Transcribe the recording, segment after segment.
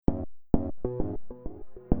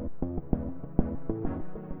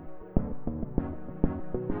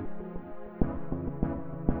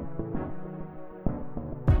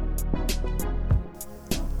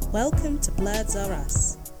Welcome to Blurs Are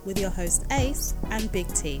Us with your host Ace and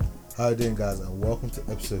Big T. How you doing, guys, and welcome to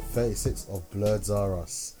episode 36 of Blurs Are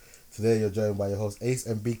Us. Today you're joined by your host Ace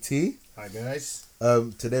and Big T. Hi guys.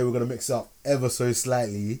 Today we're gonna mix it up ever so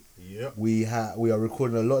slightly. Yep. We are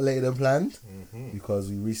recording a lot later than planned because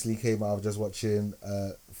we recently came out of just watching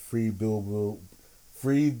Three Billboards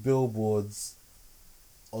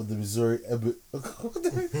of the Missouri. Can't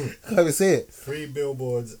even say it. 3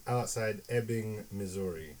 billboards outside Ebbing,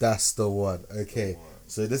 Missouri. That's the one. Okay.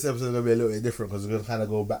 So this episode is gonna be a little bit different because we're gonna kind of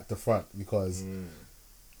go back to front because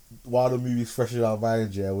while the movie's fresh in our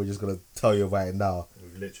mind, we're just gonna tell you about it now.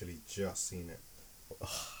 We've literally just seen it.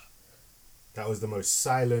 That was the most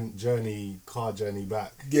silent car journey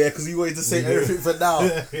back. Yeah, because we wanted to say everything for now.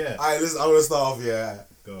 Yeah. Alright, listen, I'm gonna start off.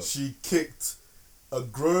 Go. She kicked a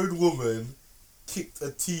grown woman, kicked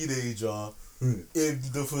a teenager in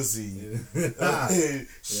the pussy.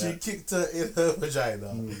 She kicked her in her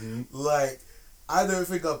vagina. Like, I don't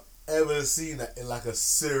think I've ever seen that in like a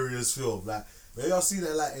serious film. Like, maybe I've seen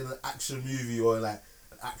it like in an action movie or like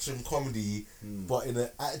an action comedy, but in an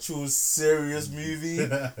actual serious movie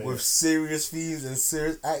with serious themes and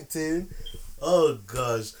serious acting. Oh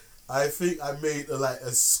gosh, I think I made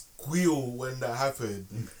a squeal when that happened.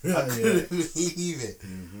 I couldn't believe it.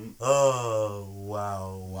 Oh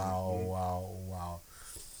wow,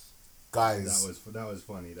 guys, that was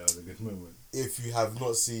funny. That was a good moment. If you have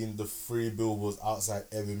not seen the 3 billboards outside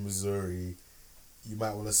Ebbing, Missouri, you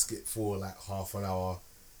might want to skip for like half an hour,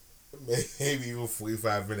 maybe even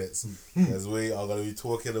 45 minutes, because we are going to be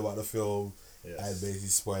talking about the film and basically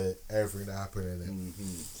spoil everything that happened in it.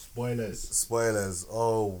 Spoilers.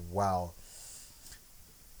 Oh wow.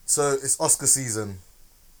 So it's Oscar season,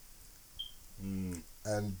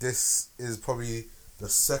 and this is probably the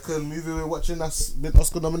second movie we're watching that's been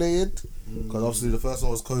Oscar nominated, because obviously the first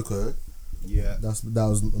one was Coco. Yeah, that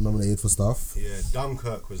was nominated for stuff. Yeah,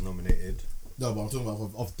 Dunkirk was nominated. No, but I'm talking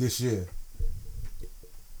about of this year.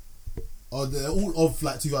 Oh, they're all of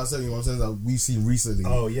like 2007. What I'm saying that we've seen recently.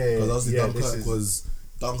 Oh yeah. Because obviously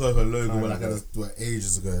Dunkirk and Logan were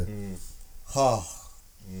ages ago.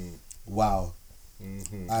 Wow.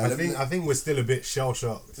 I think we're still a bit shell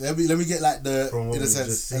shocked. Let me get like in a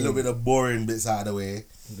sense a little bit of boring bits out of the way.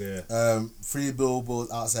 Yeah. 3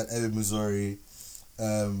 billboards outside Ebbing, Missouri.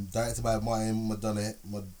 Directed by Martin McDonagh.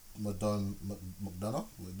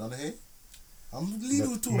 I'm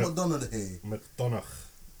leaving with McDonagh.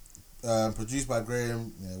 Produced by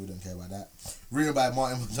Graham. Yeah, we don't care about that. Written by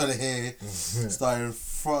Martin McDonagh. Starring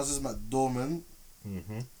Frances McDormand.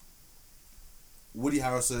 Woody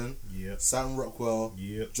Harrelson. Sam Rockwell.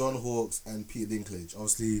 John Hawkes and Peter Dinklage.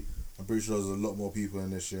 Obviously, I'm pretty sure there's a lot more people in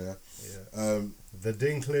this year. The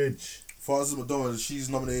Dinklage. Frances McDormand, she's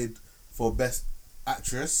nominated for Best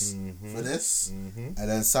Actress for this, and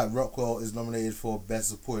then Sam Rockwell is nominated for Best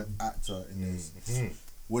Supporting Actor in this.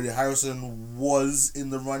 Woody Harrelson was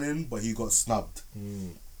in the running, but he got snubbed,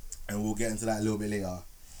 and we'll get into that a little bit later.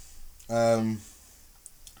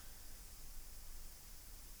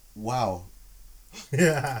 Wow.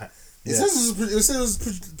 It says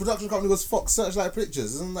production company was Fox Searchlight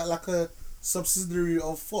Pictures. Isn't that like a subsidiary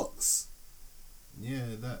of Fox? Yeah,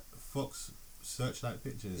 that Fox Searchlight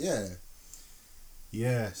Pictures.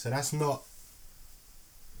 Yeah, so that's not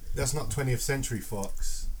 20th Century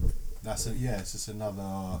Fox. It's just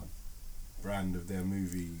another brand of their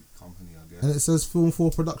movie company, I guess. And it says Film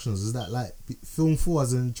 4 Productions. Is that like Film 4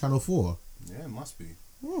 as in Channel 4? Yeah, it must be.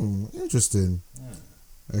 Interesting. Yeah.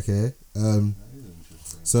 Okay. That is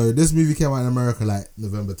interesting. So this movie came out in America like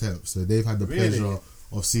November 10th. So they've had the pleasure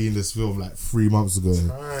of seeing this film like 3 months ago.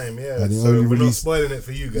 And so we're not spoiling it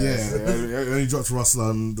for you guys. Yeah, it only dropped for us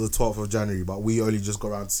on the 12th of January, but we only just got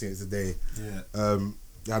around to seeing it today. Yeah.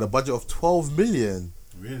 It had a budget of 12 million.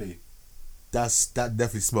 Really? That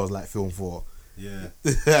definitely smells like Film 4. Yeah.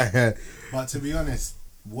 But to be honest,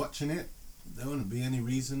 watching it, there wouldn't be any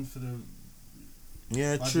reason for the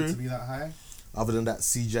budget to be that high. Other than that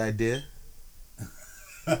CGI deer.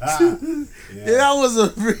 That was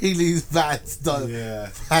a really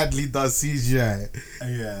badly done CGI.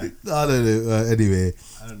 Yeah. I don't know. Anyway,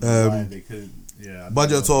 I don't know why they couldn't. Yeah.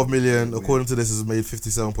 Budget of 12 million. According to this, has made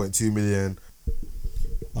 57.2 million.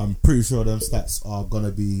 I'm pretty sure them stats are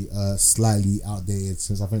gonna be slightly outdated,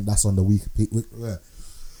 since I think that's on the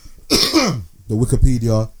the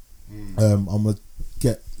Wikipedia. I'm gonna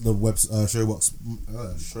get the Showbox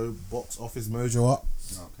Office Mojo up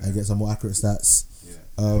and get some more accurate stats.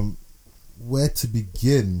 Where to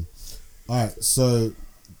begin? Alright, so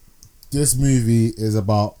this movie is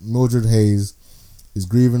about Mildred Hayes is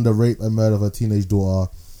grieving the rape and murder of her teenage daughter,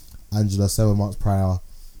 Angela, 7 months prior,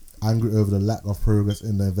 Angry over the lack of progress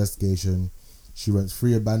in the investigation, she rents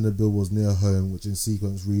 3 abandoned billboards near her home, which in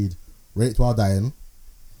sequence read, "Raped while dying,"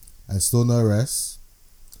 and "Still no arrests.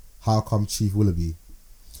 How come Chief Willoughby?"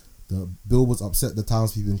 The billboards upset the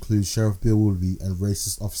townspeople include Sheriff Bill Willoughby and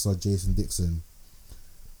racist officer Jason Dixon.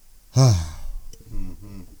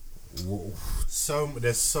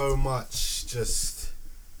 There's so much just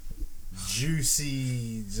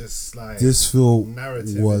juicy, just like This film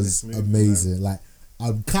narrative in was this movie, amazing. man. Like,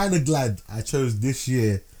 I'm kind of glad I chose this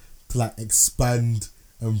year to like expand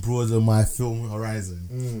and broaden my film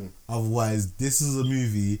horizon. Otherwise, this is a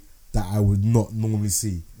movie that I would not normally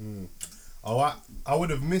see. Oh, I would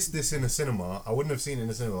have missed this in a cinema. I wouldn't have seen it in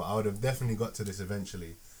a cinema. I would have definitely got to this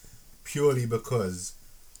eventually, purely because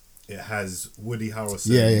it has Woody Harrelson.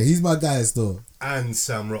 Yeah, he's my guy still. And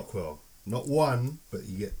Sam Rockwell. Not one, but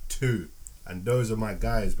you get 2, and those are my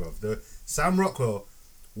guys, bro. Sam Rockwell,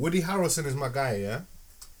 Woody Harrelson is my guy, yeah,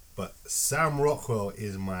 but Sam Rockwell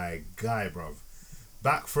is my guy, bro.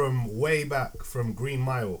 Way back from Green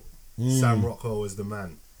Mile, Sam Rockwell was the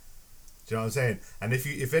man. Do you know what I'm saying? And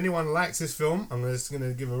if anyone likes this film, I'm just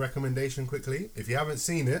gonna give a recommendation quickly. If you haven't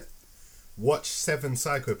seen it, watch 7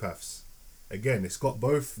 Psychopaths. Again, it's got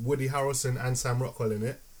both Woody Harrelson and Sam Rockwell in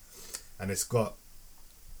it, and it's got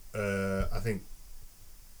I think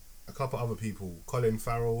a couple other people, Colin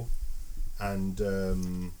Farrell and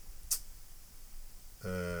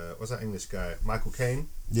what's that English guy? Michael Caine?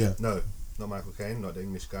 Yeah. No, not Michael Caine, not the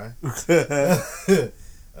English guy.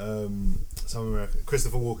 Some American,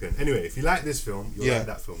 Christopher Walken. Anyway, if you like this film, you'll like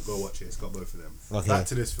that film. Go watch it. It's got both of them. Okay. Back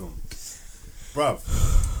to this film, bruv.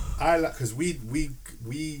 I like because we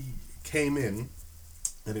came in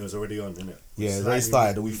and it was already on, innit? Yeah, they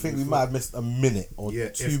started. We think we might have missed a minute or 2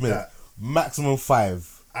 minutes, that. maximum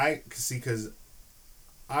 5. I see, because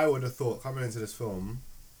I would have thought coming into this film,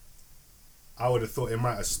 I would have thought it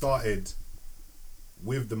might have started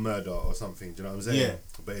with the murder or something. Do you know what I'm saying? Yeah.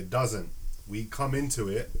 But it doesn't. We come into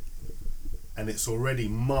it, and it's already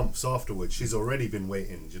months afterwards. She's already been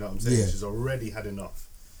waiting. Do you know what I'm saying? Yeah. She's already had enough,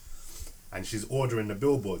 and she's ordering the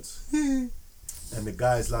billboards. And the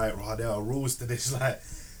guy's like, "Oh, there are rules to this." Like,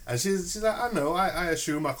 and she's like, "I know. I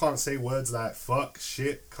assume I can't say words like fuck,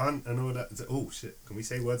 shit, cunt, and all that." Oh shit! Can we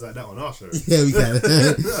say words like that on our show? Yeah, we can.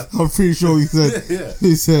 I'm pretty sure we said. Yeah.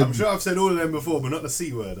 He said. I'm sure I've said all of them before, but not the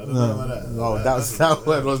C word. I don't know about that. Oh, that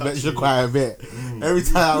word was mentioned quite a bit. Every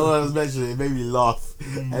time that word was mentioned, it made me laugh.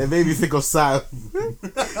 And it made me think of Sam.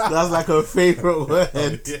 That's like her favourite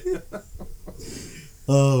word.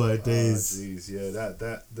 Oh my days. Jeez, yeah,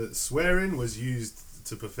 that the swearing was used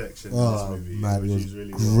to perfection in Oh this movie. man, which it was is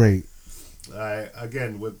really great.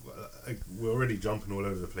 Again, we're already jumping all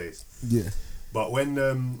over the place. Yeah. But when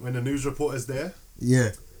the news reporter's there,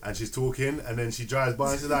 Yeah. and she's talking, and then she drives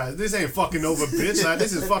by and she's like, "This ain't fucking over, bitch. Like,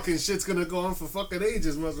 this is fucking shit's gonna go on for fucking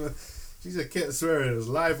ages, man." She just kept swearing. It was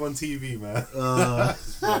live on TV, man.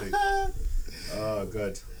 It's funny. Oh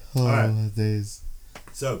god. Oh Alright. my days.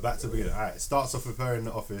 So back to the beginning. Alright, it starts off with her in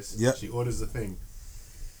the office. Yep. She orders the thing.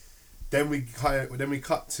 Then we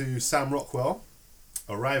cut to Sam Rockwell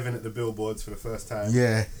arriving at the billboards for the first time.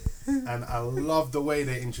 Yeah. And I love the way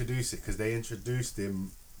they introduce it, because they introduced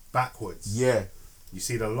him backwards. Yeah. You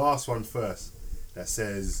see the last one first that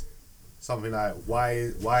says something like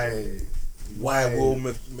why Will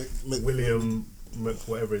William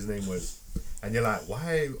whatever his name was, and you're like,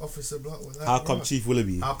 why Officer Block? Like, How come what? Chief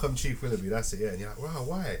Willoughby? How come Chief Willoughby? That's it, yeah. And you're like, wow,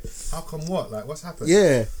 why? How come what? Like, what's happened?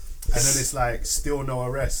 Yeah. And then it's like, still no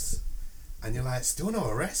arrests, and you're like, still no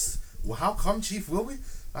arrests? Well, how come Chief Willoughby?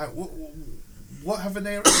 Like, what haven't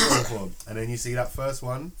they arrested him for? And then you see that first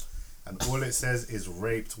one, and all it says is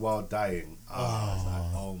raped while dying.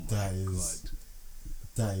 Oh my god.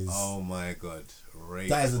 That is. Oh my god. Raped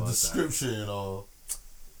That is a while description, you know.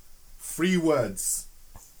 3 words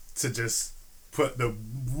to just put the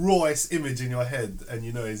rawest image in your head, and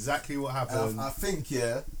you know exactly what happened. I think,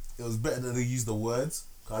 it was better that they used the words.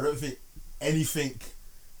 'Cause I don't think anything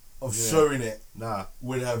of showing it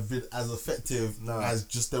would have been as effective as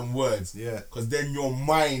just them words. Yeah. Because then your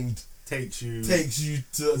mind takes you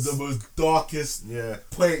to the most darkest Yeah.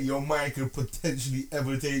 point your mind could potentially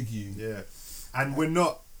ever take you. Yeah. And we're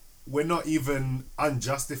not even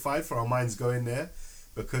unjustified for our minds going there,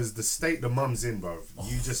 because the state the mum's in, bro,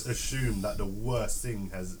 you just assume that the worst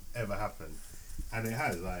thing has ever happened, and it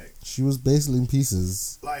has. Like, She was basically in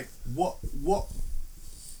pieces. like what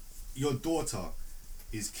your daughter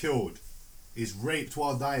is killed, is raped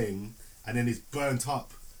while dying, and then is burnt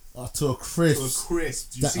up To a crisp. to a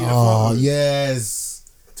crisp. Do you see the Oh photo? yes.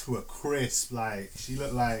 To a crisp. Like, she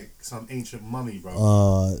looked like some ancient mummy,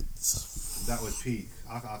 bro. That was peak.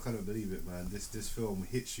 I couldn't believe it, man. This film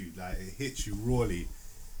hits you, like, it hits you rawly.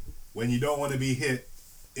 When you don't want to be hit,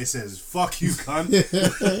 it says, fuck you, cunt.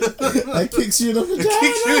 It kicks you in the vagina.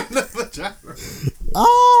 Kicks you in the vagina.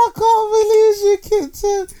 Oh, I can't believe she kicked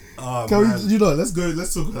him. Oh, Can man. we,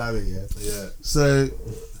 let's talk about it, yeah? Yeah. So,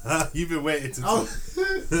 You've been waiting to talk.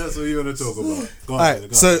 That's what you want to talk about. Go on, Alright,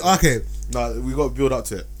 go so on. okay, now we got to build up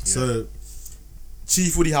to it. So,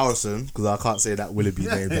 Chief Woody Harrelson, because I can't say that Willoughby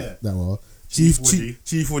name, but Yeah. that one. Chief Woody.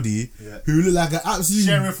 Chief Woody, Yeah. Who looked like an absolute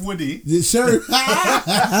Sheriff Woody. Yeah, Sheriff.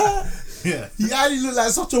 Yeah. He actually looked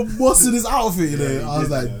like such a boss in his outfit, you know. Yeah, he I was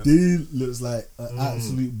did, like, yeah. dude looks like an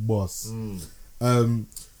absolute boss.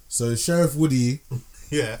 So Sheriff Woody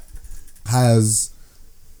Yeah. has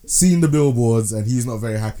seen the billboards and he's not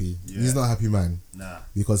very happy. Yeah. He's not a happy man Nah.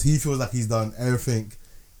 because he feels like he's done everything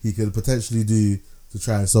he could potentially do to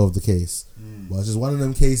try and solve the case. But it's just one of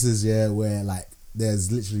them cases, yeah, where like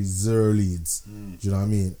there's literally zero leads. Do you know what I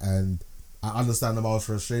mean? And I understand the most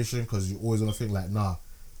frustration because you're always gonna think like, nah,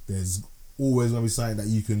 there's always gonna be something that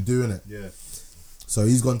you can do in it. Yeah. So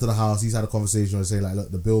he's gone to the house. He's had a conversation and saying like,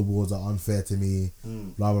 look, the billboards are unfair to me.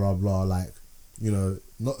 Blah blah blah blah. Like, you know,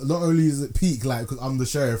 not only is it peak like because I'm the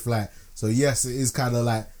sheriff. Like, so yes, it is kind of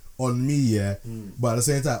like on me, yeah. But at the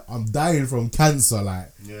same time, I'm dying from cancer.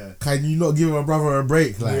 Like, Yeah. can you not give my brother a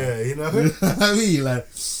break? Like, Yeah, you know? you know what I mean? Like,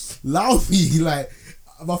 allow me. Like,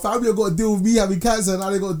 my family have got to deal with me having cancer, and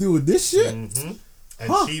now they got to deal with this shit. And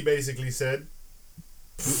Huh. she basically said,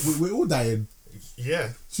 We're all dying. yeah.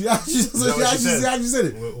 She actually said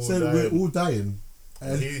it. We're all Said dying. we're all dying.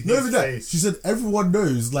 And His not even that. face. She said everyone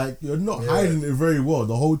knows. Like, you're not Yeah. hiding it very well.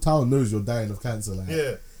 The whole town knows you're dying of cancer. Like,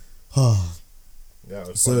 Yeah. That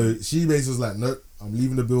was so funny. she basically was like, nope, I'm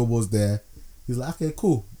leaving the billboards there. He's like, okay,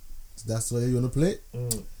 cool. So that's the way you want to play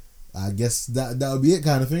it. I guess that'll be it,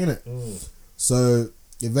 kind of thing, innit? So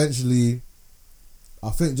eventually, I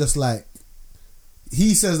think just like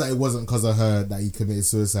he says that it wasn't because of her that he committed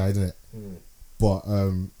suicide, innit? But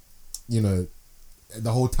you know,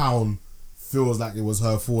 the whole town feels like it was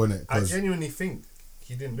her fault, innit? I genuinely think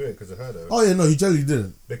he didn't do it because of her, though. Oh yeah, no, he generally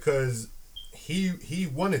didn't. Because he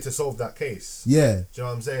wanted to solve that case. Yeah, Do you know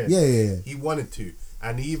what I'm saying? yeah. He wanted to.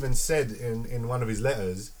 And he even said in one of his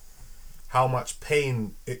letters how much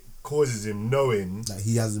pain it causes him knowing Like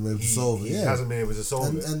he hasn't been able to solve it. he Yeah, hasn't been able to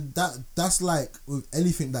solve it. and that's like with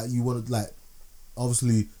anything that you want to like.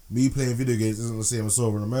 Obviously, me playing video games isn't the same as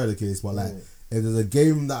solving a murder case, but like if there's a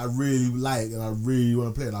game that I really like and I really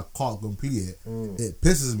want to play and I can't complete it, it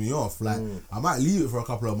pisses me off. Like I might leave it for a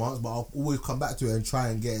couple of months, but I'll always come back to it and try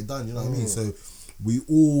and get it done. You know what I mean? So we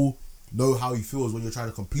all know how he feels when you're trying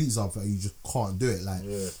to complete something and you just can't do it. Like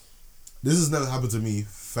this has never happened to me,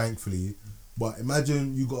 thankfully. But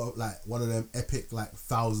imagine you got like one of them epic like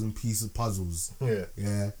 1,000-piece puzzles.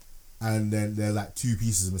 Yeah. And then there's like 2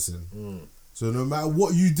 pieces missing. So no matter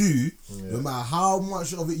what you do, no matter how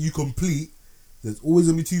much of it you complete, there's always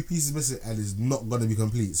gonna be 2 pieces missing, and it's not gonna be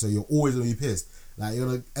complete. So you're always gonna be pissed. Like you're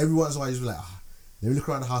gonna every once in a while you just be like, let me look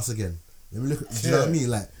around the house again. Let me look. Do you know what I mean?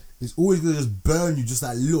 Like it's always gonna just burn you just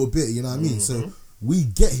that little bit. You know what I mean? So we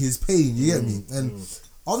get his pain. You get me? And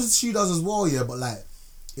obviously she does as well. Yeah, but like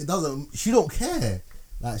it doesn't. She don't care.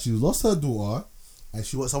 Like she lost her daughter, and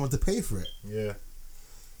she wants someone to pay for it. Yeah.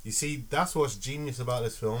 You see, that's what's genius about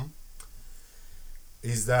this film.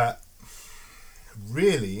 Is that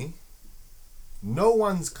really no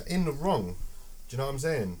one's in the wrong. Do you know what I'm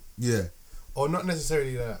saying? Yeah. Or not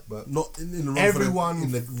necessarily that, but Not in the wrong. Everyone-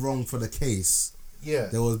 in the wrong for the case. yeah.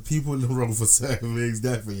 There was people in the wrong for certain things,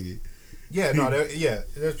 definitely. Yeah, no,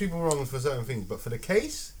 there's people wrong for certain things, but for the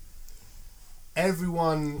case,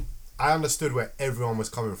 everyone, I understood where everyone was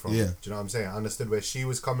coming from. Yeah. Do you know what I'm saying? I understood where she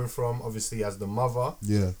was coming from. Obviously, as the mother,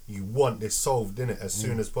 Yeah. you want this solved, innit, as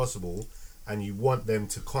soon as possible, and you want them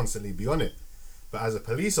to constantly be on it. But as a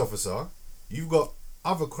police officer, you've got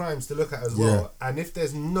other crimes to look at as well, and if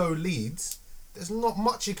there's no leads, there's not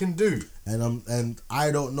much you can do. And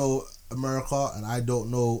I don't know America, and I don't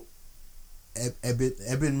know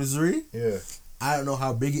Ebbing, Missouri. Yeah. I don't know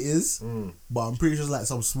how big it is, but I'm pretty sure it's like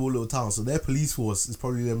some small little town. So their police force is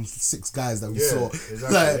probably them 6 guys that we saw.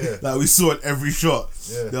 Exactly, like we saw in every shot.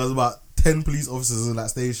 Yeah. There was about 10 police officers in that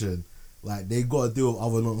station. Like they got to deal with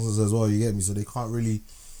other nonsense as well. You get me? So they can't really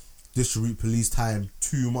distribute police time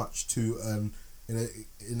too much to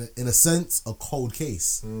in a sense a cold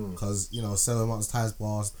case, because 7 months times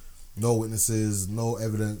passed, no witnesses, no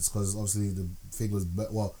evidence, because obviously the thing was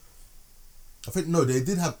I think no, they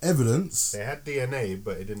did have evidence. They had DNA,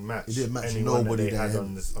 but it didn't match. It didn't match anyone nobody that they had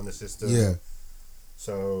that on the system. Yeah.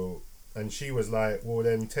 So, and she was like, "Well,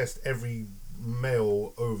 then test every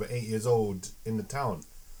male over 8 years old in the town."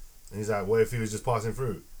 And he's like, what if he was just passing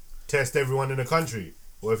through? Test everyone in the country.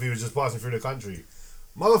 What if he was just passing through the country?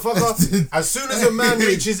 Motherfucker, as soon as a man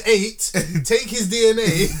reaches 8, take his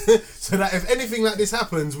DNA so that if anything like this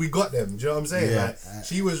happens, we got them. Do you know what I'm saying? Yeah. Like,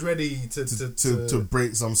 she was ready to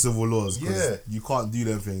break some civil laws. 'Cause Yeah. you can't do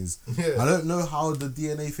them things. Yeah. I don't know how the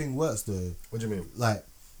DNA thing works though. What do you mean? Like,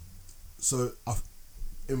 so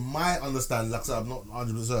in my understanding, like I said, I'm not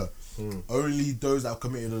 100%. Only those that have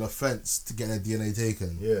committed an offence to get their DNA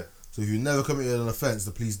taken. Yeah. So if you never committed an offence,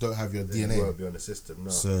 the police don't have your It DNA. won't be on the system, no.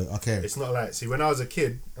 So okay, It's not like, see, when I was a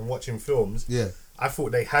kid and watching films, yeah, I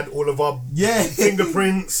thought they had all of our Yeah.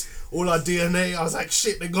 fingerprints, all our DNA. I was like,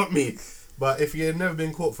 shit, they got me. But if you've never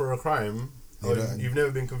been caught for a crime, or you've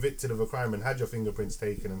never been convicted of a crime and had your fingerprints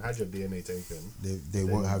taken and had your DNA taken, they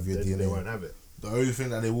won't have your DNA. They won't have it. The only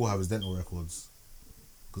thing that they will have is dental records,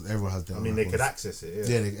 because everyone has dental. I mean, records. they could access it.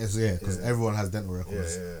 Yeah. Yeah, because everyone has dental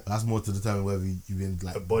records. Yeah. That's more to determine whether you've been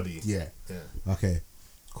like A body. Yeah. Yeah. Okay.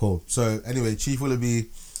 Cool. So anyway, Chief Willoughby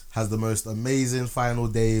has the most amazing final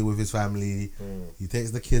day with his family. He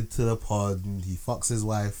takes the kid to the pod and he fucks his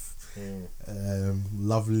wife,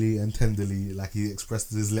 lovely and tenderly, like he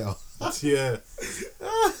expressed in his letter. Yeah.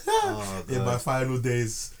 Oh, In my God. final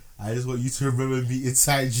days, I just want you to remember me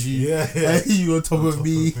inside you. Yeah. And you on top On of top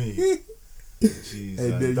me. of me. Jeez, And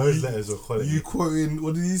man, then those letters were quality. You quoting,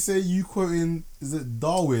 what did he say? You quoting, is it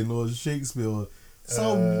Darwin or Shakespeare or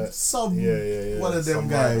some yeah. one of them Some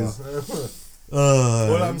guys. writer.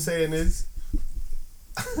 All I'm saying is,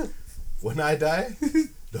 when I die,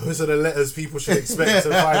 those are the letters people should expect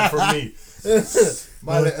to find from me.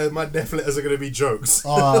 My death letters are gonna be jokes.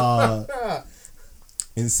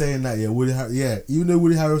 In saying that, even though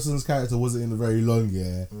Woody Harrelson's character wasn't in the very long,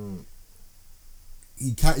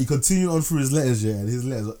 he continued on through his letters, and his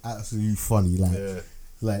letters are absolutely funny.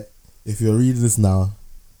 Like if you're reading this now,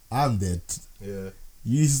 I'm dead. Yeah.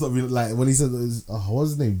 You need to stop being like when he said, what's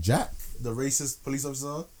his name? Jack, the racist police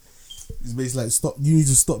officer. He's basically like, stop. You need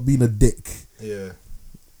to stop being a dick. Yeah.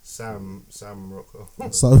 Sam Rockwell.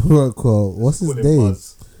 Sam Rockwell. What's his Call him name?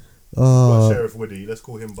 Buzz. Not Sheriff Woody. Let's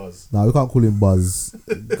call him Buzz. No, we can't call him Buzz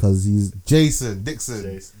because he's Jason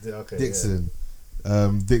Dixon. Okay. Dixon.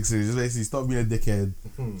 Dixon, just basically stop being a dickhead.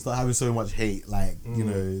 Stop having so much hate. Like you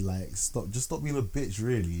know, like stop being a bitch.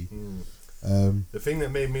 Really. The thing that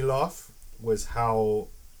made me laugh was how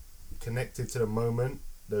connected to the moment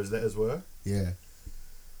those letters were. Yeah.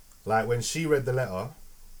 Like when she read the letter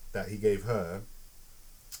that he gave her,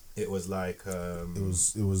 it was like It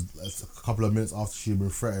was a couple of minutes after she'd been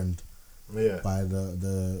threatened by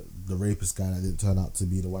the rapist guy that didn't turn out to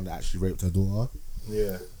be the one that actually raped her daughter.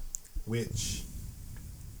 Yeah, which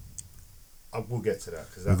we'll get to that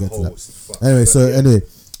because that We'll get to whole that. Anyway,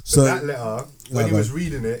 so that letter when he was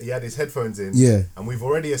reading it, he had his headphones in. Yeah, and we've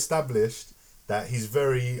already established that he's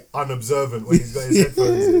very unobservant when he's got his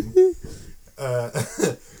headphones in.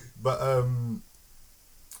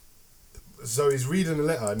 So he's reading the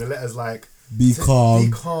letter, and the letter's like, be calm,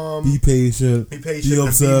 be patient, be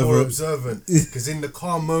observant. more observant. Because in the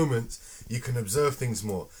calm moments, you can observe things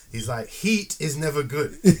more. He's like, heat is never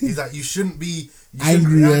good. He's like, you shouldn't be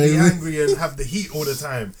angry and have the heat all the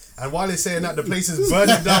time. And while he's saying that, the place is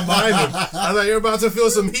burning down behind him. I was like, you're about to feel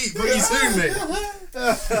some heat pretty soon, mate.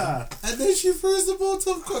 And then she throws the ball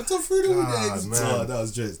to freedom with the eggs. Man. That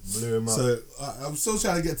was just Blew him up. So I'm still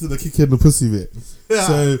trying to get to the kick in the pussy bit.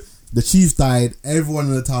 So the chief died. Everyone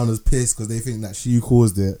in the town is pissed because they think that she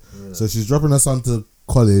caused it. So she's dropping her son to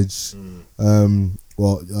college,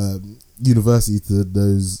 university to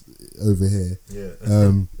those over here.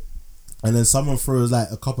 And then someone throws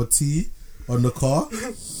like a cup of tea on the car,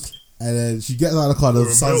 and then she gets out of the car. Or The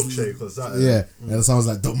a son's milkshake or something. and the son's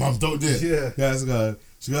like, "Mom, don't do it." Yeah. So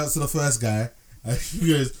she goes to the first guy, and she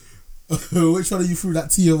goes, "Which one of you threw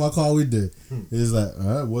that tea on my car window?" He's like,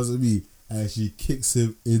 "It wasn't me." And she kicks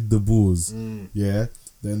him in the balls. Yeah.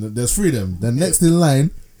 Then there's freedom. Then next in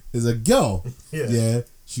line is a girl. Yeah.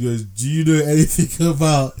 She goes, "Do you know anything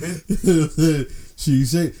about?" She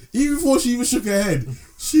said, even before she even shook her head,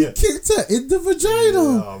 she kicked her in the vagina.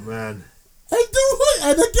 Oh man.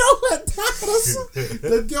 And the girl went down.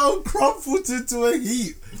 The girl crumpled into a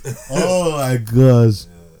heap. Oh my gosh!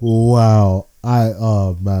 Wow!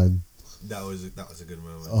 Man. That was a good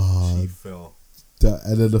moment. She fell.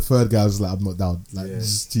 And then the third guy was like, "I'm not down. Like,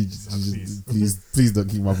 please don't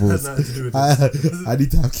kick my balls. I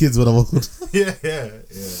need to have kids when I'm old." Yeah.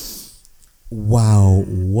 Wow!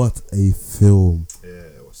 What a film! Yeah,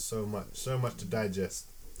 it was so much to digest.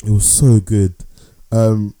 It was so good.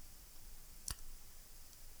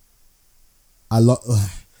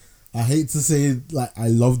 I hate to say it, like I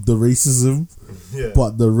loved the racism,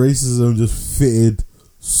 but the racism just fitted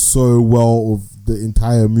so well of the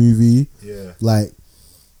entire movie. Yeah. Like,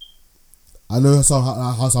 I know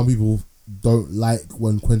how some people don't like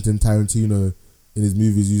when Quentin Tarantino in his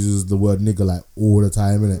movies uses the word nigger like all the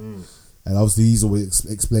time, innit? And obviously he's always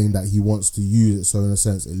explained that he wants to use it, so in a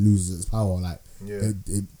sense it loses its power. Like,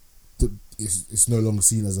 it's no longer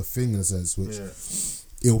seen as a thing in a sense, which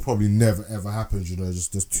it will probably never ever happen. You know,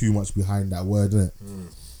 just there's too much behind that word, innit?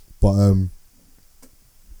 But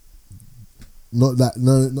not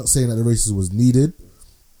saying that the racism was needed,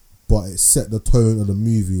 but it set the tone of the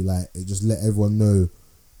movie. Like, it just let everyone know,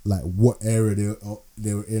 like, what area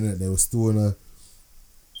they were in. It. They were still in a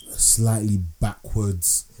slightly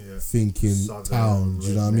backwards thinking Southern town. Do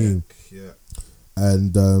you know what I mean? Yeah.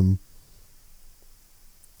 And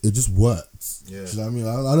it just worked. Yeah. Do you know what I mean?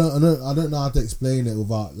 I don't know how to explain it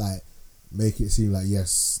without like make it seem like,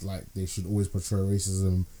 yes, like they should always portray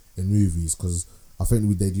racism in movies, because I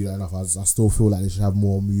think they do that enough. I still feel like they should have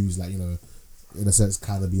more movies, like, you know, in a sense,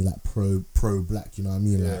 kind of being like pro black. You know what I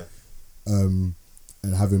mean? Yeah. Like,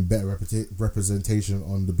 and having better representation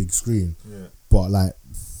on the big screen. Yeah. But like,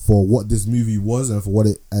 for what this movie was and for what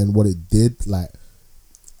it did, like,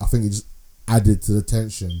 I think it just added to the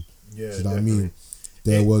tension. Yeah. Do you know what I mean?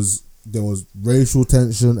 There was racial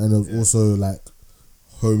tension, and there was also like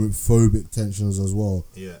homophobic tensions as well.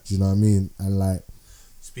 Yeah. Do you know what I mean? And like,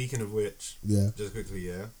 speaking of which, just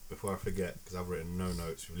quickly, before I forget, because I've written no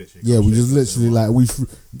notes. We've literally we just literally like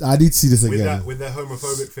I need to see this again. With that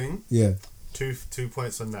homophobic thing. Yeah. Two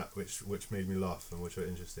points on that, which made me laugh and which were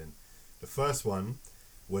interesting. The first one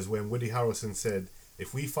was when Woody Harrelson said,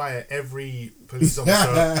 "If we fire every police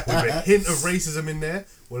officer with a hint of racism in there,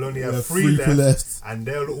 we'll only have three left, and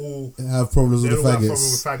they'll all have problems with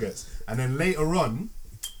faggots." And then later on,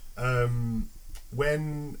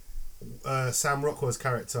 when Sam Rockwell's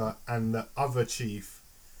character and the other chief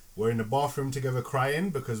were in the bathroom together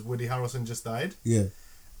crying because Woody Harrelson just died. Yeah.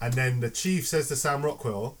 And then the chief says to Sam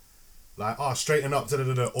Rockwell, like, straighten up,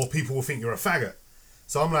 or people will think you're a faggot.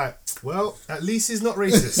 So I'm like, well, at least he's not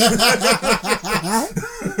racist. I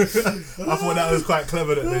thought that was quite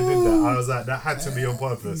clever that they did that. I was like, that had to be on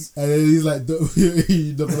purpose. And then he's like,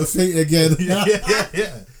 you're not going to faint again. yeah.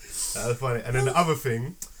 That was funny. And then the other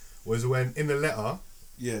thing was when, in the letter,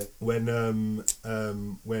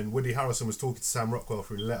 when Woody Harrelson was talking to Sam Rockwell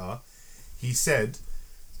through the letter, he said,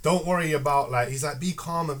 don't worry about, like, he's like, be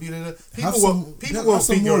calm and be people won't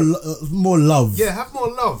think you're more love. Yeah, have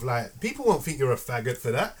more love. Like, people won't think you're a faggot for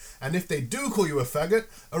that. And if they do call you a faggot,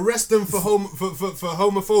 arrest them for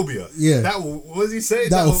homophobia. Yeah. That will, what does he say?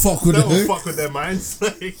 That will fuck with their minds.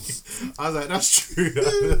 Like, I was like, that's true.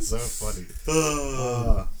 That's so funny.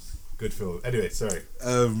 Good film. Anyway, sorry.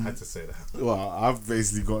 I had to say that. Well, I've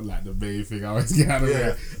basically got like the main thing I was getting out of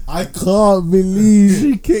it. I can't believe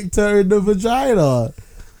she kicked her in the vagina.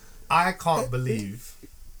 I can't believe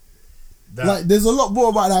that. Like, there's a lot more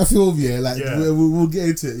about that film, Like, we'll get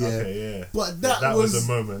into it, Okay, yeah. But that was a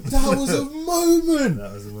moment. That was a moment.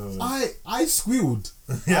 That was a moment. I squealed.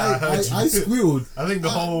 I squealed. I think the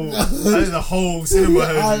whole cinema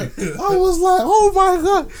heard you. I was like, oh my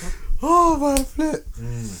god, oh my flip.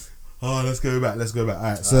 Oh, let's go back.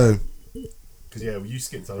 Alright, so because you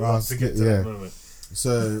skipped a lot to get to that moment.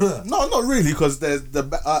 So no, not really, because there's the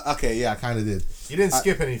I kind of did. You didn't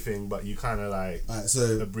skip anything, but you kind of like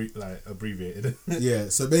abbreviated. Yeah.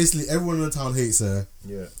 So basically, everyone in the town hates her.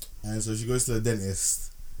 Yeah. And so she goes to the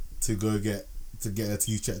dentist to get her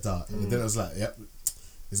teeth checked out, and the dentist's like, "Yep,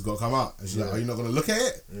 it's got to come out." And she's like, "Are you not gonna look at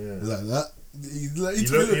it?" Yeah. He's like that. He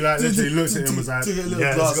literally looked at him and was like, took a little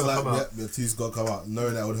yeah, glass, it's like, come out. "Yep, the teeth's got to come out,"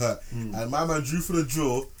 knowing that would hurt. And my man drew for the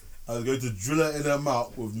drill. I was going to drill her in her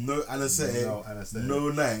mouth with no anesthetic, no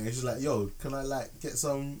nothing. And she's like, "Yo, can I like get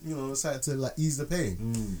some, something to like ease the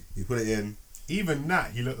pain?" He put it in. Even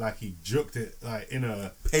that, he looked like he juked it like in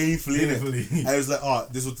a painfully. And he was like,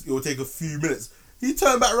 it will take a few minutes. He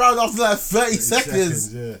turned back around after like 30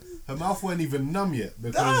 seconds. Yeah. Her mouth weren't even numb yet,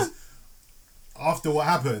 because after what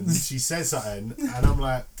happened, she said something, and I'm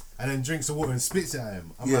like, and then drinks the water and spits it at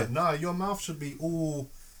him. I'm like, nah, your mouth should be all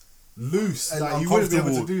loose, and like, you wouldn't be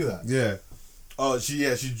able to do that. Yeah. Oh, she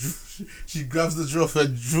grabs the drill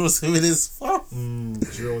and drills him in his mouth.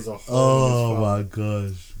 Drills a hole. Oh my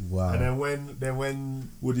gosh! Wow. And then when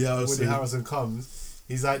Woody Harrelson comes,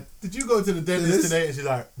 he's like, "Did you go to the dentist today?" And she's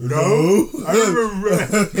like, "No, I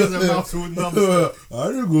remember," because her mouth's all numb. I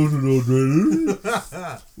didn't go to no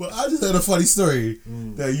dentist. Well, I just heard a funny story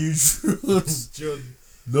that you drilled.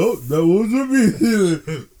 No, that wasn't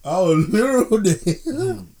me. I was literally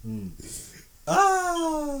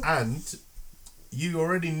And you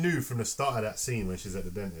already knew from the start of that scene when she's at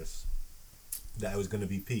the dentist that it was going to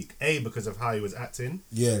be peak. A, because of how he was acting,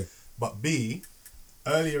 Yeah. but B,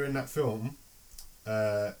 earlier in that film,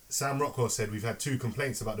 Sam Rockwell said we've had 2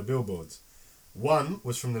 complaints about the billboards. One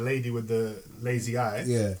was from the lady with the lazy eye,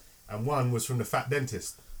 Yeah. and one was from the fat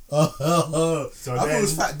dentist. So So I thought then- it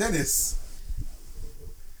was Fat Dennis.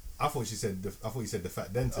 I thought you said the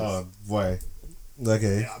fat dentist. Oh boy.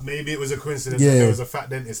 Okay. Yeah, maybe it was a coincidence Yeah. that there was a fat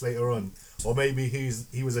dentist later on, or maybe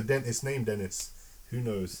he was a dentist named Dennis. Who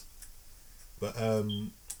knows? But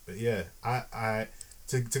yeah, I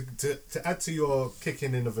to add to your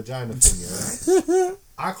kicking in the vagina thing, yeah,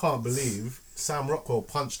 I can't believe Sam Rockwell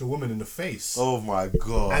punched a woman in the face, Oh my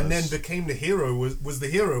god. and then became the hero. Was the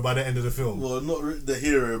hero by the end of the film? well, not the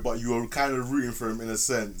hero, but you were kind of rooting for him in a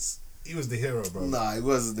sense. He was the hero, bro. Nah, he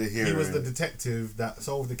wasn't the hero. He was the detective that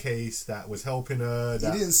solved the case, that was helping her. He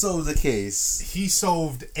That didn't solve the case. he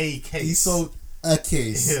solved a case. He solved a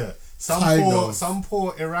case. Yeah, Kind of. some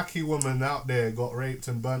poor Iraqi woman out there got raped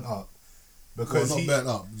and burnt up Well, because not burnt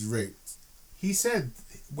up, raped. he said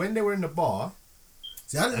when they were in the bar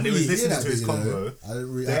See, I didn't and he really was hear listening that to his bit, you know. convo, I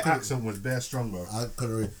didn't really. their accent was bare strong, bro. I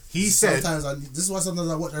couldn't read. He said- sometimes this is why sometimes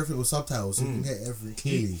I watch everything with subtitles so you can hear everything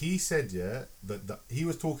clearly. He said that he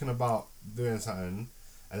was talking about doing something,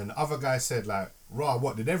 and then the other guy said like, "Raw,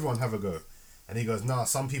 what did everyone have a go?" And he goes, "Nah,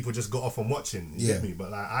 some people just got off on watching." You Yeah. get me?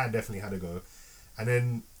 But like, I definitely had a go. And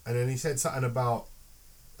then he said something about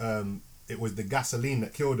it was the gasoline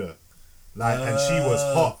that killed her, like, and she was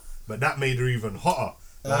hot, but that made her even hotter.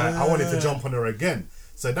 Like, I wanted to jump on her again.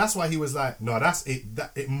 So that's why he was like, "No, that's it.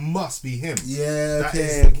 That it must be him." Yeah, That okay,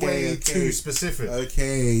 is okay, way okay. too specific.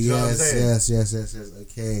 Okay, You know what I'm yes, saying? yes,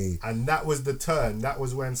 okay. And that was the turn. That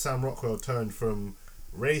was when Sam Rockwell turned from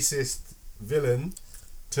racist villain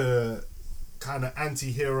to kind of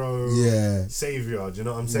anti-hero Yeah. savior. Do you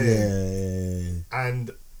know what I'm saying? Yeah.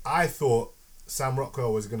 And I thought Sam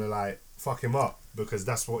Rockwell was gonna like fuck him up because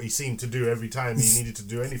that's what he seemed to do every time he needed to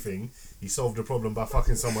do anything. He solved the problem by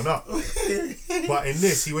fucking someone up. But in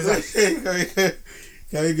this, he was actually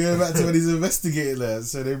Can we go back to when he's investigating that?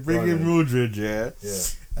 So they bring in Mildred, yeah? yeah.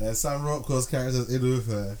 And then Sam Rockwell's character's in with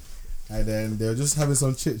her, and then they were just having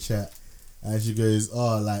some chit chat, and she goes,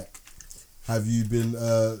 "Oh, like, have you been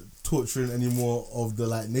torturing any more of the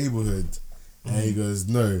like neighborhood?" And he goes,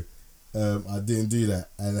 "No, I didn't do that."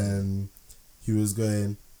 And then he was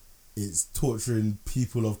going, "It's torturing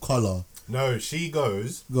people of color." No, she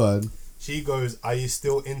goes. Go on. Are you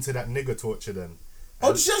still into that nigger torture then?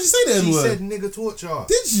 Oh, did she actually say that? She word? said nigger torture.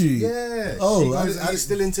 Did you? Yeah. Oh, she goes, I are you didn't-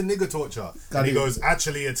 still into nigger torture? Got And he it. goes,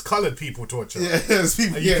 actually, it's coloured people torture. Yeah, it's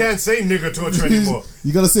people. And you can't say nigger torture anymore.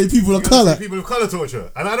 You gotta say people of You gotta say color. people of color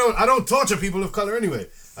torture, and I don't torture people of color anyway.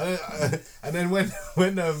 And then when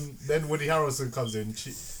then Woody Harrelson comes in,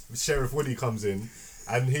 Sheriff Woody comes in,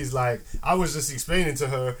 and he's like, I was just explaining to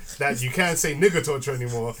her that you can't say nigger torture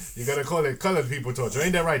anymore. You gotta call it colored people torture.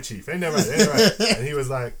 Ain't that right, Chief? Ain't that right? Ain't that right? And he was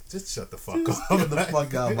like, just shut the fuck up. Get the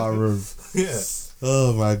fuck out of my room. Yeah.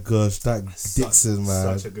 Oh my gosh, that Dixon,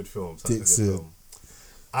 man. Such a good film. Dixon.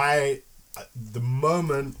 The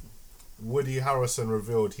moment Woody Harrelson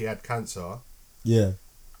revealed he had cancer, Yeah.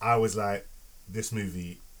 I was like, this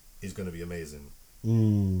movie is going to be amazing.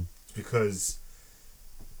 Mm. Because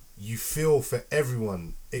you feel for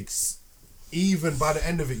everyone. Even by the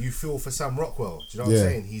end of it, you feel for Sam Rockwell. Do you know what Yeah. I'm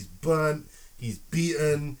saying? He's burnt, he's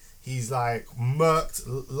beaten, he's like murked,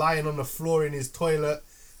 lying on the floor in his toilet,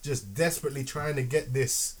 just desperately trying to get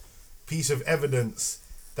this piece of evidence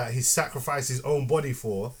that he's sacrificed his own body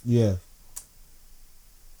for. Yeah.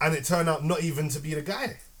 And it turned out not even to be the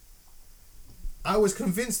guy. I was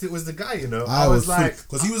convinced it was the guy, you know. I was like,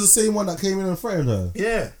 because he was the same one that came in and threatened her.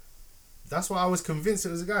 yeah. That's why I was convinced it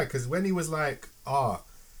was the guy. Because when he was like,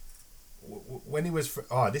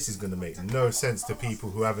 this is going to make no sense to people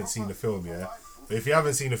who haven't seen the film, yeah? But if you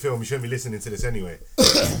haven't seen the film, you shouldn't be listening to this anyway.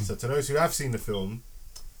 So to those who have seen the film,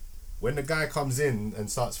 when the guy comes in and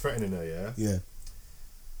starts threatening her, yeah? Yeah.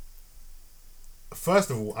 First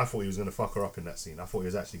of all, I thought he was going to fuck her up in that scene. I thought he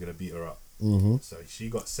was actually going to beat her up. Mm-hmm. So she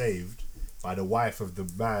got saved by the wife of the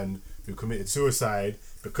man who committed suicide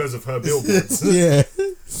because of her billboards. Yeah.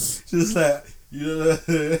 She was like, you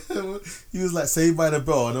know, he was like saved by the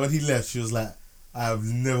bell, and when he left, she was like, I have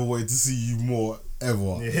never wanted to see you more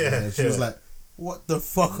ever. Yeah, And she was yeah. like, what the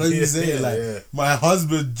fuck are you Yeah, saying? Like, yeah. my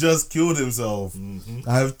husband just killed himself. Mm-hmm.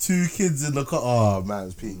 I have 2 kids in the car. Oh man,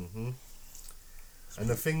 it's peak. Mm-hmm. And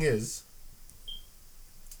the thing is,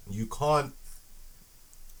 you can't.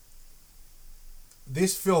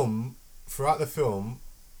 This film, throughout the film,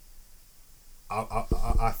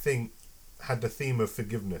 I think had the theme of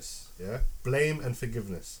forgiveness. Yeah, blame and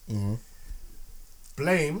forgiveness. Mm-hmm.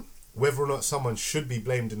 Blame whether or not someone should be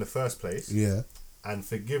blamed in the first place, Yeah. and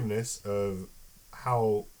forgiveness of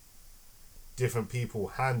how different people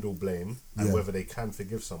handle blame and Yeah. whether they can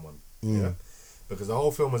forgive someone. Mm. Yeah, because the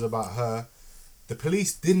whole film was about her. The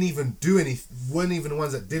police didn't even do weren't even the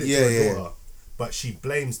ones that did it to her daughter, but she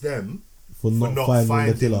blames them For for not not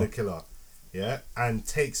finding the killer. Yeah, and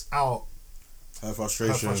takes out Her her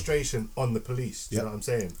frustration. frustration on the police. Do you Yep. know what I'm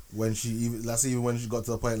saying? When she even when she got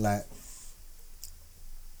to the point like,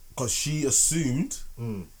 because she assumed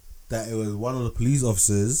Mm, that it was one of the police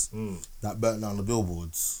officers mm. that burnt down the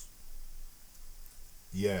billboards.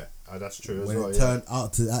 Yeah, that's true as When well. it Yeah. turned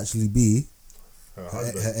out to actually be Her her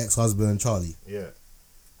husband. ex-husband Charlie. Yeah.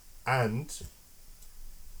 And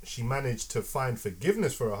she managed to find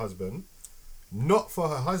forgiveness for her husband, not for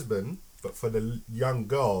her husband, but for the young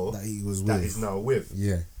girl That he was with. that he's now with.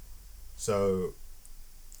 Yeah. So,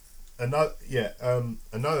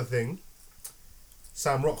 another thing,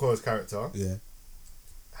 Sam Rockwell's character Yeah.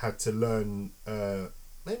 had to learn,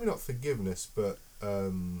 maybe not forgiveness, but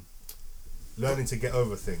learning to get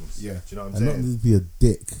over things. Yeah. Do you know what I'm And not saying? to be a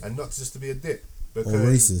dick And not just to be a dick. or Because,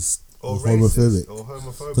 racist or racist homophobic. or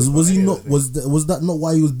homophobic. Because was or he any not? other thing. Was that not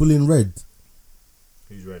why he was bullying Red,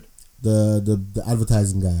 Who's red? the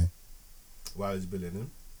advertising guy? Why is bullying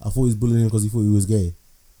him? I thought he was bullying him because he thought he was gay.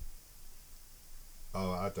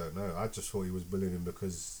 Oh, I don't know. I just thought he was bullying him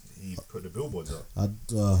because he put the billboards up. I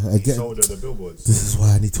He get. sold her the billboards. This is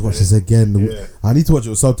why I need to watch this again. Yeah. I need to watch it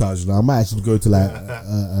with subtitles. I might actually go to like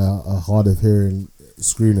a hard of hearing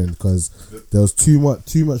screening because there was too much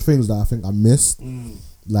things that I think I missed.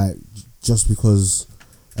 Like just because,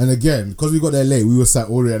 and again because we got there late, we were sat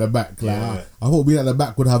all the way at the back. Like Yeah. I thought being at the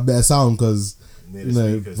back would have better sound because Near you the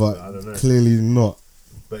know, speakers, but I don't know. clearly not.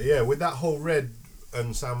 But yeah, with that whole Red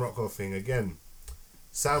and Sam Rockwell thing again,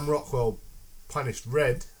 Sam Rockwell punished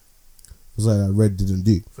Red It was like that Red didn't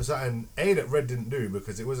do. for something that Red didn't do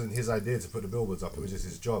because it wasn't his idea to put the billboards up. It was just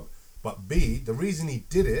his job. But B, the reason he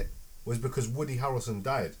did it was because Woody Harrelson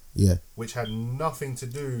died, Yeah, which had nothing to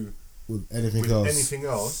do with anything with else. anything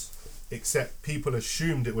else, except people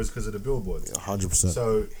assumed it was because of the billboards. 100%.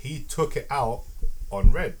 So he took it out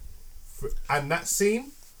on Red. And that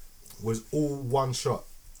scene was all one shot.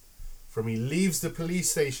 From he leaves the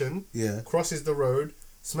police station, Yeah. crosses the road,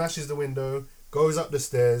 smashes the window, goes up the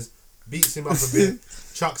stairs, beats him up a bit,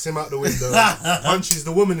 chucks him out the window, punches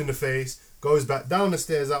the woman in the face, goes back down the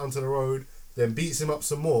stairs out onto the road, then beats him up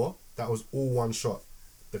some more. That was all one shot.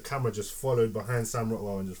 The camera just followed behind Sam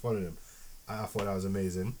Rockwell and just followed him. I thought that was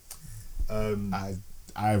amazing. I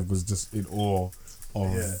was just in awe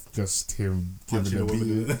of Yeah. just him Punching giving the a woman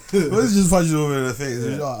in beat. the- It was just punching the woman in the face. It's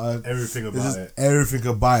Yeah. just, Everything it's about just it. everything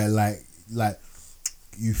about it. Like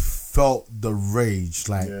you felt the rage.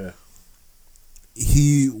 Like Yeah.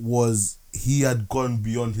 he had gone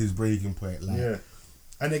beyond his breaking point. Like Yeah.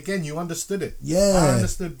 And again, you understood it. Yeah. I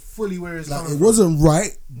understood fully where it's Like coming it from. wasn't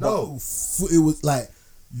right. No. but it was like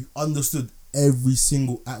you understood every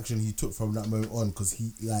single action he took from that moment on because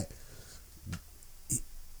he like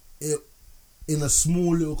it in a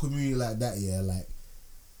small little community like that. Yeah, like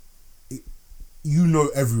you know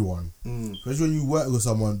everyone. Especially when you work with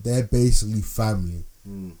someone, they're basically family.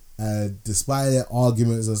 Despite their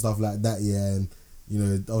arguments and stuff like that, yeah, and you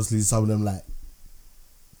know, obviously some of them like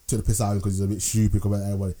took the piss out of him because he's a bit stupid compared to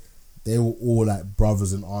everybody. They were all like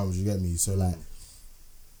brothers in arms. You get me? So like,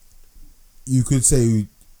 you could say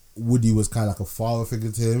Woody was kind of like a father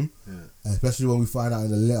figure to him, especially when we find out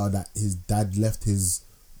in the letter that his dad left his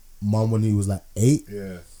mum when he was like 8.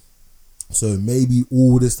 Yeah. So maybe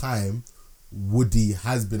all this time, Woody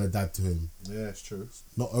has been a dad to him. Yeah, it's true.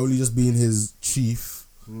 Not only just being his chief,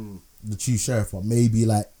 the chief sheriff, but maybe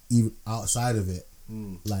like even outside of it,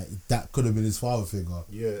 like that could have been his father figure.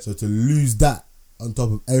 Yeah. So to lose that on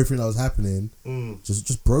top of everything that was happening,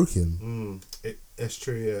 just broke him. It's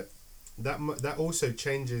true, yeah. That also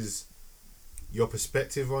changes your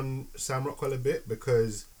perspective on Sam Rockwell a bit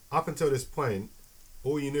because up until this point,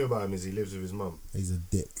 all you knew about him is he lives with his mum. He's a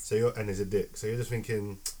dick. So he's a dick. So you're just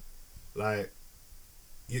thinking, like,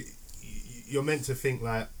 you're meant to think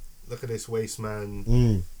like, look at this waste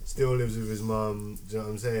man, still lives with his mum. Do you know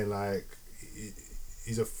what I'm saying? Like,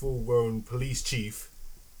 he's a full-grown police chief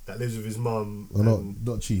that lives with his mum. Well,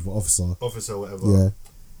 not chief, but officer. Officer, whatever. Yeah.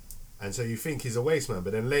 And so you think he's a waste man,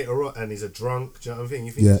 but then later on, and he's a drunk. Do you know what I'm saying?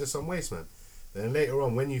 You think Yeah. he's just some waste man. Then later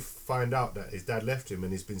on, when you find out that his dad left him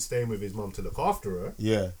and he's been staying with his mum to look after her,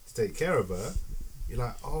 yeah, to take care of her, you're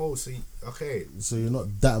like, oh, so okay. So you're not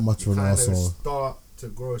that much You of an kind of asshole. start to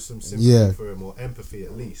grow some sympathy Yeah. for him or empathy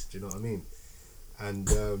at least. Do you know what I mean? And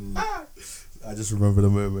I just remember the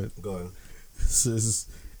moment. go on. So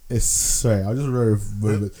It's sorry, I just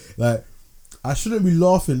remember like I shouldn't be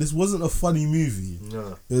laughing. This wasn't a funny movie.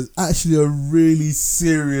 No. It was actually a really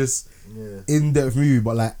serious, in-depth movie.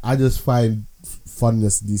 But like, I just find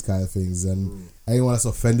funness in these kind of things, and anyone that's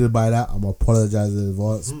offended by that, I'm apologizing in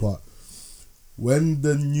advance. But when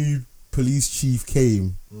the new police chief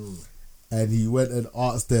came, and he went and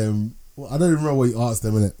asked them, I don't even remember what he asked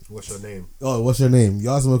them, innit? What's your name? Oh, what's your name?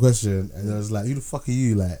 You asked him a question, and I was like, who the fuck are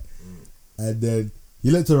you? Like, and then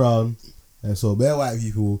he looked around and saw bare white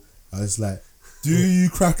people. I was like, do you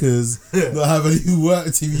crackers not have any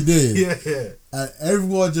work to be doing? Yeah. And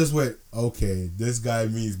everyone just went, okay, this guy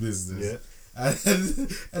means business. Yeah.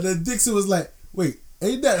 And then Dixon was like, wait,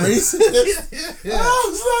 ain't that racist? Yeah. I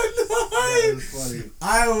was like, no. That was funny.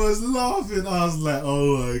 I was laughing. I was like,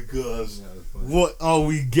 oh my gosh. That was funny. What are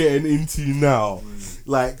we getting into now?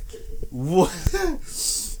 Like, what?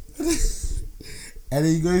 And then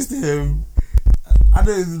he goes to him. I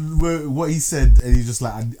don't know what he said, and he's just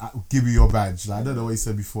like, give me your badge. Like, I don't know what he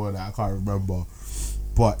said before that. I can't remember.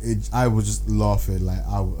 But I was just laughing. Like,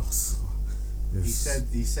 I was. He said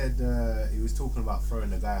he was talking about throwing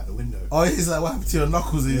the guy out the window. Oh, he's like, what happened to your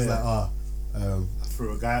knuckles? And he's like, I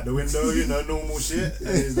threw a guy out the window, normal shit. And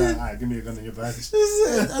he's like, alright, give me a gun and your badge.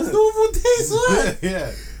 That's normal days, right?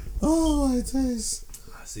 Yeah. Oh my days.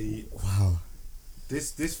 See, wow.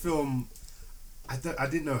 This film, I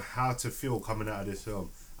didn't know how to feel coming out of this film.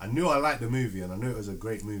 I knew I liked the movie and I knew it was a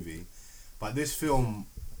great movie, but this film,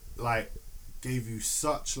 like, gave you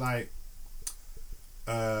such like,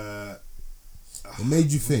 it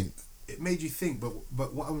made you think. It made you think,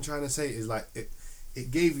 but what I'm trying to say is like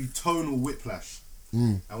it gave you tonal whiplash,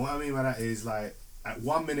 and what I mean by that is like at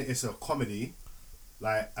 1 minute it's a comedy,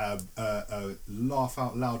 like a laugh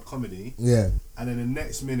out loud comedy, and then the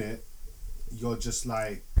next minute you're just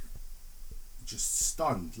like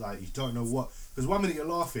stunned, like you don't know what, because 1 minute you're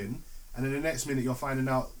laughing and then the next minute you're finding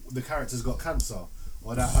out the character's got cancer,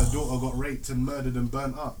 or that her daughter got raped and murdered and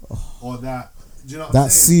burnt up, or that, do you know what I'm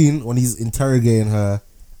saying? Scene when he's interrogating her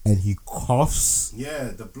and he coughs,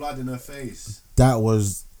 the blood in her face, that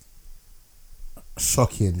was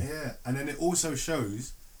shocking. Yeah, and then it also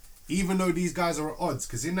shows, even though these guys are at odds,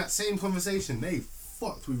 because in that same conversation they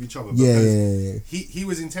fucked with each other. Because he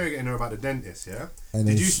was interrogating her about the dentist. And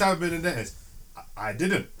did you stab him in the dentist? I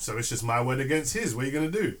didn't. So it's just my word against his. What are you gonna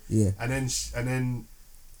do? Yeah. And then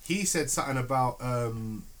he said something about a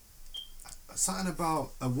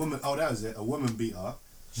woman. Oh, that was it. A woman beater.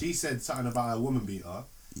 She said something about a woman beater.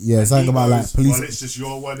 Yeah, something about like police. Well, it's just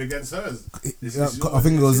your word against hers. I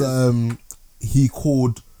think it was he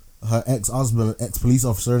called her ex-husband ex-police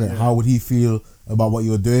officer, innit? How would he feel about what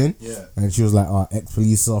you were doing? Yeah. And she was like,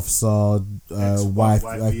 ex-police officer, wife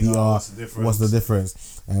BR, what's the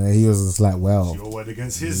difference? And he was just like, well, it's your word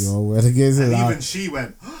against his. Your word against his. And even she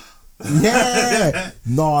went, yeah.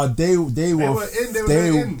 No, they were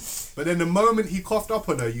in. But then the moment he coughed up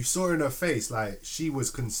on her, you saw in her face like she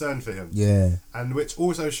was concerned for him. Yeah. And which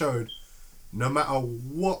also showed, no matter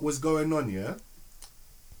what was going on,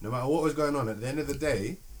 at the end of the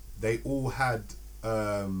day, they all had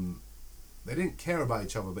they didn't care about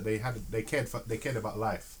each other, but they cared about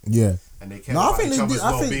life. Yeah. And they cared about each other's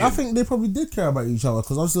well-being. I think they probably did care about each other,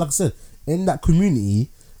 because obviously, like I said, in that community,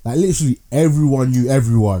 like literally everyone knew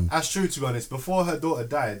everyone. That's true, to be honest. Before her daughter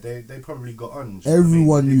died, they probably got on.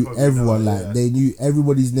 Everyone knew everyone. They knew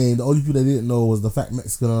everybody's name. The only people they didn't know was the fat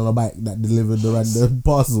Mexican on the bike that delivered the random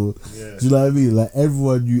parcel. Yeah. Do you know what I mean? Like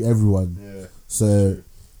everyone knew everyone. Yeah. So,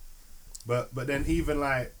 but then even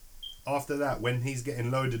like after that, when he's getting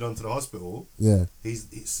loaded onto the hospital,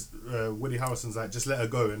 he's Woody Harrelson's like, just let her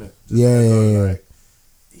go, innit? Yeah.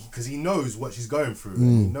 Because he knows what she's going through.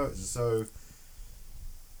 And he knows. So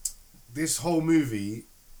this whole movie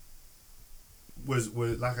was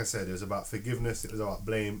like I said, it was about forgiveness, it was about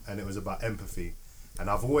blame, and it was about empathy. And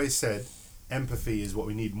I've always said empathy is what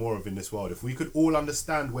we need more of in this world. If we could all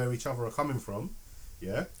understand where each other are coming from,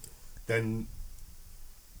 then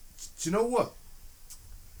do you know what?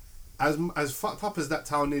 As fucked up as that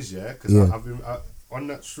town is, because I've been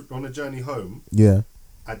on a journey home. Yeah.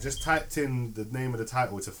 I just typed in the name of the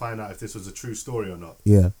title to find out if this was a true story or not.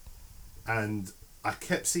 Yeah. And I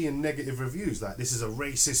kept seeing negative reviews, like this is a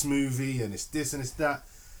racist movie and it's this and it's that.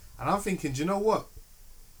 And I'm thinking, do you know what?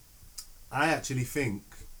 I actually think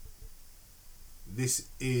this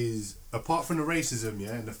is, apart from the racism,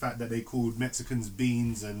 and the fact that they called Mexicans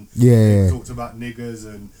beans and they talked about niggers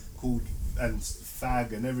and called and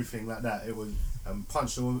fag and everything like that. It was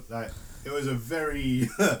punched all, like it was a very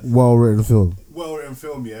well written film.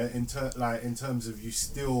 In terms of you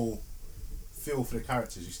still feel for the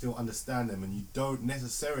characters, you still understand them, and you don't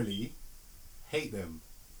necessarily hate them.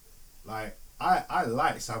 Like I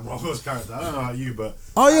like Sam Rockwell's character. I don't know about you, but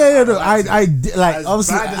Oh yeah, no, I did, like as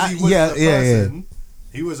obviously, bad as he was yeah, as a yeah, person,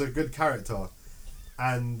 he was a good character,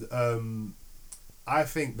 and I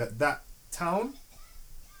think that town,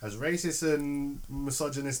 as racist and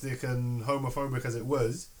misogynistic and homophobic as it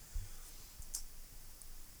was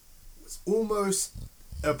almost,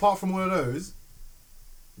 apart from one of those,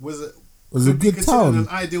 was a good town, an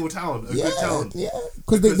ideal town, good town. Yeah,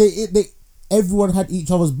 because they everyone had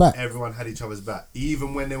each other's back. Everyone had each other's back,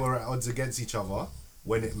 even when they were at odds against each other.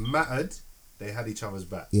 When it mattered, they had each other's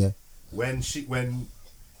back. Yeah. When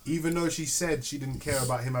even though she said she didn't care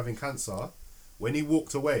about him having cancer, when he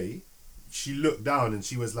walked away, she looked down and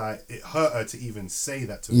she was like, it hurt her to even say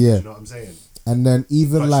that to him. Yeah. You know what I'm saying? And then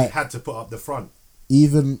even but like she had to put up the front.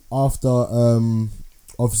 Even after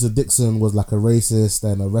Officer Dixon was like a racist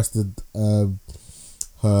and arrested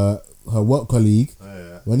her work colleague,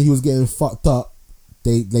 when he was getting fucked up,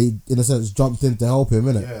 they in a sense jumped in to help him,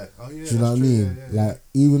 innit? Yeah. Oh yeah. Do you know what I mean? Yeah. Like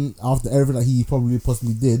even after everything that he probably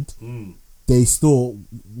possibly did, they still,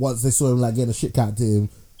 once they saw him like getting a shit cat to him,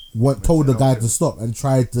 told the guy to stop and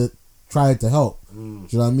tried to help. Do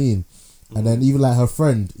you know what I mean? And then even like her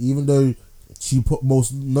friend, even though she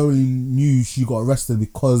most knowingly knew she got arrested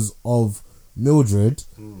because of Mildred,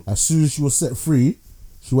 as soon as she was set free,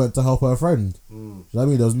 she went to help her friend. Do you know what I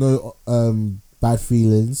mean? There was no bad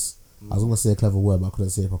feelings. I was gonna say a clever word, but I couldn't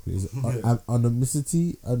say it properly. Is it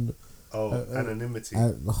anonymity and anonymity?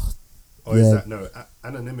 Yeah. Is that no?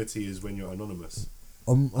 Anonymity is when you're anonymous.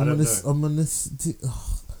 Anonymity.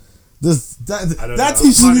 That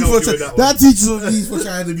teaches me for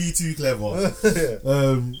trying to be too clever.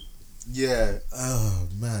 Yeah. Oh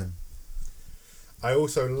man. I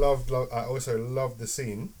also loved the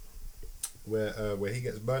scene where he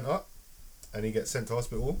gets burnt up and he gets sent to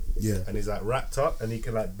hospital. Yeah. And he's like wrapped up and he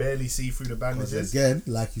can like barely see through the bandages. Again,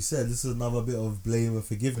 like you said, this is another bit of blame and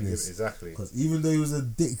forgiveness. Exactly. Because even though he was a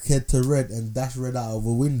dickhead to Red and dashed Red out of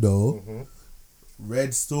a window,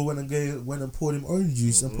 Red still went and poured him orange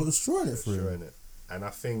juice and put a straw in it for him. And I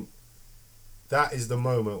think that is the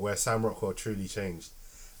moment where Sam Rockwell truly changed.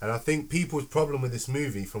 And I think people's problem with this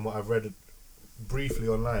movie, from what I've read briefly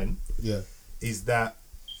online, is that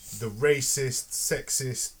the racist,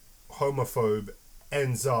 sexist, homophobe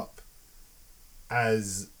ends up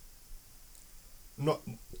as not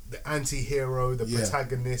the anti-hero, the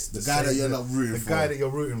protagonist, the guy that you're not rooting for. The guy that you're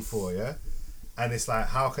rooting for, yeah? And it's like,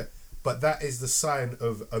 how can... But that is the sign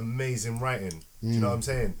of amazing writing. Do you know what I'm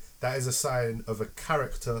saying? That is a sign of a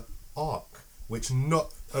character arc, which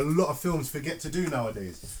not a lot of films forget to do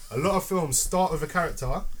nowadays. A lot of films start with a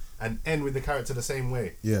character and end with the character the same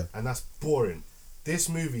way. Yeah. And that's boring. This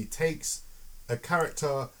movie takes a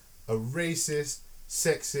character, a racist,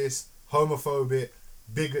 sexist, homophobic,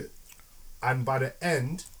 bigot, and by the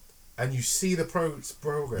end, and you see the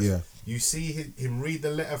progress. Yeah. You see him read the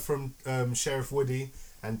letter from Sheriff Woody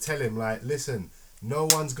and tell him, like, listen, no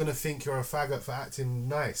one's gonna think you're a faggot for acting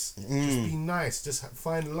nice. Just be nice. Just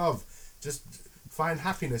find love. Just find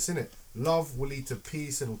happiness in it. Love will lead to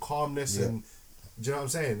peace and calmness, and do you know what I'm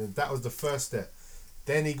saying? And that was the first step.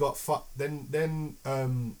 Then he got fucked. Then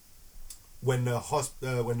when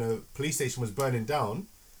the police station was burning down,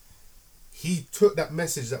 he took that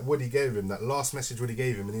message that Woody gave him, that last message Woody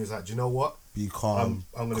gave him, and he was like, do you know what? Be calm.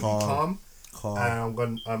 I'm gonna be calm. And I'm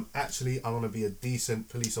gonna be a decent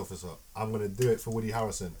police officer. I'm gonna do it for Woody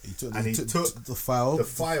Harrelson. He took the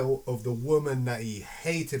file of the woman that he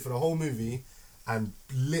hated for the whole movie, and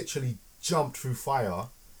literally jumped through fire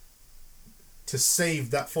to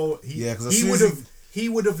save that file. He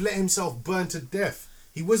would have let himself burn to death.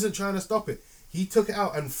 He wasn't trying to stop it. He took it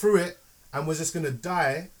out and threw it, and was just gonna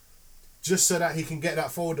die, just so that he can get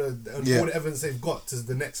that folder and all the evidence they've got to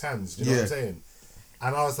the next hands. Do you know what I'm saying?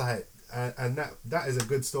 And I was like. And that is a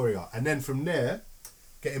good story arc. And then from there,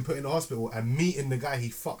 getting put in the hospital and meeting the guy he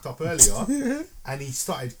fucked up earlier, and he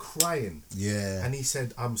started crying. Yeah. And he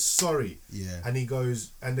said, "I'm sorry." Yeah. And he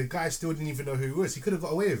goes, and the guy still didn't even know who he was. He could have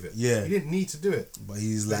got away with it. Yeah. He didn't need to do it. But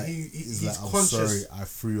he's like, he's like, I'm conscious. sorry, I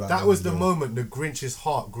threw out. That was the moment the Grinch's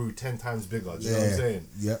heart grew 10 times bigger. Do you know what I'm saying?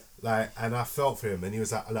 Yep. Like, and I felt for him, and he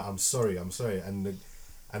was like, "I'm sorry."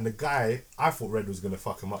 And the guy, I thought Red was going to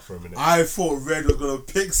fuck him up for a minute. I thought Red was going to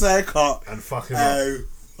pick Psych up and fuck him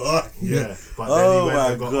up. Yeah, but then he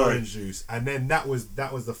went and got orange juice. And then that was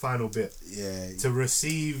the final bit. Yeah. To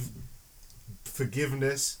receive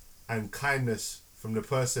forgiveness and kindness from the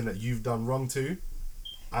person that you've done wrong to,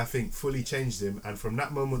 I think fully changed him. And from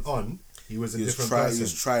that moment on, he was a different person. He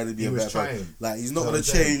was trying to be a better person. Like, he's not going to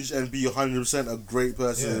change and be 100% a great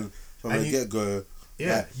person from the get-go.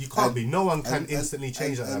 Yeah, you can't be. No one can instantly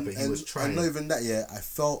change like that, but he was trying. And not even that, I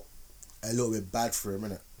felt a little bit bad for him,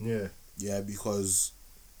 innit? Yeah. Yeah, because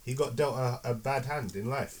He got dealt a bad hand in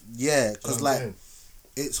life. yeah, because You know what I'm like saying?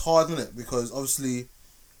 it's hard, innit? Because obviously,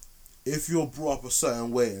 if you're brought up a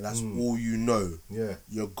certain way and that's all you know, Yeah.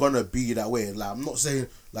 you're gonna be that way. Like I'm not saying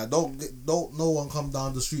like don't no one come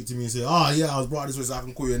down the street to me and say, oh yeah, I was brought up this way, so I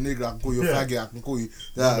can call you a nigger, I can call you a Yeah. faggot, I can call you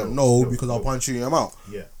that. No, Because I'll punch you in your mouth.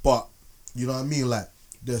 Yeah. But you know what I mean? Like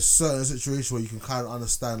there's certain situations where you can kind of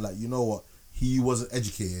understand, like, you know what, he wasn't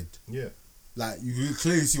educated. Yeah. Like you could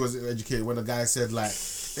clearly see he wasn't educated when the guy said like,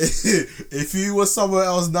 if he was somewhere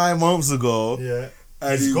else 9 months ago, Yeah.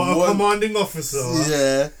 and He's he got a was- commanding officer.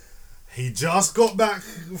 yeah. He just got back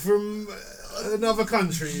from another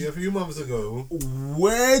country a few months ago.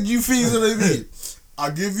 Where do you think he's gonna be?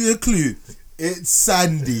 I'll give you a clue. It's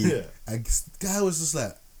Sandy. Yeah. And the guy was just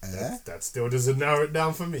like, That still doesn't narrow it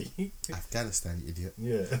down for me. Afghanistan, you idiot.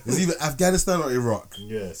 Yeah. It's either Afghanistan or Iraq.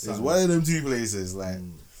 Yeah. It's one of them two places. Like,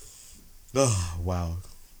 oh wow.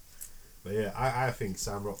 But yeah, I think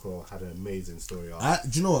Sam Rockwell had an amazing story arc.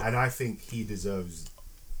 Do you know what? And I think he deserves.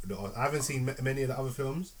 I haven't seen many of the other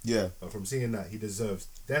films, Yeah. but from seeing that, he deserves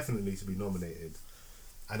definitely to be nominated.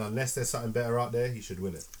 And unless there's something better out there, he should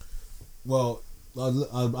win it. Well,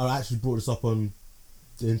 I actually brought this up on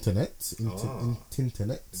the internet.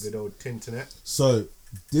 Internet. The good old Tinternet. So,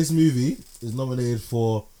 this movie is nominated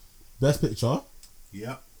for Best Picture,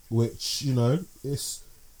 Yep. which, you know, that's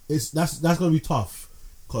gonna be tough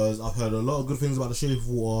because I've heard a lot of good things about The Shape of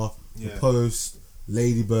Water, Yeah. The Post,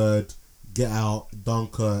 Lady Bird, Get Out,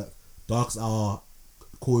 Dunkirk, Darkest Hour,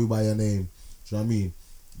 Call You by Your Name. Do you know what I mean?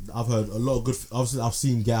 I've heard a lot of good. Obviously, I've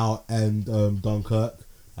seen Get Out and Dunkirk,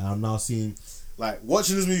 and I'm now seeing. Like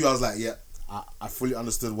watching this movie, I was like, yeah, I fully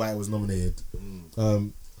understood why it was nominated.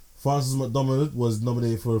 Frances McDormand was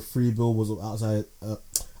nominated for 3 Billboards outside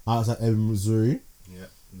Ebbing, Missouri. Yeah.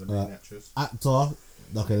 The main actress. Actor.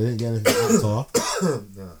 Okay, they didn't get anything for actor.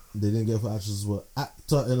 No. They didn't get it for actress as well.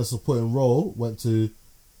 Actor in a supporting role went to.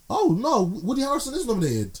 Oh no, Woody Harrelson is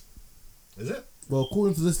nominated. Is it? Well,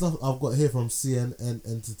 according to this stuff I've got here from CNN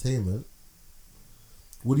Entertainment,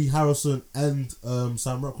 Woody Harrelson and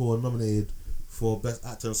Sam Rockwell were nominated For best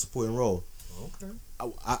actor in a supporting role, Okay.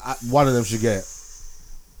 one of them should get it.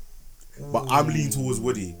 But I'm leaning towards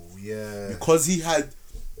Woody Yeah. because he had,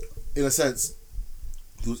 in a sense,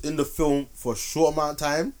 he was in the film for a short amount of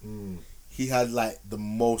time. He had like the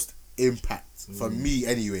most impact for me,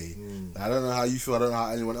 anyway. I don't know how you feel. I don't know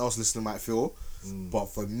how anyone else listening might feel, but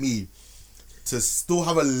for me, to still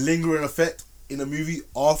have a lingering effect in a movie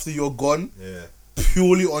after you're gone, Yeah.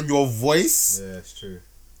 purely on your voice, Yeah, it's true.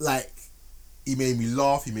 like he made me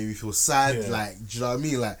laugh. He made me feel sad. Yeah. Like, do you know what I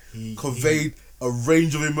mean? Like, He- conveyed a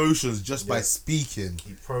range of emotions just by Yeah. speaking.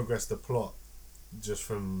 He progressed the plot just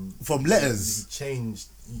from Letters. He changed.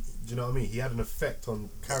 Do you know what I mean? He had an effect on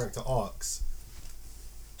character arcs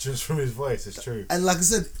just from his voice. It's true. And like I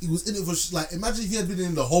said, he was in it for like. Imagine if he had been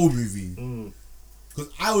in the whole movie. Because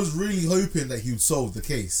I was really hoping that he would solve the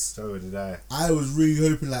case. So did I. I was really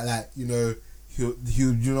hoping like you know he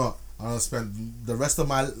you know I'm gonna spend the rest of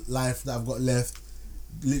my life that I've got left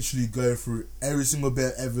literally going through every single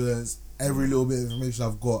bit of evidence, every little bit of information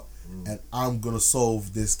I've got, and I'm gonna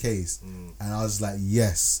solve this case. And I was like,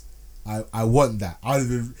 yes, I want that. I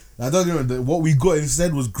don't get me wrong, what we got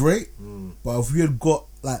instead was great, but if we had got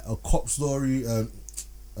like a cop story, a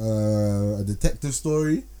detective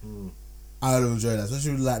story, I would enjoy that,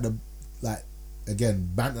 especially with like the again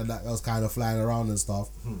banter that was kind of flying around and stuff.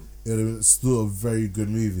 It would have been still a very good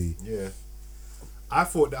movie. Yeah. I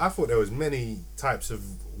thought there was many types of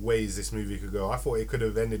ways this movie could go. I thought it could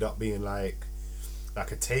have ended up being like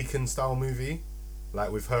a Taken style movie,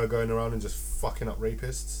 like with her going around and just fucking up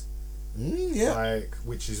rapists. Yeah, Like,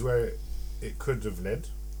 which is where it could have led.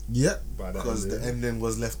 yeah, By that because the ending. ending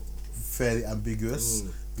was left fairly ambiguous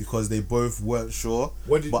because they both weren't sure.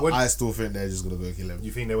 But I still think they're just gonna go kill him.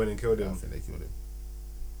 You think they went and killed I him? think they killed him.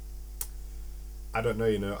 I don't know,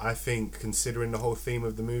 you know. I think, considering the whole theme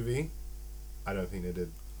of the movie, I don't think they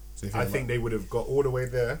did. So you I think they would have got all the way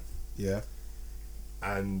there yeah.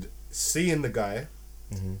 and seeing the guy.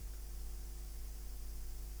 Mhm.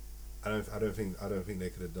 I don't think they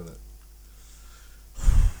could have done it.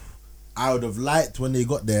 I would have liked when they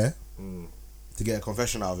got there Mm. to get a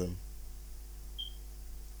confession out of him.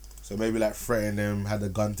 So maybe like threaten him, had a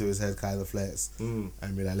gun to his head kind of flex, and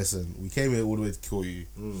be like, listen, we came here all the way to kill you.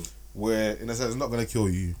 We're, in a sense, not going to kill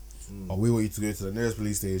you, but we want you to go to the nearest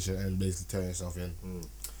police station and basically turn yourself in.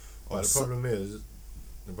 But the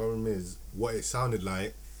problem is, what it sounded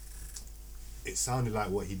like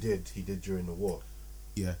what he did during the war.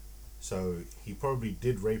 Yeah. So he probably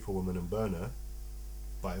did rape a woman and burn her,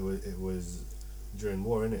 but it was during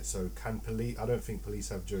war, innit? So can police? I don't think police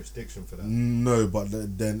have jurisdiction for that. No, but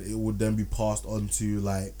then it would then be passed on to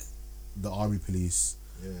like the army police.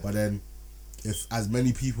 Yeah. But then, if as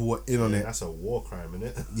many people were in on it, that's a war crime,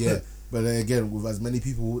 innit? yeah. But then again, with as many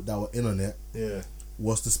people that were in on it, Yeah.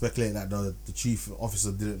 was to speculate that the chief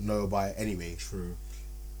officer didn't know about it anyway. True.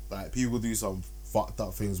 Like, people do some fucked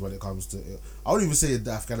up things when it comes to it. I wouldn't even say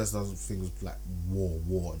the Afghanistan thing was like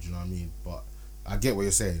war. Do you know what I mean? But I get what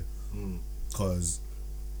you're saying. Because,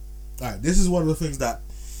 alright, this is one of the things that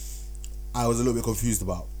I was a little bit confused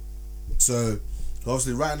about. So,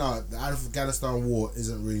 obviously, right now, the Afghanistan war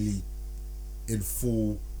isn't really in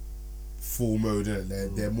full mode,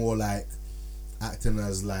 innit? They're more like acting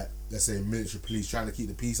as, like, let's say, military police, trying to keep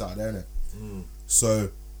the peace out there, innit? So,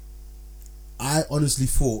 I honestly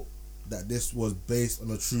thought that this was based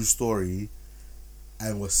on a true story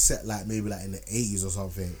and was set like maybe like in the 80s or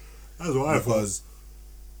something. That's what I thought. Because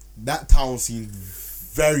that town seemed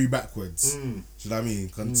very backwards. Do you know what I mean?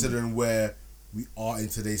 Considering where we are in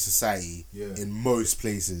today's society, in most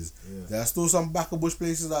places. There are still some back of bush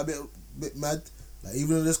places that are a bit mad. Like,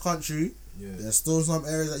 even in this country, there's still some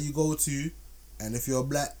areas that you go to, and if you're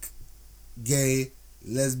black, gay,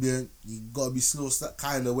 lesbian, you gotta be still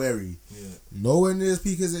kind of wary. Nowhere near as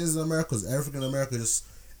peak as it is in America, because everything in America just,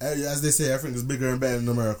 as they say, everything is bigger and better in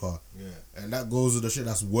America. And that goes with the shit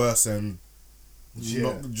that's worse and not, do you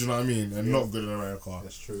know what I mean? And not good in America.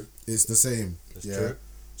 That's true. It's the same. That's true.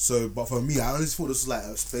 So, but for me, I honestly thought this was like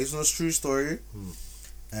based on a true story,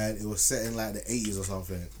 and it was set in like the 80s or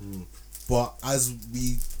something. But as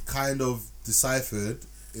we kind of deciphered,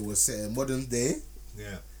 it was set in modern day.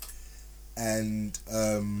 And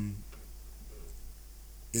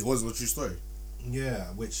it wasn't a true story. Yeah,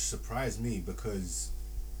 which surprised me because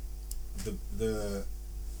the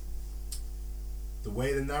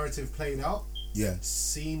way the narrative played out,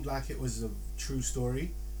 seemed like it was a true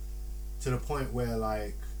story, to the point where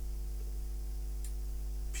like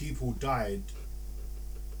people died.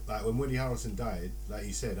 Like when Woody Harrelson died, like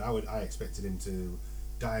you said, I expected him to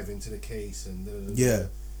dive into the case and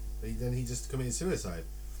then he just committed suicide.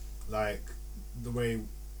 Like the way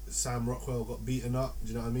Sam Rockwell got beaten up, do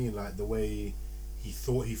you know what I mean? Like the way he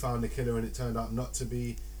thought he found the killer and it turned out not to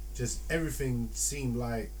be. Just everything seemed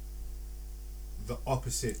like the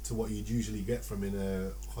opposite to what you'd usually get from in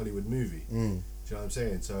a Hollywood movie. Do you know what I'm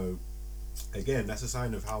saying? So again, that's a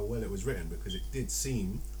sign of how well it was written, because it did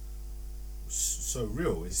seem so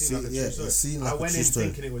real. It seemed like a true story. I went in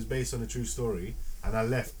thinking it was based on a true story, and I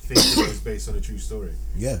left thinking it was based on a true story.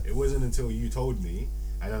 It wasn't until you told me,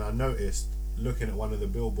 and then I noticed, looking at one of the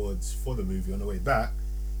billboards for the movie on the way back,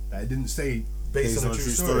 that it didn't say based on a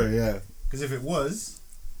true story. Because if it was,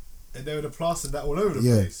 they would have plastered that all over the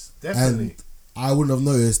place. Definitely. And I wouldn't have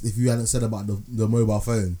noticed if you hadn't said about the mobile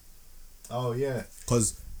phone. Oh yeah.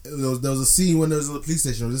 Because there was a scene when there was at the police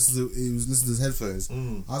station. He was listening to his headphones.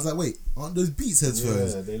 I was like, wait, aren't those Beats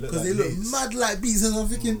headphones? Yeah, because they look mad like Beats headphones. I'm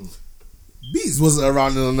thinking Beats wasn't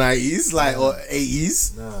around in the 90s, like, or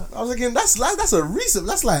 80s. I was thinking that's a recent.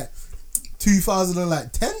 That's like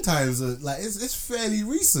 2010 times. Like it's fairly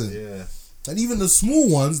recent. And even the small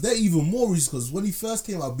ones, they're even more recent, because when he first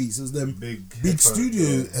came out, Beats, it was them big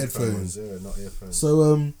studio headphones. Not earphones.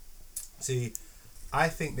 So see, I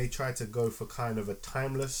think they tried to go for kind of a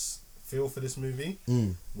timeless feel for this movie,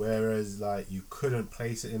 whereas like you couldn't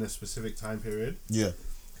place it in a specific time period.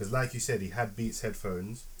 Because like you said, he had Beats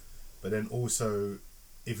headphones, but then also,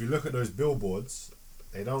 if you look at those billboards,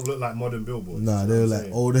 they don't look like modern billboards. Nah, they were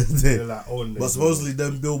like older. They're like older. But supposedly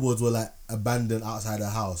them billboards were like abandoned outside her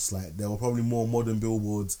house. Like there were probably more modern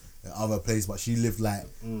billboards in other places, but she lived like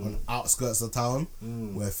on outskirts of town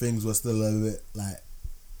where things were still a bit like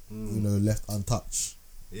left untouched.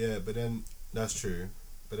 Yeah, but then that's true.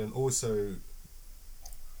 But then also,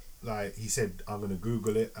 like he said, I'm gonna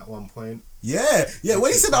Google it at one point. Yeah.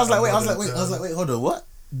 When he said that, I was like, wait, hold on, what?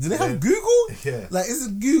 Do they have Google? Yeah. Like, is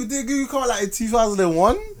it Google? Did Google come out like in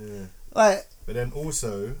 2001? Yeah. Like, but then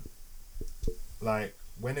also, like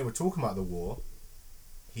when they were talking about the war,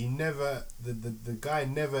 he never, the guy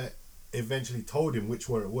never eventually told him which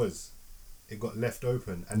war it was. It got left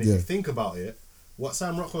open, and if you think about it, what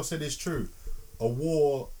Sam Rockwell said is true. A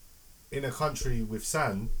war in a country with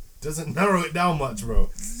sand doesn't narrow it down much, bro.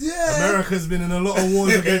 Yeah. America's been in a lot of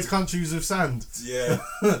wars against countries with sand. Yeah.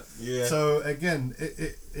 So again,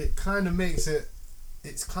 it kind of makes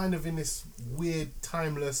it's kind of in this weird,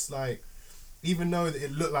 timeless, like, even though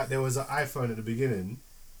it looked like there was an iPhone at the beginning,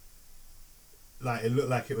 like it looked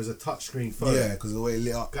like it was a touchscreen phone. Yeah, because the way it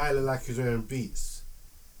lit up. Guy looked like he was wearing Beats.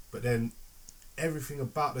 But then everything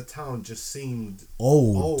about the town just seemed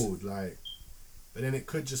old. Like, But then it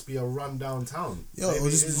could just be a rundown town. Yeah, maybe or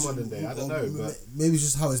it just, is modern day. I don't know, but maybe it's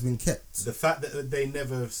just how it's been kept. the fact that they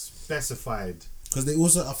never specified. Because they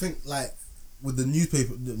also, I think, like with the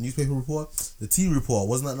newspaper report, the T report,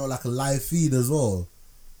 wasn't that not like a live feed as well?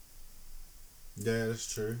 Yeah,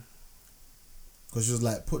 that's true. Because she was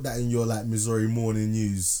like, put that in your like Missouri morning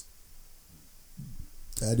news.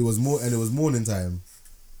 And it was morning time.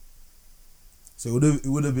 So it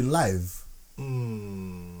would have been live.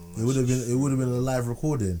 It would have been a live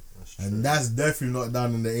recording. And that's definitely not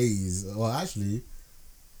done in the 80s. Well, actually,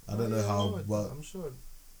 I don't know how, but I'm sure.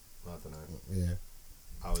 I don't know. Yeah.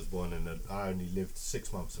 I was born I only lived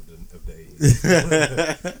 6 months of the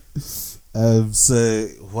 80s. So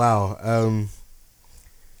wow.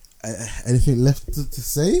 Anything left to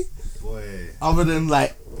say? Boy. Other than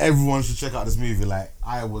like everyone should check out this movie. Like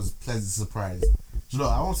I was pleasantly surprised. Do you know?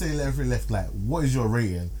 I won't say everything left. Like, what is your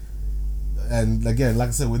rating? And again, like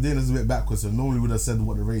I said, we're doing this a bit backwards. So normally we'd have said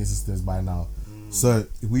what the rating system is by now. So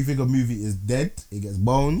if we think a movie is dead, it gets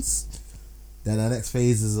bones. Then the next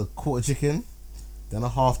phase is a quarter chicken, then a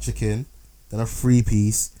half chicken, then a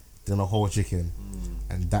 3-piece, then a whole chicken,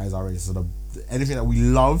 and that is our rating. So anything that we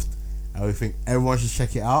loved and we think everyone should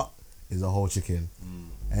check it out is a whole chicken.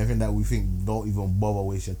 Anything that we think don't even bother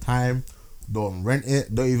waste your time, don't rent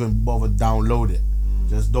it, don't even bother download it.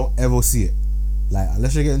 Just don't ever see it. Like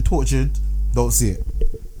unless you're getting tortured, don't see it.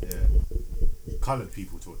 Yeah. Coloured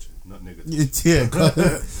people tortured, not nigga tortured. Yeah,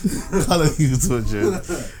 colour people tortured.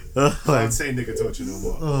 I'd say nigga tortured or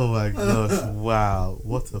what? Oh my gosh! Wow,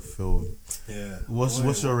 what a film! Yeah.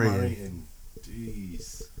 What's your rating?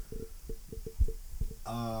 Jeez.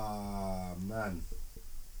 Man.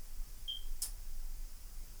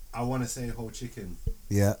 I want to say whole chicken.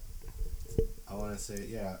 Yeah. I want to say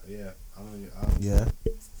yeah. Yeah.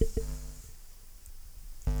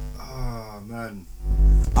 Man.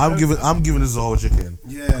 I'm giving this a whole chicken.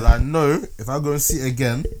 Yeah. Because I know if I go and see it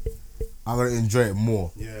again, I'm gonna enjoy it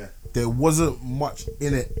more. Yeah. There wasn't much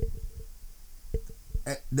in it.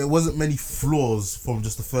 There wasn't many flaws from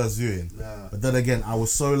just the first viewing. Nah. But then again, I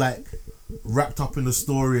was so like wrapped up in the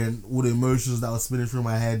story and all the emotions that were spinning through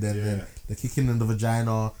my head, and then the kicking in the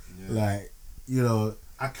vagina, like, you know.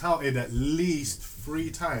 I counted at least 3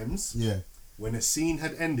 times. Yeah. When a scene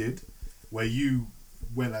had ended, where you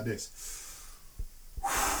went like this.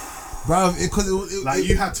 Bruv, because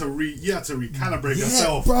you had to recalibrate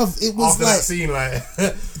yourself. Bruv, it was after like that scene, like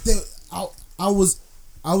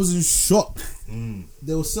I was in shock.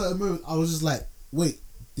 There were certain moments I was just like, wait,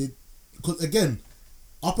 because again,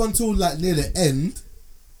 up until like near the end,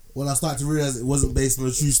 when I started to realize it wasn't based on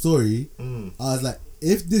a true story, I was like,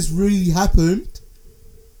 if this really happened,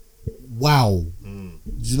 wow. Do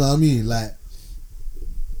you know what I mean? Like,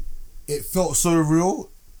 it felt so real.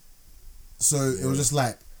 So it was just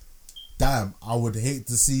like, damn, I would hate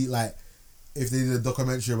to see, like, if they did a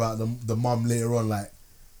documentary about the mum later on, like,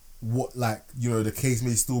 what, like, you know, the case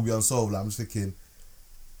may still be unsolved. Like, I'm just thinking,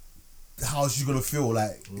 how is she gonna feel?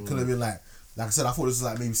 Like, it could have been like I said, I thought this was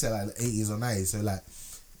like maybe set like the 80s or 90s. So like,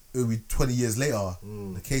 it would be 20 years later,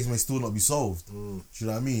 the case may still not be solved. Do you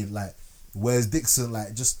know what I mean? Like, where's Dixon?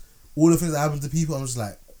 Like, just all the things that happen to people, I'm just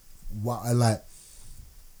like, wow. I like,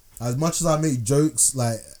 as much as I make jokes,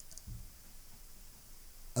 like,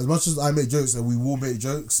 as much as I make jokes, and we will make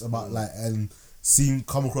jokes about like, and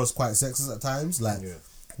come across quite sexist at times, like,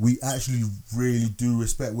 we actually really do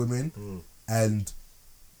respect women, and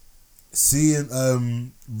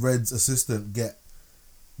seeing Red's assistant get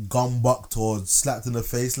gumbucked or slapped in the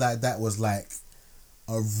face like that was like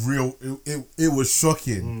a real, it was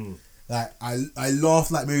shocking. Like, I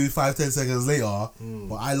laughed like maybe 5-10 seconds later,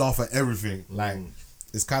 but I laugh at everything. Like,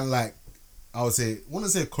 it's kind of like, I would say, I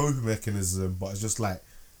wouldn't say a coping mechanism, but it's just like,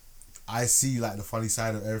 I see like the funny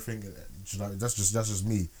side of everything. You know, that's just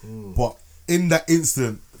me. But in that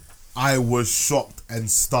instant, I was shocked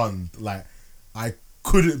and stunned. Like, I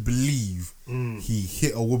couldn't believe he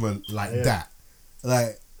hit a woman like that.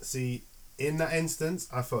 Like, see, in that instance,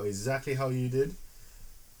 I felt exactly how you did,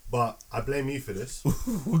 but I blame you for this.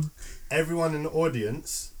 Everyone in the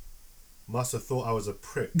audience must have thought I was a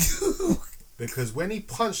prick, because when he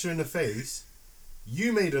punched her in the face,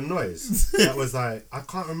 you made a noise that was like, I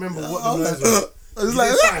can't remember what the noise was. It was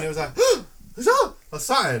like, it was like, or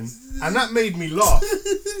something, and that made me laugh.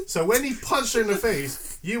 So when he punched her in the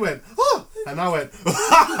face, you went, oh, and I went,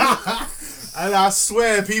 and I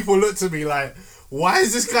swear people looked at me like, why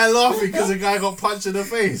is this guy laughing because the guy got punched in the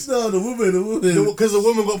face? No, the woman. Because the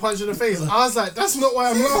woman got punched in the face. I was like, that's not why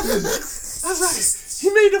I'm laughing. I was like, he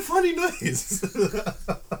made a funny noise.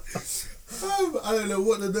 I don't know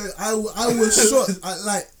what to do. I was shocked.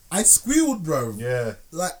 I squealed, bro. Yeah.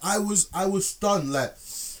 Like I was stunned. Like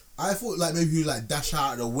I thought like maybe he would like dash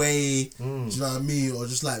out of the way. Do you know what I mean? Or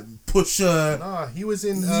just like push her. Nah, he was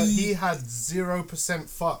in. He had 0%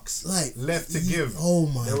 fucks Like, left to give. Oh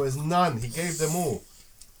my. There was none. He gave them all.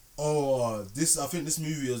 Oh, I think this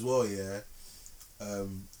movie as well, yeah.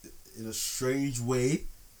 In a strange way,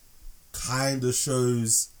 Kind of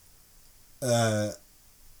shows.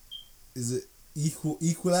 Is it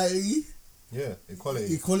equality? Yeah,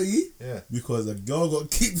 equality. Equality? Yeah. Because a girl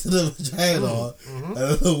got kicked in the vagina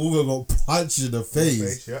and a woman got punched in the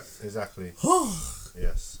face. Yeah, exactly.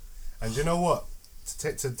 Yes. And you know what?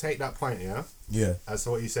 To take that point, yeah. Yeah. As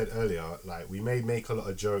to what you said earlier, like we may make a lot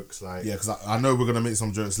of jokes, like yeah, because I know we're gonna make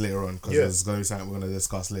some jokes later on because there's gonna be something we're gonna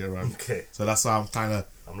discuss later on. Okay. So that's why I'm kind of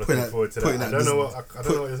I'm looking forward to that. I don't know what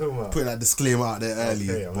you're talking about. Putting that disclaimer out there early,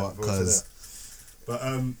 Okay, I'm but looking forward to because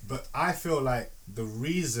that. But I feel like the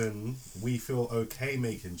reason we feel okay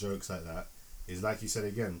making jokes like that is, like you said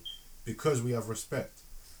again, because we have respect.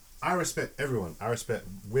 I respect everyone. I respect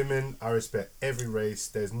women. I respect every race.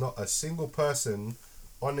 There's not a single person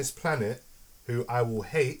on this planet who I will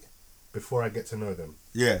hate before I get to know them.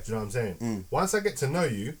 yeah, Do you know what I'm saying? Once I get to know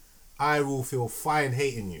you, I will feel fine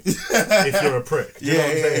hating you if you're a prick. Do you know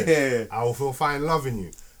what I'm saying? I will feel fine loving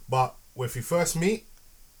you. But if you first meet,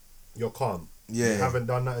 you're calm. Yeah. You haven't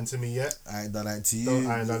done nothing to me yet. I ain't done that to you.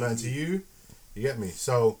 I ain't done nothing to you. You get me?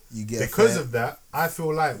 So You get because fair. of that, I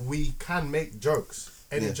feel like we can make jokes.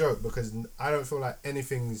 Any Yeah. joke, because I don't feel like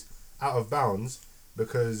anything's out of bounds,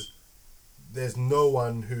 because there's no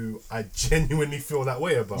one who I genuinely feel that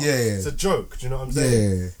way about. Yeah. It's a joke. Do you know what I'm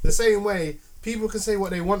saying? Yeah. The same way people can say what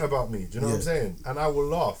they want about me. Do you know what I'm Yeah. saying? And I will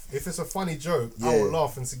laugh. If it's a funny joke, I Yeah. will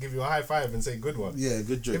laugh and give you a high five and say good one. Yeah,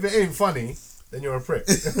 good joke. If it ain't funny, then you're a prick.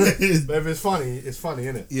 But if it's funny,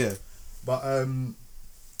 innit? Yeah, But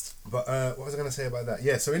what was I gonna say about that?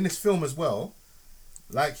 Yeah, so in this film as well,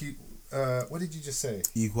 like you, what did you just say?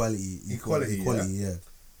 Equality, yeah.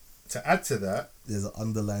 To add to that, There's an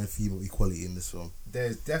underlying theme of equality in this film.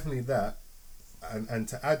 there's definitely that, and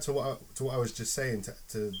to add to what I was just saying,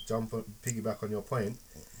 to jump on, piggyback on your point,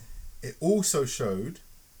 it also showed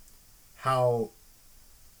how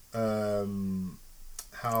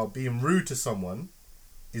being rude to someone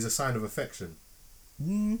is a sign of affection.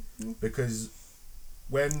 Because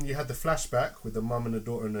when you had the flashback with the mum and the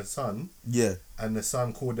daughter and the son, yeah, and the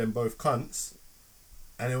son called them both cunts,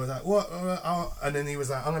 and it was like, what? And then he was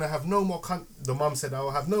like, I'm gonna have no more cunt. The mum said, I'll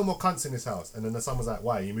have no more cunts in this house. And then the son was like,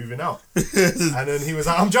 why? Are you moving out? And then he was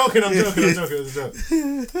like, I'm joking. It was a joke.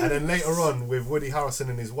 And then later on, with Woody Harrelson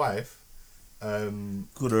and his wife,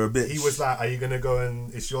 called her a bitch. he was like, are you gonna go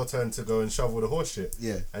and it's your turn to go and shovel the horse shit?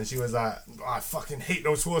 Yeah. And she was like, I fucking hate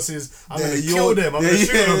those horses. I'm Yeah, gonna you're- kill them. I'm gonna yeah,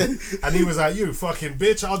 shoot them. And he was like, you fucking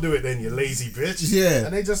bitch, I'll do it then, you lazy bitch. Yeah.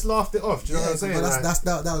 And they just laughed it off. Do you know what I'm saying? But Like,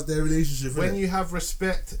 that was their relationship. when innit? you have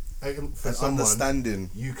respect for and someone,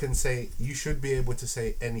 understanding. you can say, you should be able to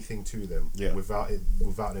say anything to them without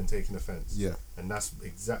them taking offense. Yeah. And that's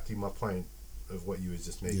exactly my point of what you was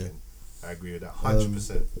just making. Yeah. I agree with that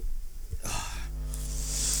 100%.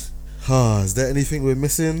 Is there anything we're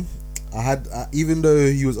missing? I had, even though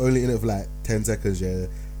he was only in it for like 10 seconds, yeah,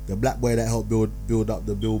 the black boy that helped build up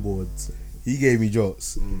the billboards, he gave me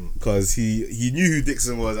jokes because he knew who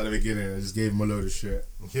Dixon was at the beginning and just gave him a load of shit.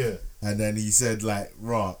 Yeah. And then he said like,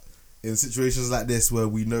 "Rah, in situations like this where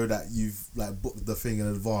we know that you've like booked the thing in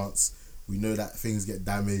advance, we know that things get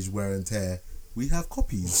damaged, wear and tear, we have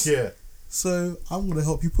copies. Yeah. So I'm gonna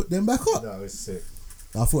help you put them back up. That was sick.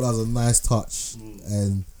 I thought that was a nice touch.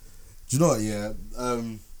 And do you know what? Yeah,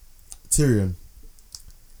 Tyrion.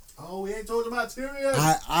 Oh, we ain't talking about Tyrion.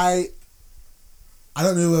 I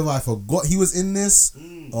don't know whether I forgot he was in this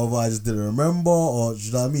or if I just didn't remember, or do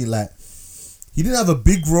you know what I mean? Like, he didn't have a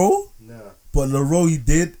big role, Nah. but the role he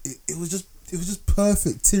did, it was just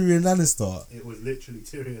perfect. Tyrion Lannister. It was literally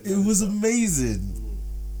Tyrion. It was amazing.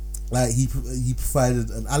 Like, he provided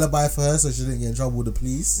an alibi for her so she didn't get in trouble with the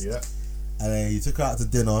police. Yeah. And then he took her out to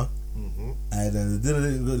dinner. And then the dinner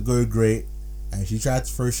didn't go great. And she tried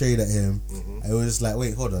to throw shade at him. And it was just like,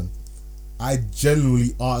 wait, hold on. I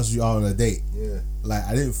genuinely asked you out on a date. Yeah. Like,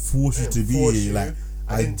 I didn't force you to be here. Like,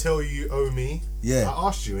 I didn't tell you you owe me. Yeah. I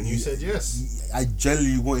asked you and you said yes. I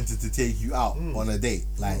genuinely wanted to take you out on a date.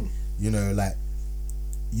 Like, you know, like,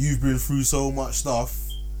 you've been through so much stuff.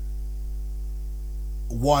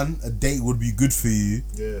 One, a date would be good for you.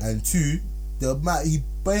 Yeah. And two, he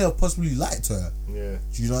may have possibly liked her. Yeah.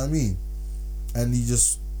 Do you know what I mean? And he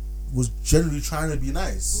just was generally trying to be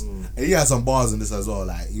nice. and he had some bars in this as well.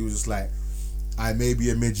 Like, he was just like, I may be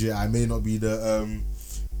a midget, I may not be the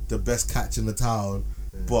best catch in the town,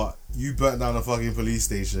 but you burnt down a fucking police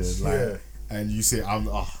station, like, and you say I'm.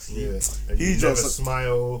 And he you dropped never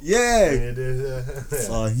smile. Yeah.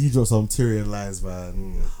 He dropped some Tyrion lines,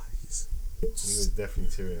 man. He was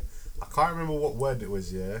definitely Tyrion. I can't remember what word it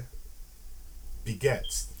was. Yeah,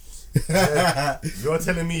 begets. You're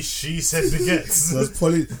telling me she said begets? She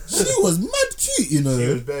was mad cute, you know. She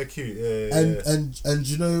was very cute. And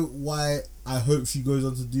you know why I hope she goes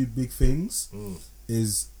on to do big things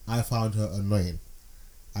is I found her annoying.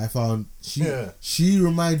 I found she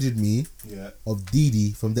reminded me of Dee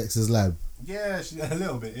Dee from Dexter's Lab. Yeah, she a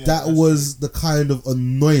little bit. Yeah, that was the kind of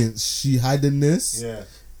annoyance she had in this. Yeah,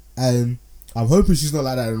 and I'm hoping she's not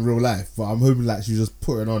like that in real life, but I'm hoping like she's just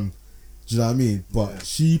putting on. Do you know what I mean? But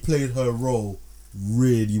she played her role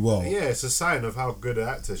really well. Yeah, it's a sign of how good an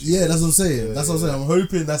actor she is. Yeah, that's what I'm saying. Yeah, that's what I'm saying. I'm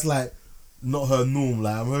hoping that's like not her norm.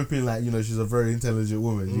 Like I'm hoping like, you know, she's a very intelligent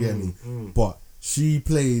woman. You get me? But she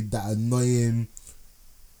played that annoying,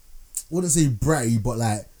 I wouldn't say bratty, but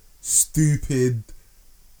like stupid,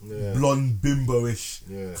 blonde bimbo-ish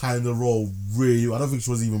kind of role. Really, I don't think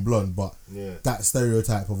she was even blonde, but that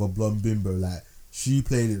stereotype of a blonde bimbo, like she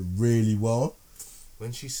played it really well.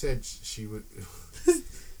 When she said she would,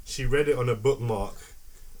 she read it on a bookmark,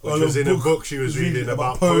 which was in a book she was reading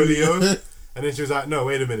about polio. And then she was like, "No,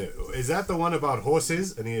 wait a minute, is that the one about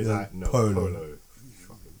horses?" And he was like, "No, polo." You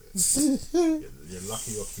fucking bitch. You're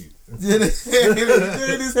lucky you're cute.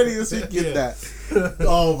 That.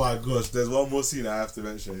 Oh my gosh! There's one more scene I have to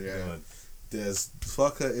mention. Yeah, there's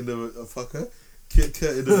fucker in the Kit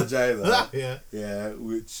Kat in the vagina. Yeah,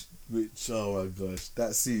 which oh my gosh,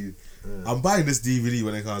 that scene. I'm buying this DVD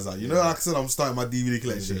when it comes out. You know, like I said, I'm starting my DVD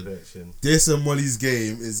collection. This and Molly's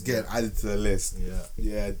Game is getting added to the list.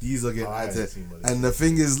 Yeah, these are getting added. And the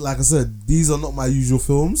thing is, like I said, these are not my usual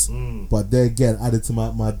films, but they're getting added to my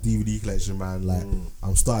DVD collection, man. Like,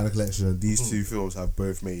 I'm starting a collection, and these two films have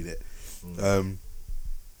both made it.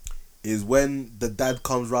 Is when the dad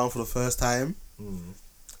comes round for the first time,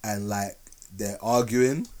 and like they're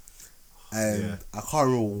arguing, and I can't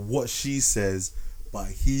remember what she says. But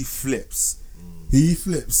he flips. He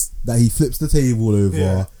flips the table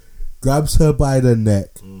over, grabs her by the neck,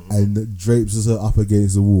 and drapes her up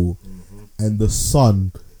against the wall. And the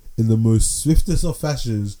son, in the most swiftest of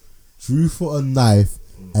fashions, drew for a knife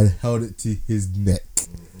and held it to his neck.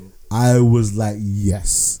 I was like,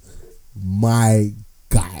 yes, my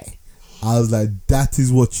guy. I was like, that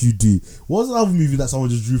is what you do. What was the other movie that someone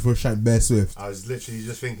just drew for a shank bare swift? I was literally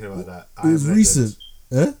just thinking about that. It was recent.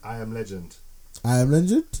 I Am Legend. I Am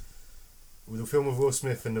Legend? With the film of Will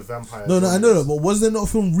Smith and the vampire. No, I know that, but was there not a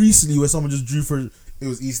film recently where someone just drew for... It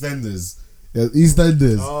was EastEnders. Yeah,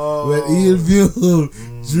 EastEnders. Oh. Where Ian Beale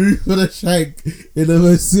drew for the shank in the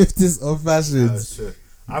most swiftest of fashions.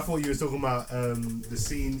 I thought you were talking about the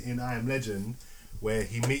scene in I Am Legend where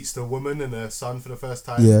he meets the woman and her son for the first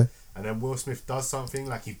time. Yeah. And then Will Smith does something,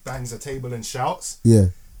 like he bangs a table and shouts. Yeah.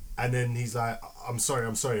 And then he's like, I'm sorry,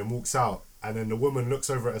 and walks out. And then the woman looks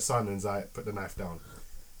over at her son and is like, put the knife down.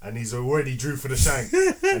 And he's already drew for the shank.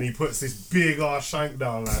 And he puts this big ass shank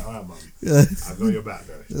down, like, alright, mum, I got your back,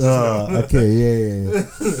 though. Oh, okay, yeah.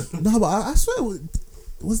 No, but I swear,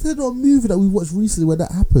 was there not a movie that we watched recently where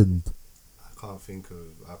that happened? I can't think of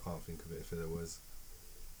it if there was.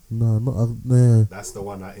 No, not. That's the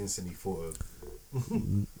one I instantly thought of.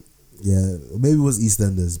 Yeah, maybe it was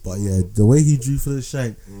EastEnders, but yeah, the way he drew for the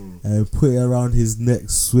shank and put it around his neck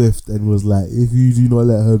swift and was like, if you do not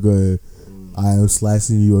let her go, I am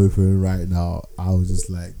slicing you open right now. I was just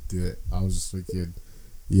like, do it. I was just thinking,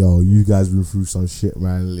 yo, you guys been through some shit,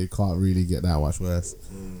 man. It can't really get that much worse.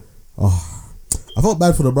 Oh, I felt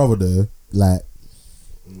bad for the brother though. Like,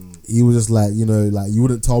 he was just like, you know, like you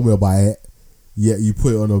wouldn't tell me about it, yet you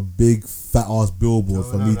put it on a big fat ass billboard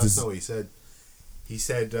for me to. That's not what he said. He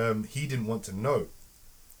said he didn't want to know,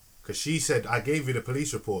 because she said, I gave you the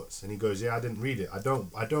police reports, and he goes, yeah, I didn't read it. I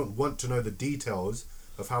don't want to know the details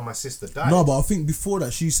of how my sister died. No, but I think before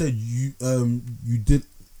that she said you did.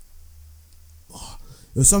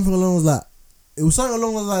 It was something along the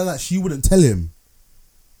line that she wouldn't tell him,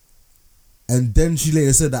 and then she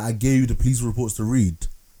later said that I gave you the police reports to read.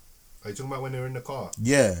 Are you talking about when they were in the car?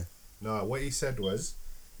 Yeah. No, what he said was,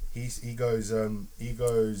 he goes.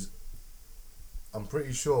 I'm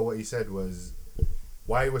pretty sure what he said was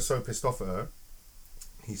why he was so pissed off at her.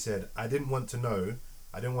 He said, I didn't want to know.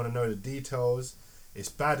 I didn't want to know the details. It's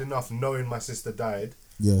bad enough knowing my sister died.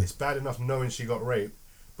 Yeah. It's bad enough knowing she got raped,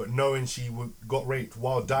 but knowing she got raped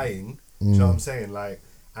while dying. Do you know what I'm saying? Like,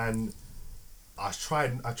 and I try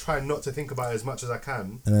not to think about it as much as I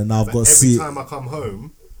can. And then I've got to see every time I come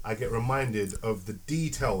home, I get reminded of the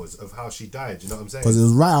details of how she died. You know what I'm saying? Because it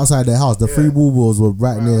was right outside their house. The Yeah. 3 baubles were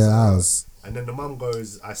right near outside their the house. And then the mum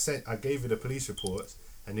goes, I gave you the police reports,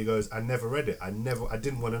 and he goes, I never read it. I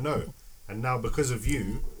didn't want to know. And now because of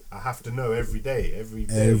you, I have to know every day. Every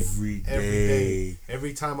day.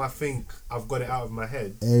 Every time I think I've got it out of my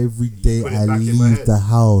head. Every day put it I back in my leave head. the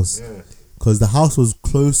house. Yeah. Because the house was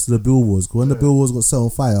close to the billboards. When the billboards got set on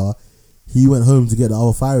fire, he went home to get the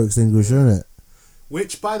other fire extinguisher, innit?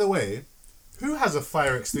 Which, by the way, who has a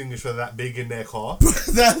fire extinguisher that big in their car?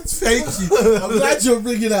 Thank you. I'm glad you're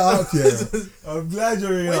bringing that up, yeah. I'm glad you're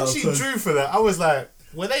bringing it When up. she drew for that, I was like,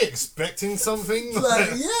 were they expecting something?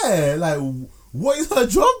 Like, yeah, like, what is her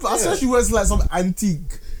job? I saw she works like some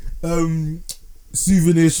antique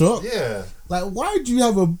souvenir shop. Yeah. Like, why do you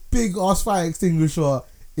have a big ass fire extinguisher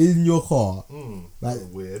in your car? Like,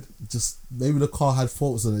 Weird. just maybe the car had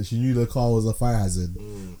faults on it. She knew the car was a fire hazard.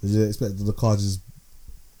 She expected the car just.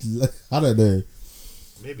 I don't know.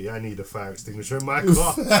 Maybe I need a fire extinguisher in my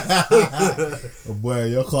car. Oh boy,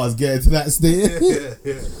 your car's getting to that state.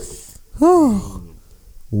 yeah.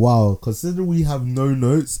 Wow, considering we have no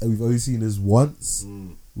notes and we've only seen this once,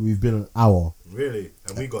 we've been an hour. Really?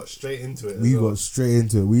 And we got straight into it. We got straight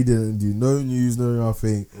into it. We didn't do no news, no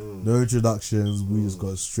nothing, no introductions. We just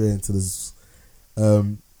got straight into this.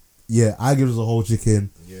 Yeah, I give this a whole chicken.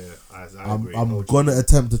 Yeah, I agree. I'm gonna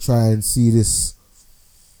attempt to try and see this.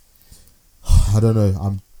 I don't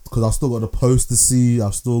know. Because I've still got the Post to see.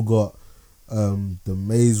 I've still got the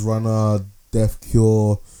Maze Runner, Death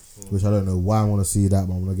Cure, which I don't know why I want to see that,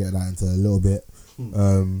 but I'm gonna get that into a little bit.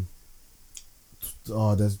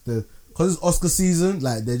 There's because it's Oscar season.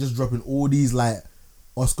 Like they're just dropping all these like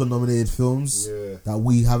Oscar nominated films that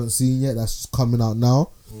we haven't seen yet. That's just coming out now.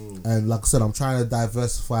 And like I said, I'm trying to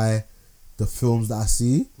diversify the films that I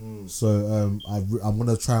see. So I'm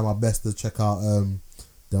gonna try my best to check out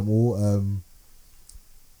them all.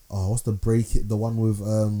 What's the the one with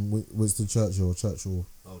Winston Churchill?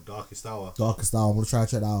 Oh, Darkest Hour. Darkest Hour. I'm gonna try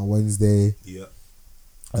to check that out on Wednesday. Yeah.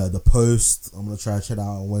 The Post. I'm gonna try to check that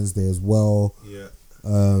out on Wednesday as well. Yeah.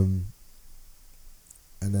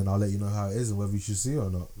 And then I'll let you know how it is and whether you should see it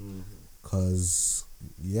or not. Cause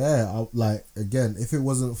again, if it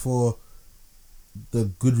wasn't for the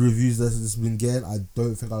good reviews that it's been getting, I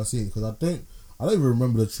don't think I'll see it. Because I don't even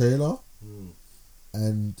remember the trailer.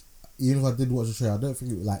 And even if I did watch the trailer, I don't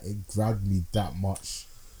think it grabbed me that much.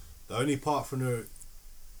 The only part from the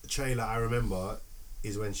trailer I remember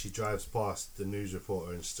is when she drives past the news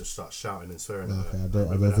reporter and just starts shouting and swearing at her. I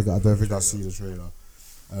don't think I'll see the trailer.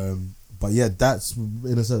 But yeah, that's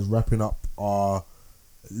in a sense wrapping up our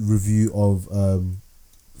review of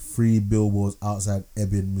 3 billboards outside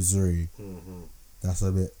Ebbing, Missouri. That's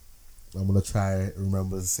a bit. I'm gonna try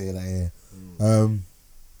remember to say that here.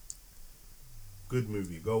 Good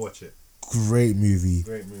movie. Go watch it. Great movie.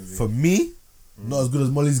 For me, not as good as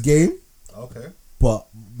Molly's Game. Okay. But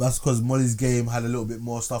that's because Molly's Game had a little bit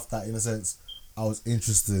more stuff that, in a sense, I was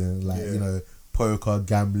interested in, like you know, poker,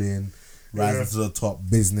 gambling, rising to the top,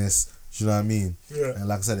 business. Do you know what I mean? Yeah. And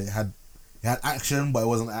like I said, it had action, but it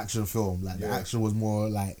wasn't an action film. Like the action was more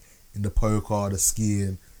like in the poker, the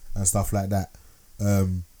skiing, and stuff like that.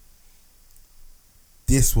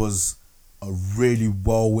 This was a really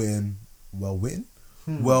well written, Bugs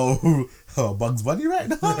Bunny right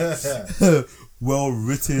now. Well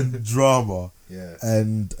written drama. Yeah.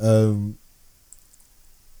 And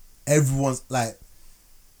everyone's like,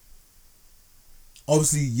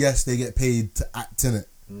 obviously, yes, they get paid to act in it,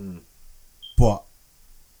 but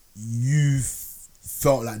you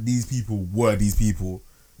felt like these people were these people.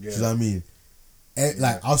 Do you know what I mean?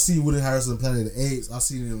 Like I've seen Woody Harrelson in Planet of the Apes. I've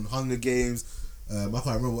seen him in Hunger Games. I can't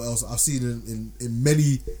remember what else. I've seen him in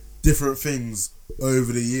many different things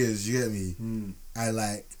over the years. You get me? And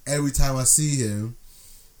like every time I see him,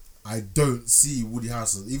 I don't see Woody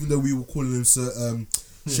Harrelson. Even though we were calling him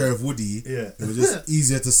Sheriff Woody, it was just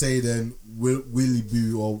easier to say than Willy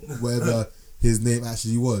Boo or whatever his name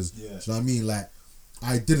actually was. Do you know what I mean? Like,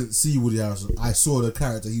 I didn't see Woody Harrelson. I saw the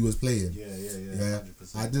character he was playing. Yeah.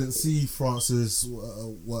 100%. I didn't see Frances,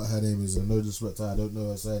 what her name is. No disrespect to her, I don't know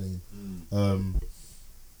her surname.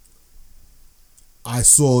 I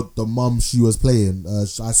saw the mum she was playing. I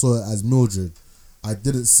saw it as Mildred. I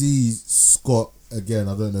didn't see Scott again.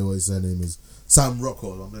 I don't know what his surname is. Sam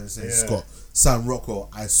Rockwell. I'm going to say Scott. Sam Rockwell.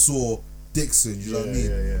 I saw Dixon. You know what I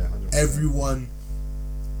mean? 100%. Everyone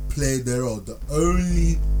played their role. The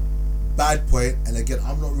only bad point, and again,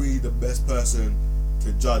 I'm not really the best person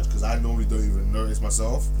to judge because I normally don't even notice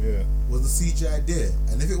myself. Was the CGI deer?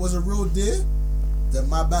 And if it was a real deer, then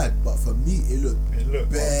my bad. But for me, it looked bare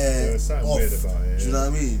there was something off. weird about it. Do you know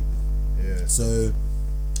what I mean? Yeah. So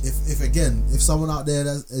if someone out there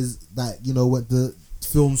that is that went to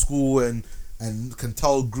film school and can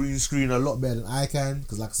tell green screen a lot better than I can,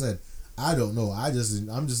 because like I said, I don't know. I'm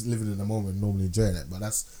just living in the moment, normally enjoying it. But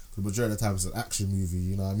that's the majority of the time it's an action movie.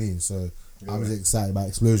 You know what I mean? So I'm just excited about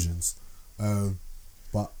explosions.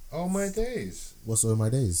 But oh my days! What's all my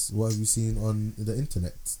days? What have you seen on the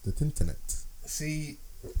internet? The internet. See,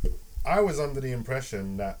 I was under the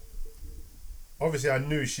impression that obviously I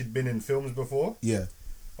knew she'd been in films before. Yeah.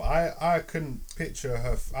 But I couldn't picture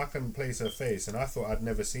her. I couldn't place her face, and I thought I'd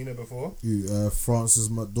never seen her before. Frances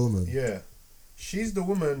McDormand. Yeah, she's the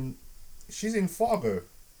woman. She's in Fargo.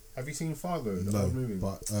 Have you seen Fargo? The old movie.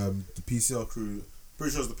 But the PCR crew.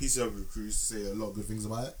 Pretty sure it's the PCR crew used to say a lot of good things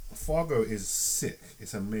about it. Fargo is sick.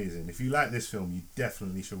 It's amazing. If you like this film, you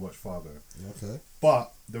definitely should watch Fargo. Okay.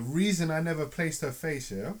 But the reason I never placed her face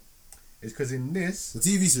here is because in this... The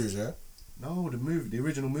TV series, yeah? No, the movie. The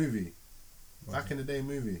original movie. Okay. Back in the day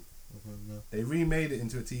movie. Okay, no. They remade it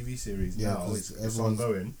into a TV series now. It's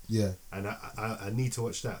ongoing. Yeah. And I need to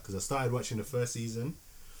watch that because I started watching the first season,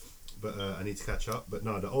 but I need to catch up. But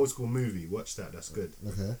no, the old school movie, watch that. That's good.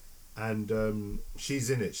 Okay. And she's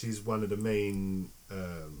in it. She's one of the main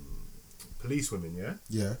police women, yeah?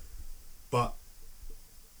 Yeah. But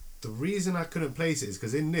the reason I couldn't place it is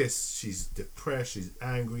because in this, she's depressed, she's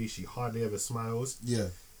angry, she hardly ever smiles. Yeah.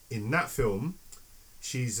 In that film,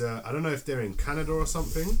 she's, I don't know if they're in Canada or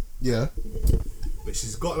something. Yeah. But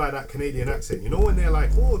she's got like that Canadian accent. You know when they're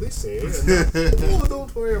like, oh, this here, and that, oh,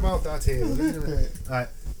 don't worry about that here. Like,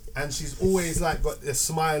 and she's always like got a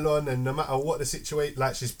smile on, and no matter what the situation,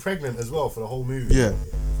 like she's pregnant as well for the whole movie. Yeah.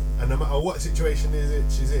 And no matter what situation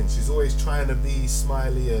she's in, she's always trying to be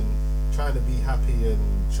smiley and trying to be happy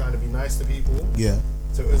and trying to be nice to people. Yeah.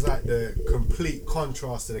 So it was like the complete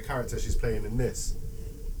contrast to the character she's playing in this.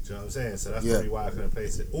 Do you know what I'm saying? So that's probably why I couldn't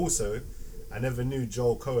place it. Also, I never knew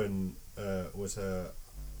Joel Cohen was her.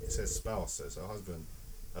 It says spouse. So it's her husband.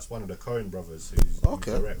 That's one of the Coen brothers who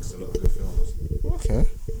directs a lot of good films. Okay.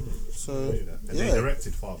 So and they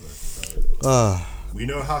directed Fargo. So we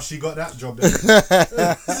know how she got that job.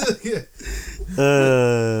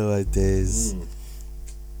 My days.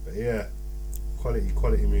 But yeah,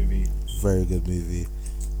 quality movie. Very good movie.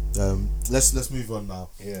 Let's move on now.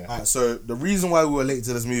 Yeah. Alright, so the reason why we were late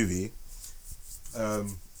to this movie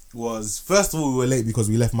was, first of all, we were late because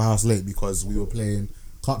we left my house late because we were playing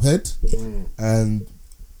Cuphead, and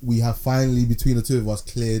we have finally, between the two of us,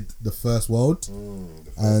 cleared the first world,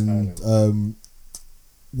 and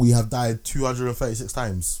we have died 236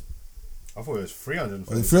 times. I thought it was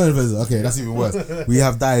 336. 336. Okay, that's even worse. We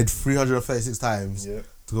have died 336 times to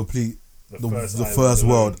complete the first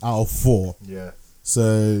world out of 4. Yeah.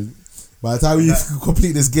 So by the time we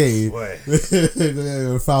complete this game, we're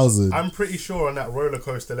 1,000. I'm pretty sure on that roller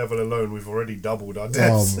coaster level alone, we've already doubled our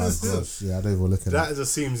deaths. Oh my gosh! Yeah, I don't even look at that. That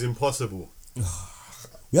just seems impossible.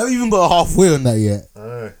 We haven't even got halfway on that yet.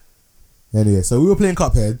 Anyway, so we were playing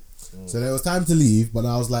Cuphead. So there was time to leave, but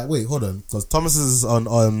I was like, wait, hold on, because Thomas is on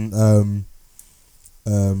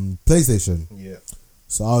PlayStation. Yeah.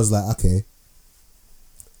 So I was like, okay,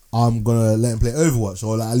 I'm gonna let him play Overwatch,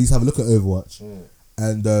 or like at least have a look at Overwatch.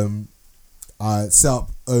 And I set up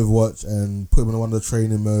Overwatch and put him in one of the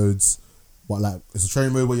training modes. But like, it's a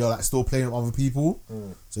training mode where you're like still playing with other people.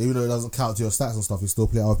 So even though it doesn't count to your stats and stuff, you still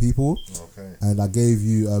play with other people. Okay. And I gave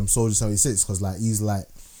you Soldier 76 because like he's like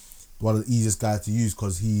one of the easiest guys to use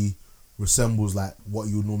because he resembles like what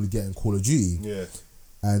you would normally get in Call of Duty. Yeah.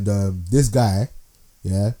 And this guy,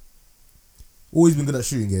 always been good at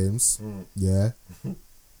shooting games. Yeah.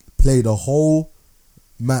 Played a whole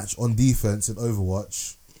match on defense in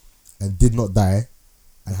Overwatch and did not die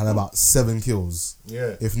and had about 7 kills,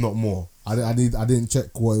 if not more. I didn't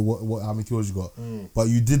check what how many kills you got, but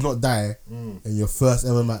you did not die in your first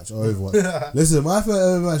ever match on Overwatch. Listen, my first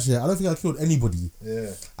ever match here, I don't think I killed anybody.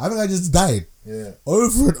 I think I just died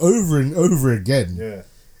over and over and over again.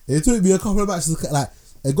 It took me a couple of matches. Like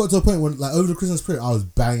it got to a point when like over the Christmas period, I was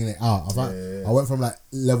banging it out. I went from like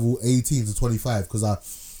level 18 to 25 because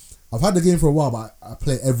I've had the game for a while, but I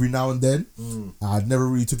play it every now and then. I never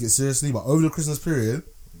really took it seriously, but over the Christmas period,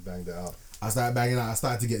 banged it out. I started banging out. I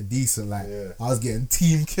started to get decent. Like I was getting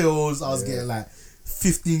team kills. I was getting like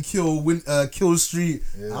 15 kill streak.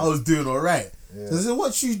 I was doing alright. So I said,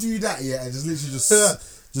 "What you do that yet?" And just literally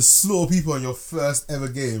just slaughter people on your first ever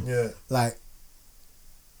game. Like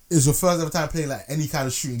it's your first ever time playing like any kind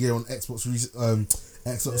of shooting game on Xbox One.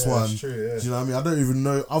 That's true, Do you know what I mean? I don't even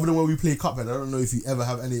know, other than when we play Cuphead, I don't know if you ever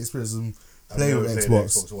have any experience in playing with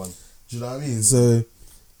Xbox One. Do you know what I mean? So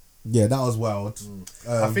yeah, that was wild.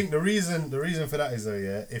 I think the reason for that is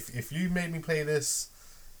though, if you made me play this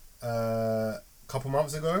couple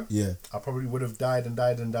months ago, Yeah. I probably would have died,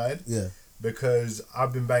 Yeah. because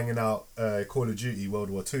I've been banging out Call of Duty World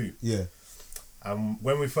War 2. Yeah. And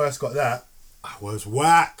when we first got that, I was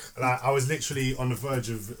whack. Like, I was literally on the verge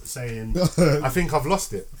of saying, I think I've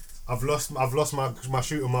lost it. I've lost my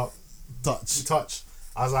shoot 'em up touch.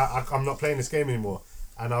 I was like, I'm not playing this game anymore.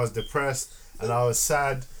 And I was depressed and I was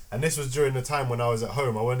sad. And this was during the time when I was at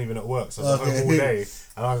home. I wasn't even at work, so I was at home all day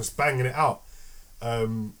and I was banging it out.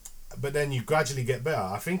 But then you gradually get better.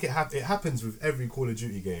 I think it happens with every Call of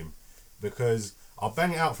Duty game, because I'll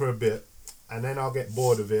bang it out for a bit and then I'll get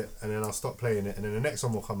bored of it and then I'll stop playing it, and then the next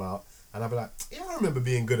one will come out and I'll be like, yeah, I remember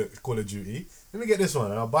being good at Call of Duty. Let me get this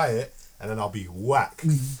one, and I'll buy it and then I'll be whack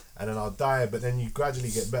and then I'll die. But then you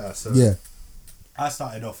gradually get better. So Yeah. I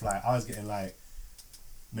started off like I was getting like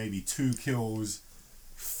maybe 2 kills,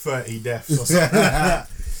 30 deaths or something like that.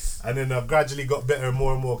 And then I've gradually got better and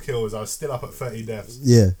more kills. I was still up at 30 deaths.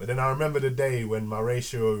 Yeah. But then I remember the day when my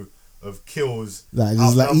ratio of kills Like,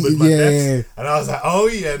 just like, outnumbered my deaths. yeah. And I was like, oh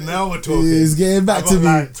yeah, now we're talking. It's getting back I to got me.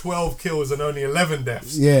 like 12 kills and only 11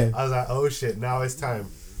 deaths. Yeah. I was like, oh shit, now it's time.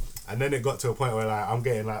 And then it got to a point where like I'm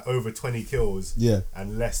getting like over 20 kills Yeah.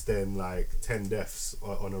 and less than like 10 deaths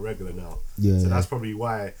on a regular now. Yeah. So that's probably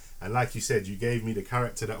why. And like you said, you gave me the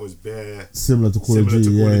character that was bare Similar to Call of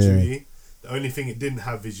Duty. Call of Yeah. Duty. The only thing it didn't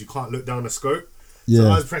have is you can't look down the scope. Yeah. So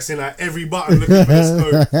I was pressing like every button looking for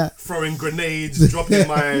the scope, throwing grenades, dropping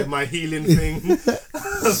my healing thing.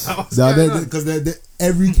 Because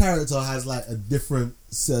every character has like a different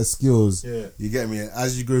set of skills. Yeah. You get me?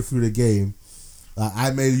 As you go through the game, like,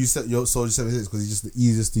 I made you set your Soldier 76 because he's just the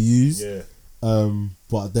easiest to use. Yeah.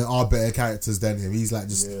 But there are better characters than him. He's like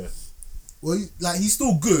just Yeah. well, he's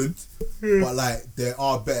still good, but like there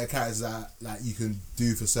are better characters that like you can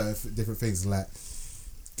do for certain different things. And like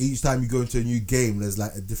each time you go into a new game, there's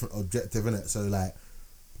like a different objective in it. So like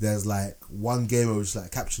there's like one game mode which is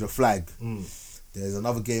like capture the flag. There's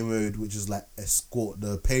another game mode which is like escort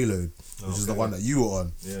the payload, which is the one that you were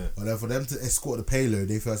on. Yeah. But then for them to escort the payload,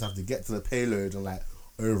 they first have to get to the payload and like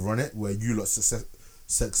overrun it, where you lot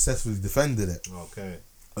successfully defended it. Okay.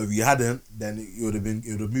 If you hadn't, then it would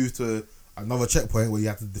have moved to another checkpoint where you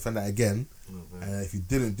have to defend that again. And if you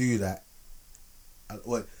didn't do that,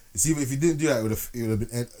 well, it's either if you didn't do that, it would have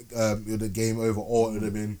been game over, or it would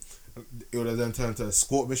have then turned to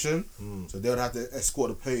escort mission. So they would have to escort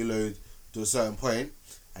the payload to a certain point,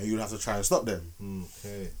 and you would have to try and stop them.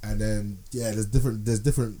 Okay. And then there's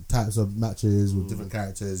different types of matches with different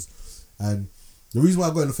characters, and the reason why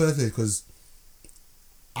I got in the first place because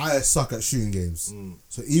I suck at shooting games.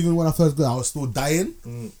 So even when I first got, I was still dying.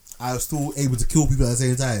 I was still able to kill people at the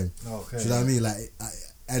same time. Okay. Do you know what I mean? Like,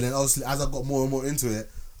 and then obviously as I got more and more into it,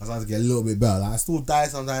 I started to get a little bit better. Like I still die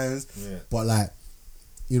sometimes, but like,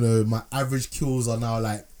 you know, my average kills are now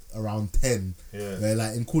like around 10. Yeah. Where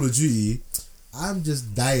like in Call of Duty, I'm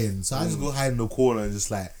just dying, so I just go hide in the corner and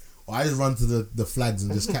just like, or I just run to the flags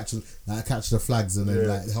and just catch the flags and then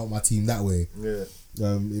like help my team that way. Yeah.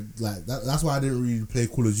 That's why I didn't really play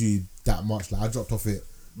Call of Duty that much. Like I dropped off it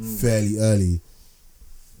fairly early,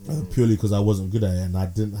 purely because I wasn't good at it and I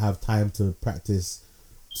didn't have time to practice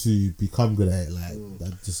to become good at it. Like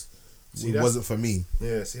that just wasn't for me.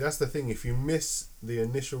 Yeah. See, that's the thing. If you miss the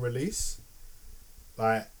initial release,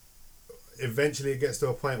 like eventually it gets to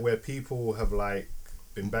a point where people have like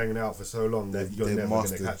been banging out for so long that you're never going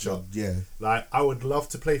to catch up. Yeah. Like I would love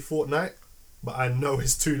to play Fortnite, but I know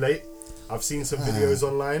it's too late. I've seen some videos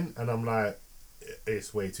online and I'm like,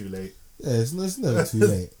 it's way too late. Yeah, it's never too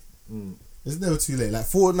late. It's never too late. Like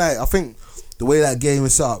Fortnite, I think the way that game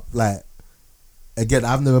is set up, like, again,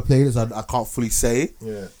 I've never played it, so I can't fully say.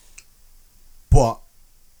 Yeah. But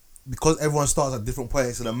because everyone starts at different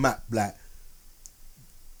points in the map, like,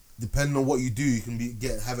 depending on what you do, you can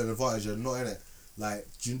have an advantage or not in it. Like,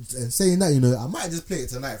 and saying that, you know, I might just play it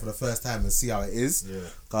tonight for the first time and see how it is. Yeah.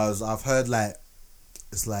 Because I've heard like,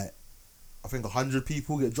 it's like, I think 100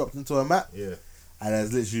 people get dropped into a map. Yeah. And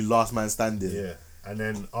there's literally last man standing. Yeah. And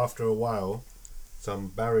then after a while, some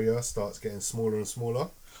barrier starts getting smaller and smaller.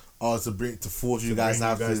 Oh, to force you guys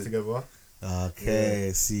together.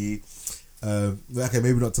 Okay, see. Okay,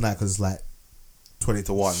 maybe not tonight because it's like 20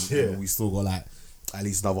 to 1. Yeah. And we still got like at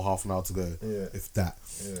least another half an hour to go. Yeah. If that.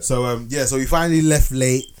 Yeah. So we finally left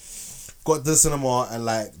late, got to the cinema, and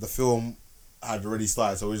like the film had already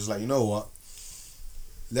started. So we were just like, you know what?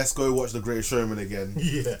 Let's go watch The Greatest Showman again.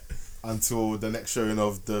 Yeah. Until the next showing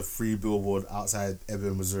of the Free Billboard outside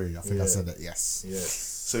Ebbing, Missouri. I think I said that, yes. Yes.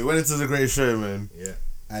 So we went into The Greatest Showman. Yeah.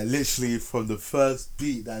 And literally from the first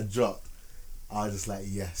beat that dropped, I was just like,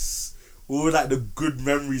 yes. All like the good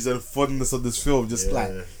memories and fondness of this film just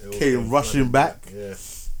like came rushing back. Yeah.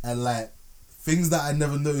 And like things that I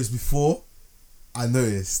never noticed before, I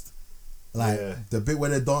noticed. Like Yeah. the bit where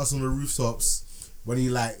they dance on the rooftops, when he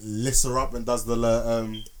like lifts her up and does the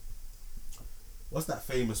what's that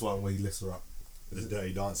famous one where he lifts her up? The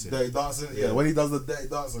dirty dancing. Dirty dancing, yeah. Yeah. When he does the dirty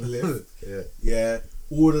dancing lift, Yeah. yeah.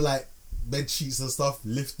 All the like bed sheets and stuff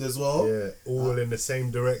lift as well. Yeah, all in the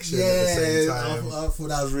same direction Yeah, at the same time. I thought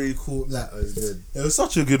that was really cool. Like, That was good. It was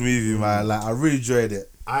such a good movie, man. Like, I really enjoyed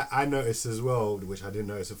it. I noticed as well, which I didn't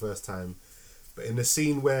notice the first time, but in the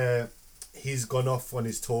scene where he's gone off on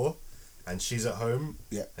his tour and she's at home,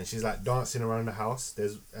 Yeah. and she's like dancing around the house.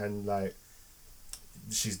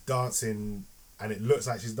 She's dancing, and it looks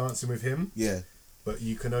like she's dancing with him, yeah, but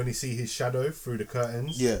you can only see his shadow through the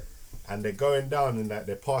curtains. yeah, And they're going down and like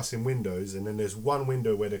they're passing windows, and then there's one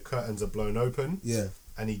window where the curtains are blown open, yeah.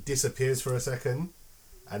 and he disappears for a second,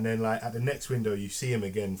 and then like at the next window you see him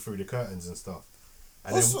again through the curtains and stuff,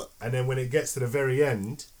 and then when it gets to the very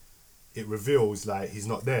end, it reveals like he's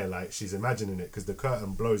not there, like she's imagining it because the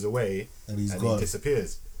curtain blows away And he's he gone.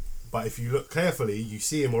 disappears. But if you look carefully, you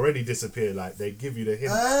see him already disappear. Like they give you the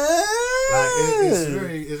hint.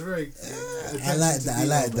 It's very. I like that. I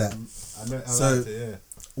like that. I So- liked it, yeah.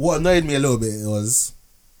 What annoyed me a little bit was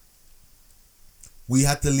we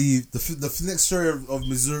had to leave the next story of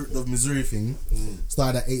Missouri thing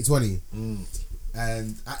started at 8:20,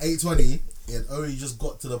 and at 8:20 it only just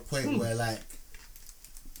got to the point where like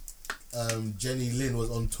Jenny Lynn was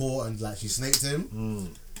on tour and like she snaked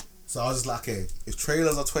him. So I was just like, okay, if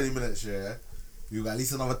trailers are 20 minutes, yeah, we've got at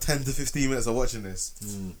least another 10 to 15 minutes of watching this.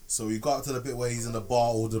 So we got up to the bit where he's in the bar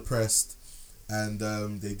all depressed, and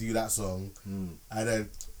they do that song, and then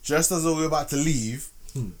just as we were about to leave,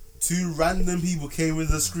 two random people came with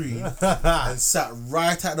the screen and sat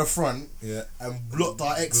right at the front, Yeah. and blocked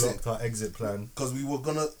our exit Blocked our exit plan. because we were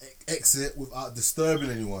gonna exit without disturbing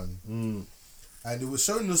anyone. And it was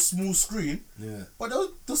showing the small screen, Yeah. but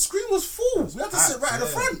the screen was full. We had to sit right at the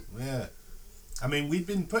front. Yeah. I mean, we'd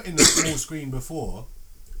been put in the small screen before,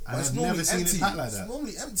 and But it's I've normally never seen empty. it packed like It's that.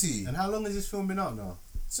 normally empty. And how long has this film been out now?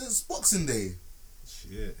 Since Boxing Day.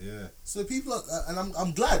 Shit, yeah. So people are, and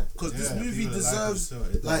I'm glad because this Yeah, movie people deserves like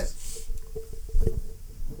it, so it like does.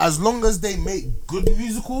 as long as they make good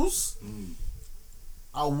musicals,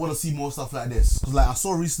 I want to see more stuff like this. Because like I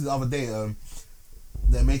saw recently the other day,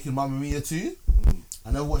 they're making Mamma Mia 2. I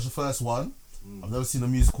never watched the first one. I've never seen a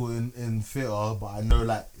musical in theatre, but I know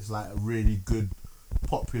like it's like a really good,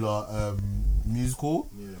 popular musical.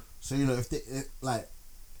 Yeah. So you know like,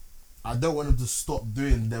 I don't want them to stop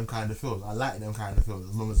doing them kind of films. I like them kind of films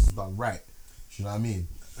as long as it's done right. You know what I mean?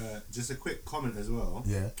 Just a quick comment as well.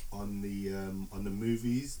 Yeah. On the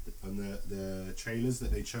movies, on the trailers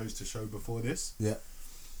that they chose to show before this. Yeah.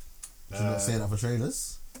 You're not saying that for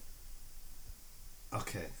trailers.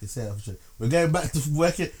 Okay. You're saying that for trailers. We're going back to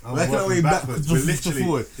working our way working backwards We're to literally.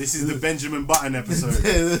 forward. This is the Benjamin Button episode.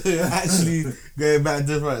 Actually going back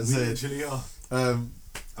different. We So, literally are.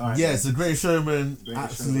 Alright, yeah, it's a Great Showman. Great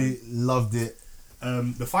Absolutely loved it.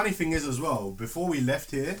 The funny thing is as well, before we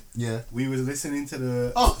left here, Yeah. we was listening to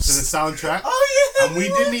the Oh, soundtrack, Oh yeah. and we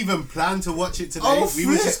didn't even plan to watch it today. Oh, we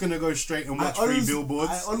were flip. just gonna go straight and watch Three Billboards.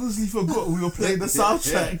 I honestly forgot we were playing the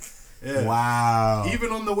soundtrack. Yeah. Wow.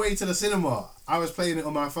 Even on the way to the cinema, I was playing it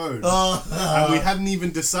on my phone, Oh. and we hadn't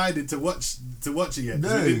even decided to watch it yet.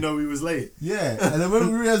 'Cause No. we didn't know we was late. Yeah. And then when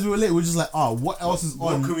we realized we were late, we were just like, oh, what else is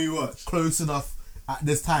What on can we watch? close enough at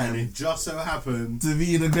this And time it just so happened to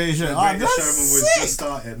be in a Great Show? the Oh, Greatest that's Showman was sick. just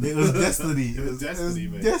starting. It was destiny. It was destiny,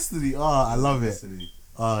 mate. Destiny. Oh, I love it. Destiny.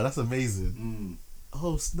 Oh, that's amazing. Mm.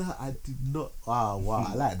 Oh snap! I did not. Oh wow!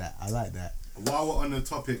 I like that. I like that. While we're on the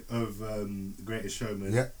topic of The Greatest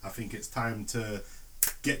Showman, Yeah. I think it's time to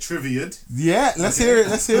get trivia'd. Yeah, let's hear it.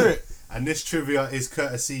 Let's hear it. And this trivia is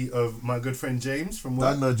courtesy of my good friend James from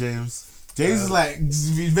work. Don't know James. James is like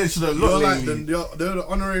we mentioned a lot You're like lately. you're the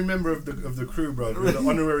honorary member of the crew, bro. You're the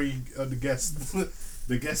honorary the guest,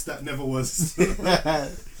 the guest that never was.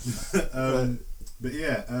 But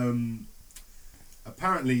yeah,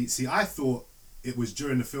 apparently, see, I thought it was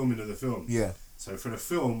during the filming of the film. Yeah. So for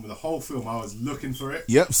the whole film, I was looking for it.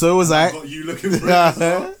 Yep. So was I I. got you looking for it as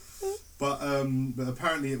well. But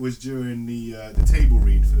apparently it was during the table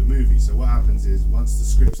read for the movie. So what happens is once the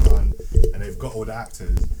script's done and they've got all the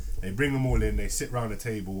actors, they bring them all in, they sit round the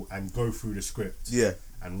table and go through the script. Yeah.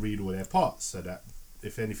 And read all their parts so that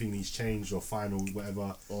if anything needs changed or final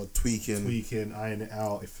whatever, Or tweaking. iron it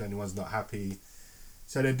out if anyone's not happy.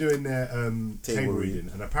 So they're doing their table reading,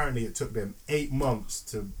 and apparently it took them 8 months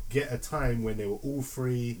to get a time when they were all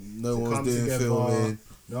free. No to one's come doing together, filming.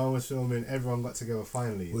 No one was filming. Everyone got together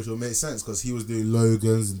finally. Which will make sense because he was doing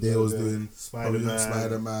Logan's and Dale was doing Spider-Man.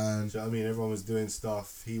 Spider-Man. Do you know what I mean? Everyone was doing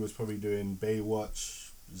stuff. He was probably doing Baywatch.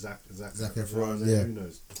 Zac Efron, yeah. yeah. Who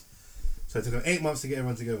knows? So it took him 8 months to get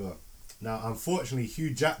everyone together. Now, unfortunately,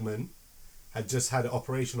 Hugh Jackman had just had an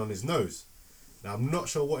operation on his nose. Now, I'm not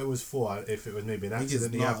sure what it was for. If it was maybe an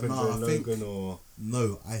accident that happened during Logan, or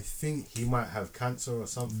no, I think he might have cancer or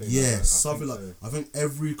something. Yeah, something like. so. I think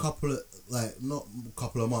every couple of not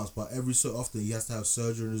couple of months, but every so often he has to have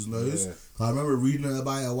surgery in his nose. Yeah. I remember reading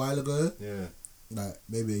about it a while ago. Yeah. Like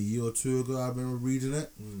maybe a year or two ago, I remember reading it.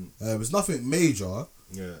 It's nothing major.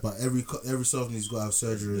 Yeah. But every so often he's got to have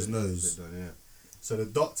surgery in his nose. Done, yeah. So the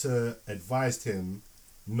doctor advised him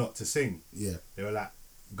not to sing. Yeah. They were like,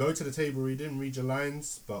 go to the table reading, read your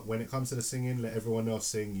lines, but when it comes to the singing, let everyone else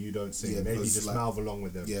sing, you don't sing. Yeah, maybe just mouth along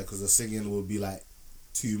with them. Yeah, because the singing will be like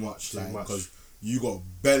too much. Because much. you got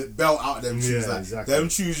belt out them tunes. Yeah, like, exactly. them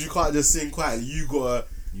tunes you can't just sing quietly. You gotta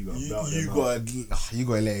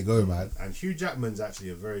let it go, man. And Hugh Jackman's actually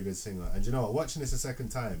a very good singer. And you know what? Watching this a second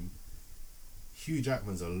time, Hugh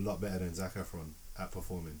Jackman's a lot better than Zac Efron at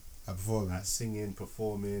performing. At singing,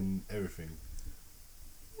 performing, everything.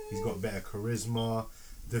 He's got better charisma.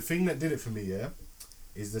 The thing that did it for me, yeah,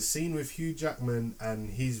 is the scene with Hugh Jackman and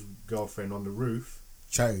his girlfriend on the roof.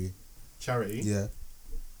 Charity. Yeah.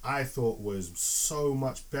 I thought was so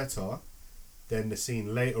much better than the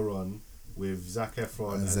scene later on with Zac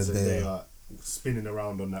Efron and Zendaya spinning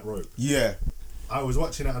around on that rope. Yeah. I was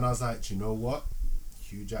watching it and I was like, do you know what?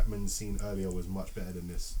 Hugh Jackman's scene earlier was much better than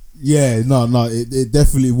this. Yeah, no, it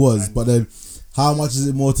definitely was. But then, how much is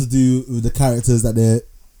it more to do with the characters that they're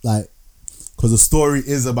like? Because the story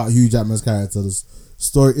is about Hugh Jackman's character. The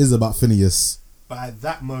story is about Phineas. But at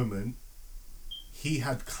that moment, he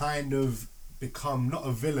had kind of become not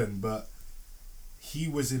a villain, but he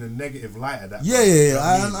was in a negative light at that point. Yeah.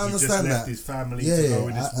 I He understand just that. left his family to go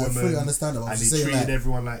with this woman. I fully understand that. And he treated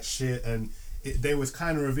everyone like shit. And they was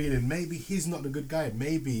kind of revealing maybe he's not the good guy.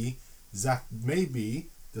 Maybe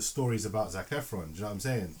the story's about Zac Efron. Do you know what I'm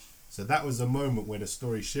saying? So that was the moment where the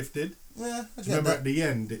story shifted. Yeah, I get remember that. at the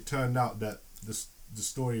end, it turned out that the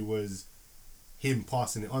story was him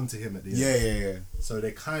passing it on to him at the end. Yeah. So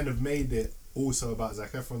they kind of made it also about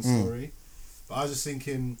Zac Efron's story. But I was just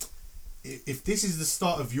thinking, if this is the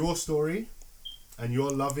start of your story and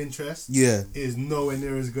your love interest, it is nowhere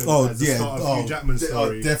near as good as the start of Hugh Jackman's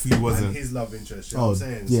story. Definitely wasn't. And his love interest. You know what I'm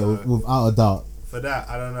saying? Yeah, so without a doubt. for that,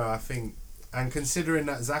 I don't know. I think, and considering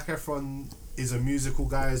that Zac Efron is a musical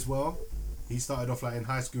guy as well, he started off like in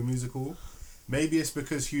High School Musical. Maybe it's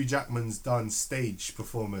because Hugh Jackman's done stage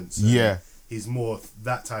performance. Yeah. He's more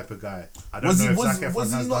that type of guy. I don't know if Zac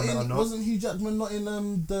Efron has done that or not. Wasn't Hugh Jackman not in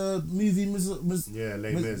the movie Les Mis?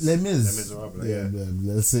 Les Miserables. Yeah.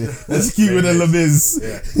 Let's keep with the Les Mis.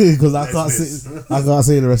 Because I can't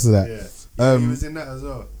say the rest of that. Yeah. He was in that as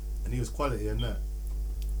well. And he was quality in that.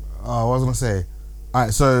 Oh, what was I gonna say?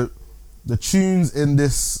 Alright, so the tunes in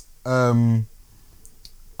this are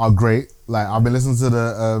great. Like I've been listening to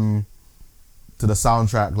the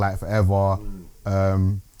soundtrack like forever.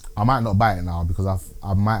 I might not buy it now because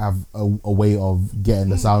I might have a way of getting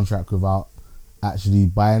the soundtrack without actually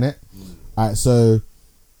buying it. Alright, so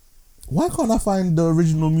why can't I find the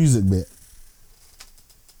original music bit?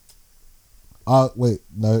 Wait,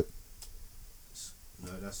 no.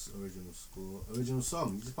 No, that's original score. Original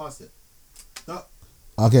song. You just passed it. No.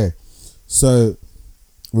 Okay, so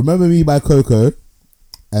Remember Me by Coco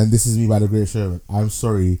and This Is Me by The Greatest Showman. I'm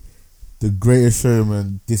sorry, The Greatest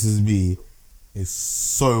Showman, This Is Me is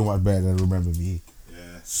so much better than Remember Me.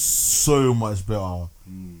 Yeah. So much better.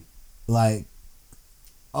 Like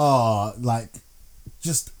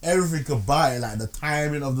just everything about it, like the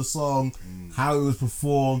timing of the song, how it was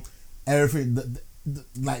performed, everything,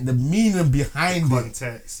 the meaning behind the it.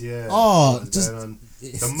 context, yeah. Oh, just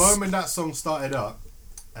the moment that song started up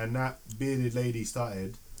and that bearded lady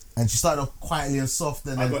started, and she started off quietly and soft,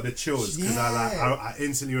 and I got the chills because I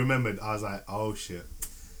instantly remembered. I was like, oh shit,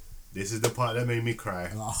 this is the part that made me cry.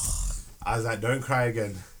 I was like, don't cry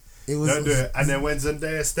again. Don't do it. And then when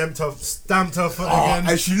Zendaya stamped her foot again,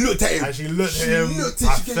 and she looked at him,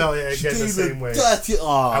 I felt it again the same way.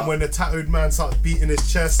 And when the tattooed man started beating his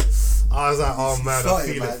chest, I was like, oh man, I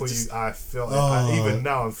feel it for you. I felt it. Even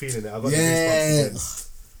now, I'm feeling it. I got the goosebumps again.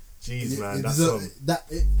 Jeez, man, that song.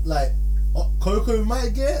 Coco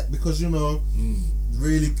might get because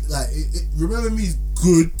really Remember Me is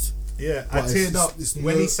good. Yeah, I teared up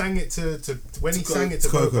when he sang it to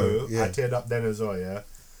Coco. I teared up then as well. Yeah,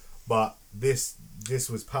 but this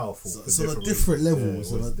was powerful. It's on a different level. Yeah,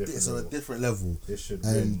 it's on a different level. This should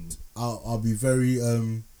and I'll be very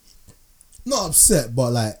not upset,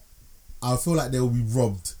 but like I feel like they will be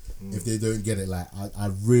robbed if they don't get it. Like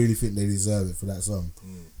I really think they deserve it for that song.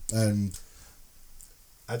 And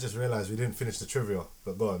I just realised we didn't finish the trivia,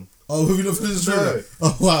 but go on. oh, have you not finished the No. trivia?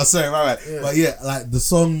 Oh wow, sorry, right. Yeah. But yeah, like the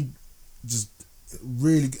song just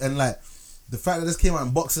really, and like the fact that this came out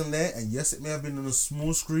in Boxing Day, and yes, it may have been on a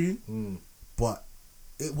small screen, but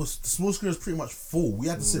it was, the small screen was pretty much full. We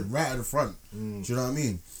had to sit right at the front. Do you know what I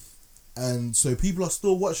mean? And so people are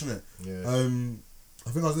still watching it. Yeah. I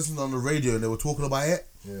think I was listening on the radio and they were talking about it.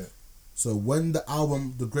 Yeah. So when the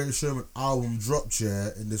album, the Greatest Showman album dropped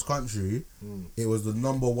here in this country, it was the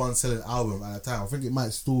number one selling album at the time. I think it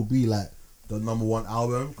might still be like the number one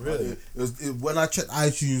album. Really? When I checked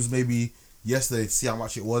iTunes maybe yesterday to see how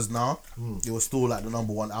much it was now, it was still like the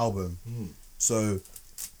number one album. So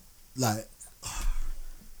like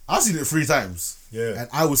I've seen it 3 times. Yeah. And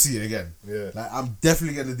I will see it again. Yeah. Like I'm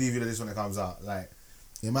definitely getting the DVD of this when it comes out. Like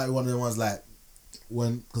it might be one of the ones like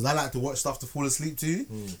because I like to watch stuff to fall asleep to.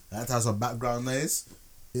 I like to have some background noise.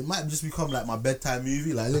 It might just become like my bedtime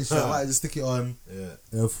movie. Like literally, I might just stick it on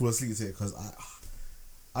and fall asleep to it because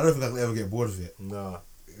I don't think I can ever get bored of it. No.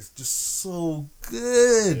 It's just so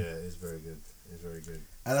good. Yeah, it's very good. It's very good.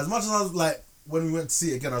 And as much as I was like, when we went to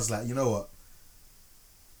see it again, I was like, you know what?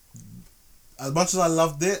 As much as I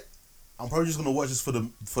loved it, I'm probably just gonna watch this for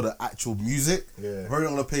the actual music. Yeah. I'm probably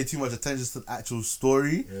not gonna pay too much attention to the actual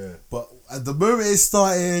story. Yeah. But at the moment it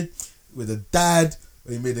started with the dad,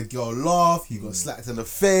 when he made the girl laugh, he got slapped in the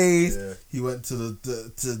face. Yeah. He went to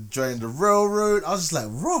to join the railroad. I was just like,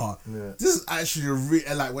 raw. Yeah. This is actually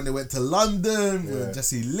and like when they went to London with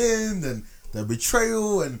Jesse Lynn and the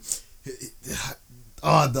betrayal and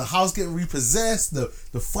the house getting repossessed, the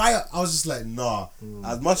fire. I was just like, nah.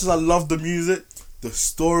 As much as I love the music, the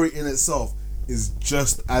story in itself is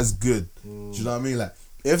just as good. Do you know what I mean? Like,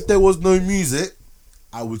 if there was no music,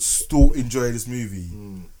 I would still enjoy this movie.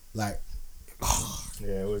 Like,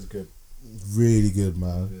 yeah, it was good. Really good,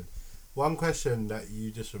 man. Good. One question that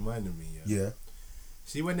you just reminded me. Yeah.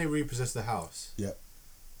 See, when they repossess the house. Yeah.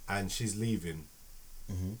 And she's leaving,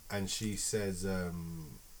 and she says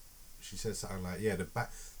something like, "Yeah,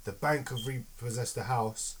 the bank have repossessed the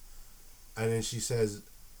house," and then she says,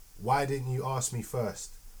 "Why didn't you ask me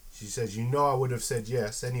first?" She says, "You know I would have said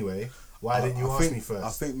yes anyway. Why didn't you ask me first?" I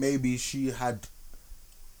think maybe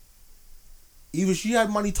either she had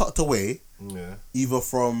money tucked away, either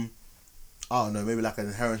from, I don't know, maybe like an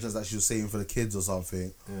inheritance that she was saving for the kids or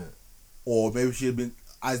something, or maybe she had been,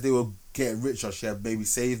 as they were getting richer, she had maybe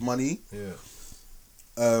saved money,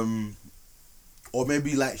 or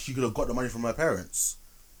maybe like she could have got the money from her parents,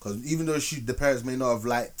 because even though the parents may not have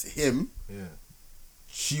liked him,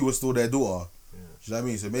 she was still their daughter. Do you know what I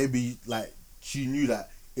mean? So maybe like she knew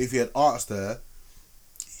that if he had asked her,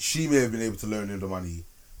 she may have been able to loan him the money.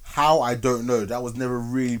 How, I don't know. That was never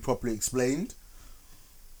really properly explained.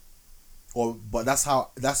 But that's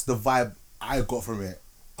the vibe I got from it.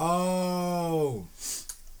 Oh,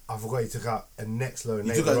 I forgot he took out a next loan.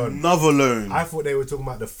 He took another loan. I thought they were talking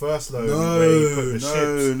about the first loan where he put the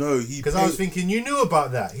ships. No. Because I was thinking you knew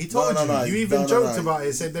about that. He told you. You even joked about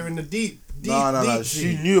it. Said they're in the deep. No.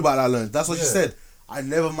 She knew about that loan. That's what she said. I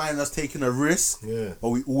never mind us taking a risk, but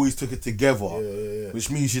we always took it together. Which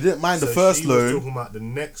means she didn't mind the first loan. He was talking about the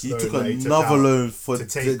next loan. He took another loan to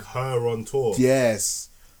take her on tour. Yes,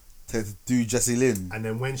 to do Jesse Lynn. And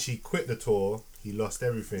then when she quit the tour, he lost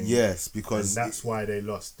everything. Yes, because and that's why they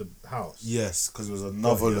lost the house. Yes, because it was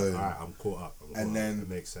another loan. Alright, I'm caught up. Then it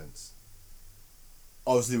makes sense.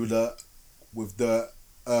 Obviously, with the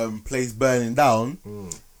place burning down,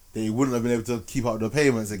 they wouldn't have been able to keep up the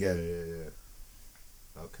payments again. Yeah.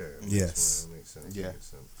 Okay. Yes. That makes sense. Yeah. That makes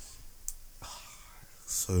sense.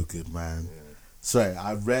 So good, man. Yeah. Sorry,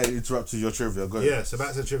 I rarely interrupted your trivia. Go ahead. Yeah, so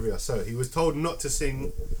back to trivia. So he was told not to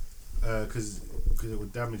sing because it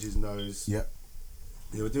would damage his nose. Yep.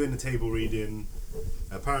 They were doing the table reading.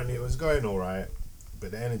 Apparently it was going all right,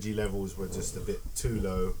 but the energy levels were just a bit too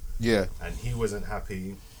low. Yeah. And he wasn't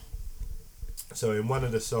happy. So in one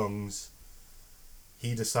of the songs,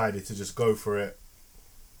 he decided to just go for it.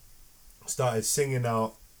 Started singing,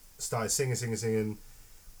 and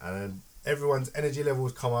then everyone's energy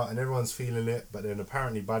levels come out and everyone's feeling it. But then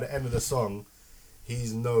apparently by the end of the song,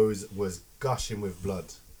 his nose was gushing with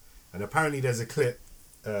blood. And apparently there's a clip.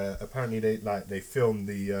 Apparently they filmed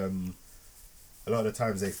the. A lot of the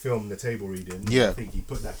times they film the table reading. Yeah. I think he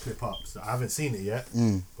put that clip up. So I haven't seen it yet,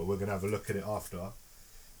 but we're gonna have a look at it after.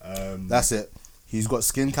 That's it. He's got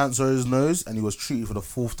skin cancer on his nose, and he was treated for the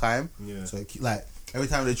 4th time. Yeah. So every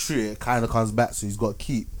time they treat it, it kind of comes back. So he's got to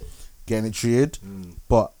keep getting it treated.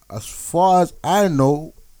 But as far as I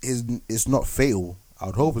know, it's not fatal. I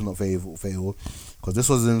would hope it's not fatal, because this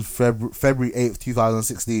was in February 8th,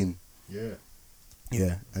 2016. Yeah.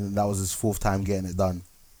 Yeah, and that was his 4th time getting it done.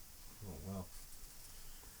 Oh wow.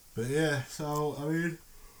 But yeah, so I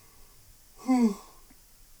mean,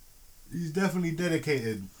 he's definitely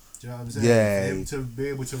dedicated. Do you know what I'm saying? Yeah. For him to be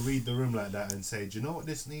able to read the room like that and say, do you know what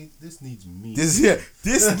this needs? This needs me. This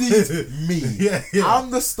needs me. Yeah.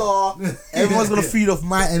 I'm the star. Everyone's gonna feed off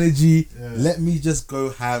my energy. Yeah. Let me just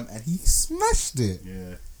go ham, and he smashed it.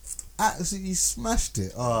 Yeah. Absolutely smashed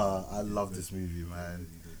it. Oh, I love this movie, man.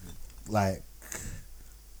 Like,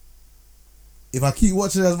 if I keep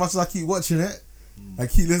watching it as much as I keep watching it, I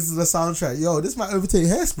keep listening to the soundtrack. Yo, this might overtake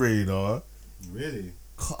Hairspray, you know. Really?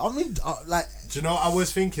 I mean, like, Do you know what I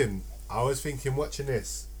was thinking? I was thinking watching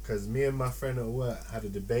this because me and my friend at work had a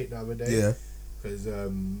debate the other day. yeah. Because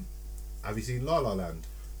have you seen La La Land?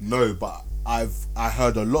 No, but I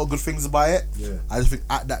heard a lot of good things about it. Yeah. I just think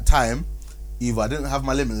at that time, either I didn't have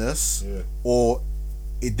my Limitless, Yeah. or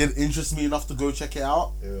it didn't interest me enough to go check it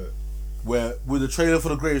out. Yeah. Where with the trailer for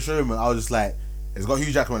The Greatest Showman, I was just like, it's got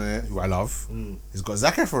Hugh Jackman in it, who I love. It's got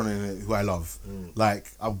Zac Efron in it, who I love.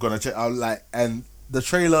 Like, I'm gonna check out, like, and the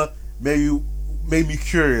trailer made me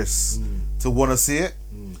curious to want to see it.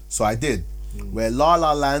 So I did. Where La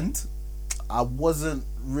La Land, I wasn't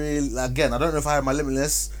really, again, I don't know if I had my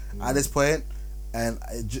Limitless at this point, and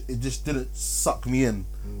it just didn't suck me in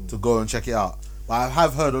to go and check it out. But I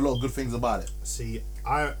have heard a lot of good things about it. See,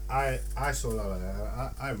 I saw La La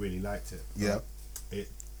Land. I really liked it. Yeah. It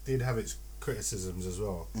did have its criticisms as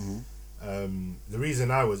well. The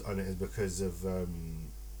reason I was on it is because of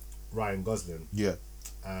Ryan Gosling. Yeah.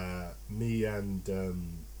 Me and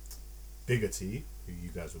Bigger T, who you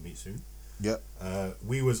guys will meet soon. Yeah.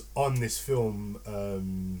 We was on this film.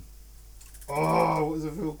 What was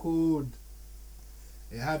the film called?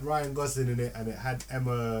 It had Ryan Gosling in it and it had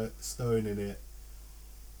Emma Stone in it.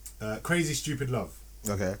 Crazy Stupid Love.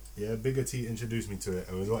 Okay. Yeah, Bigger T introduced me to it.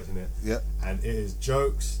 I was watching it. Yeah. And it is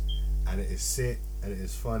jokes, and it is sick, and it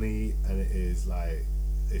is funny, and it is like,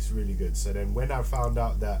 it's really good. So then when I found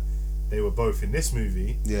out that they were both in this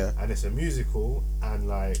movie, Yeah. and it's a musical, and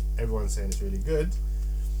like everyone's saying it's really good,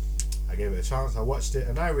 I gave it a chance. I watched it,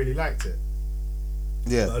 and I really liked it.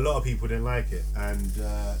 Yeah. But a lot of people didn't like it, and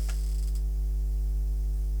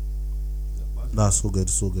That's all good.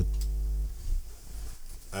 It's all good.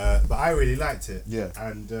 but I really liked it. Yeah.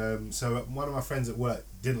 And so one of my friends at work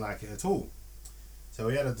didn't like it at all. So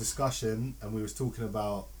we had a discussion, and we was talking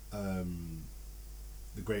about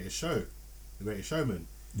The Greatest Showman.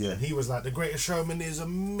 Yeah. And he was like, The Greatest Showman is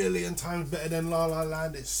 1,000,000 times better than La La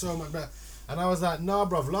Land. It's so much better. And I was like, nah,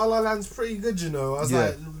 bruv, La La Land's pretty good, you know. I was Yeah.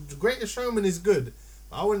 like, The Greatest Showman is good.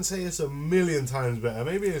 I wouldn't say it's 1,000,000 times better.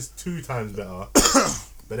 Maybe it's 2 times better.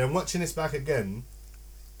 But then watching this back again,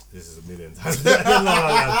 this is 1,000,000 times better than La La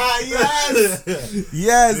Land. Yes.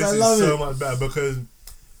 Yes, This I is love so it. much better because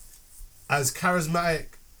as charismatic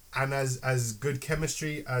and as good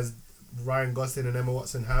chemistry as Ryan Gosling and Emma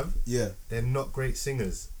Watson have, Yeah. they're not great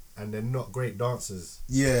singers and they're not great dancers.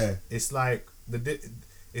 Yeah. It's like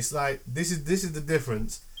this is the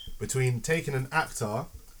difference between taking an actor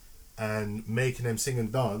and making them sing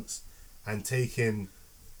and dance, and taking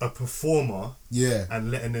a performer Yeah. and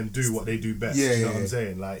letting them do what they do best. Yeah, you know yeah, what I'm yeah.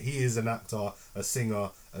 saying? Like, he is an actor, a singer,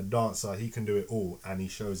 a dancer. He can do it all, and he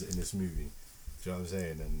shows it in this movie. Do you know what I'm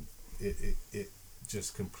saying? And it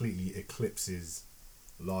just completely eclipses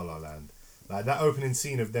La La Land. Like, that opening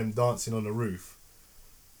scene of them dancing on the roof,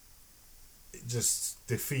 it just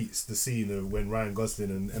defeats the scene of when Ryan Gosling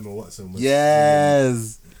and Emma Watson was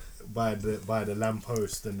Yes. by the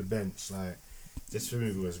lamppost and the bench. Like, this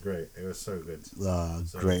movie was great. It was so good.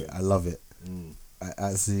 So Great. good. I love it. Mm. I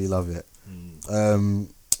absolutely love it. Mm.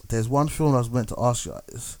 There's one film I was meant to ask you.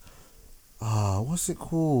 What's it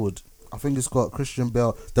called? I think it's got Christian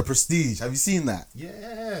Bale. The Prestige. Have you seen that?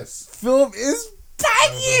 Yes. Film is That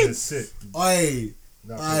banging. was sick. Oi,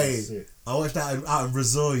 That Aye. was sick. I watched that out in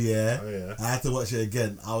Brazil, yeah. Oh, yeah. I had to watch it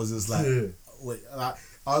again. I was just like, Wait, like,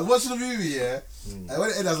 I was watching the movie, yeah. Mm. And when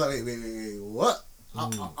it ended, I was like, wait, what?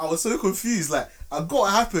 I was so confused. Like, I got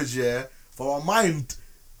what happened, yeah, but my mind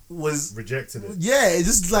was, Rejected it. yeah, it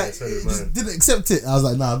just like, so it did just mine. didn't accept it. I was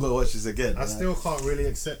like, nah, I've got to watch this again. I still can't really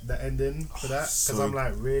accept the ending for that, because so- I'm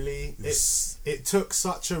like, really? It took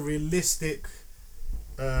such a realistic,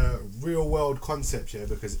 real world concept, yeah,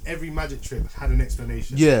 because every magic trick had an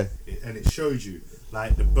explanation. Yeah. And it showed you,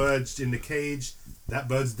 like, the birds in the cage, that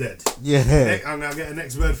bird's dead. Yeah. I'm gonna get the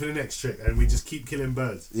next bird for the next trick, and we just keep killing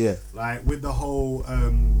birds. Yeah. Like, with the whole,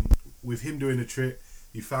 with him doing the trick,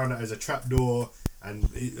 you found out there's a trapdoor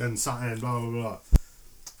and something, blah blah blah.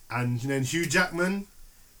 And then Hugh Jackman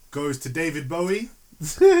goes to David Bowie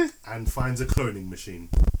and finds a cloning machine.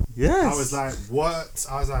 Yes. I was like,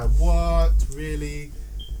 what? Really?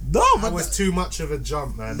 no, That but was too much of a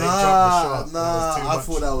jump, man. They jumped the shark. nah. That was too I much.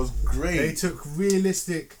 thought that was great. They took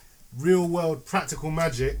realistic, real world, practical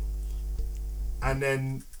magic, and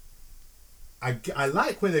then I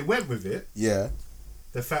like where they went with it. Yeah.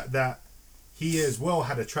 The fact that he as well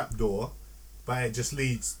had a trapdoor, but it just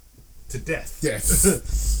leads to death.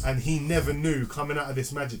 Yes. And he never knew coming out of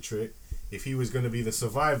this magic trick if he was going to be the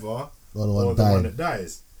survivor Or the or one the one dying. that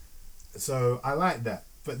dies. So I like that.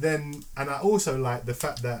 But then, and I also like the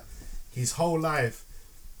fact that his whole life,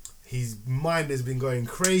 his mind has been going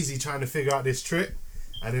crazy trying to figure out this trick.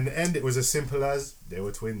 And in the end, it was as simple as they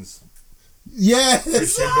were twins. Yes.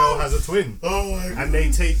 Christian Bale has a twin. Oh my god. And they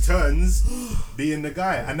take turns being the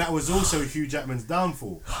guy. And that was also Hugh Jackman's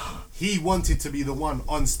downfall. He wanted to be the one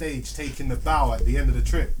on stage taking the bow at the end of the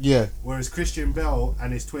trip. Yeah. Whereas Christian Bale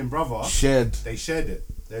and his twin brother, Shared. they shared it.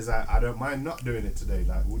 There's like, I don't mind not doing it today.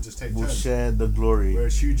 Like, we'll just take We'll turns. share the glory.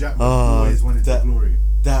 Whereas Hugh Jackman Oh, always wanted that- the glory.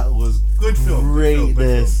 That was Good film. Good film, good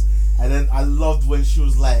greatness. And then I loved when she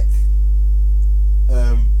was like,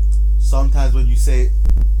 sometimes when you say,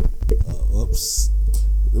 oops,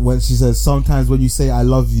 When she says, sometimes when you say I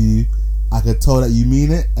love you, I can tell that you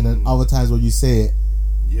mean it, and then other times when you say it,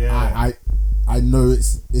 Yeah. I know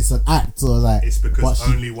it's an act, or like It's but because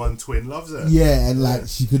she- only one twin loves her. yeah, and like Yeah.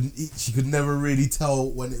 she could never really tell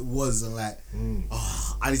when it was, and like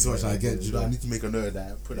I need to watch Yeah, that again. yeah, you know, yeah. I need to make a note of that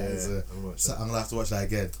and put that Yeah, as a. I'll watch So that. I'm gonna have to watch that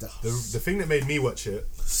again. The thing that made me watch it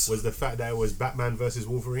was the fact that it was Batman versus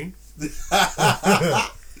Wolverine.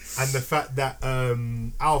 And the fact that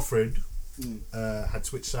Alfred had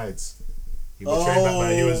switched sides. He betrayed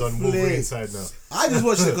Batman. He was on flip. Wolverine's side now. I just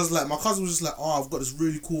watched it because like my cousin was just like, "Oh, I've got this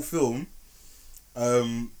really cool film,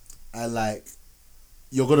 and like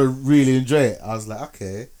you're gonna really enjoy it." I was like,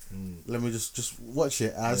 "Okay, let me just watch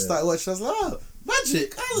it." And I started watching. I was like, "Oh,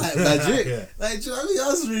 magic! I like magic. Yeah. Like, do you know what I mean? That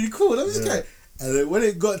was really cool. That was Yeah. great." And then when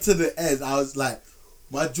it got to the end, I was like,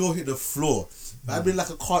 my jaw hit the floor. I'd been like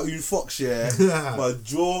a cartoon fox, yeah. My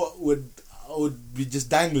jaw would be just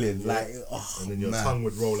dangling, like, oh, And then your man. tongue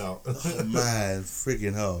would roll out. Oh, man,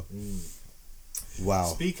 freaking hell! Wow.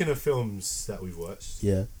 Speaking of films that we've watched,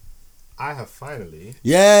 yeah. I have finally.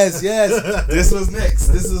 Yes. This was next.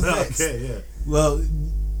 Okay, yeah. Well,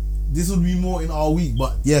 this would be more in our week,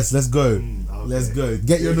 but yes, let's go. Okay. Let's go.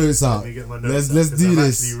 Get your notes out. Let me get my notes out, Let's 'cause do I've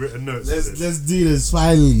this. actually written notes for this. Let's do this.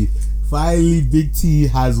 Finally, Big T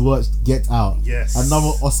has watched Get Out. Yes. Another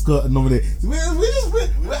Oscar nomination. We're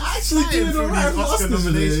actually Flying doing through alright these for Oscar Oscars,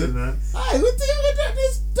 nomination, man. Hey, we're doing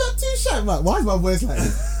this. Not too shabby, man. Why is my voice like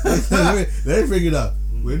this? let me bring it up.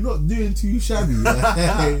 We're not doing too shabby.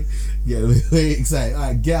 Yeah, we're excited.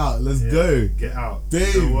 Alright, Get Out. Let's Yeah, go. Get out.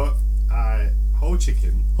 Damn. You know what? Whole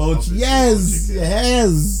chicken. Obviously, Yes, whole chicken.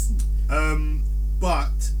 yes.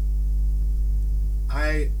 But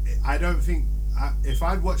I don't think if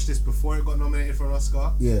I'd watched this before it got nominated for an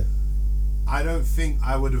Oscar, Yeah. I don't think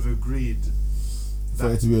I would have agreed. For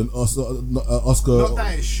That, it to be an Oscar. not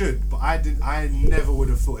that it should, but I never would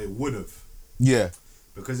have thought it would have, Yeah.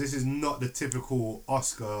 because this is not the typical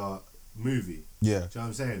Oscar movie. Yeah. Do you know what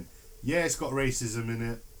I'm saying? Yeah, it's got racism in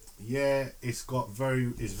it. Yeah, it's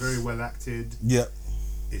very well acted. Yeah.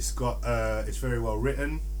 It's very well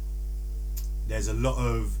written. There's a lot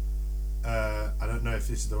of I don't know if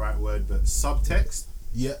this is the right word, but subtext.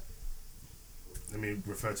 Yeah. Let me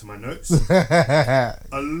refer to my notes. A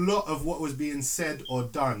lot of what was being said or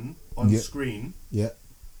done on Yeah. screen Yeah.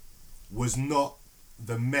 was not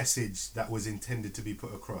the message that was intended to be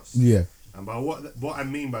put across. Yeah. And by what I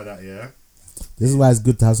mean by that, yeah. This is why it's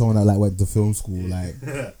good to have someone that like went to film school, like,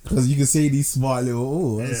 because you can say these smart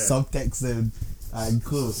little Yeah. subtext and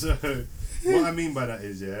cool. So what I mean by that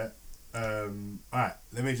is, yeah. Alright,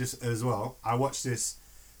 let me just as well. I watched this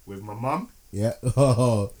with my mum, Yeah.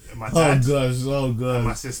 Oh my dad, gosh. Oh and my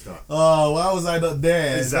gosh. sister. Oh, why was I not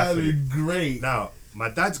there? Exactly. That'd be great. Now, my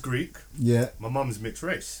dad's Greek, Yeah. my mum's mixed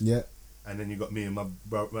race, Yeah. and then you got me and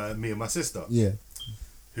my sister, Yeah.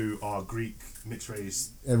 who are Greek mixed race.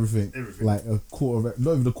 Everything. Everything. Like a quarter,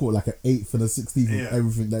 not even a quarter, like an 1/8 and a 16th Yeah. of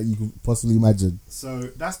everything that you could possibly imagine. So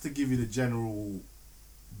that's to give you the general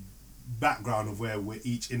background of where we're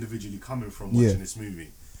each individually coming from watching Yeah. this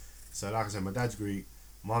movie. So like I said, my dad's Greek,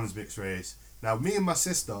 mum's mixed race. Now me and my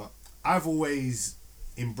sister, I've always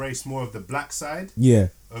embraced more of the black side Yeah.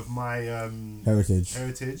 of my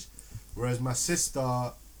Heritage. whereas my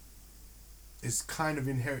sister is kind of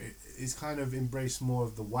embraced more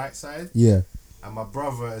of the white side, Yeah. and my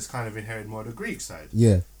brother has kind of inherited more of the Greek side.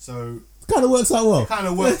 Yeah. So Kind of works out well. It kind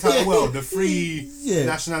of worked out well. The three Yeah.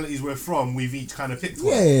 nationalities we're from, we've each kind of picked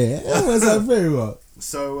one. Yeah, that works out very well.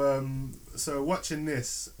 So watching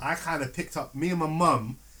this, I kind of picked up. Me and my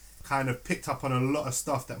mum kind of picked up on a lot of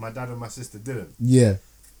stuff that my dad and my sister didn't. Yeah.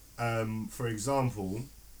 For example,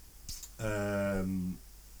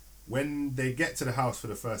 when they get to the house for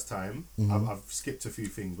the first time, I've skipped a few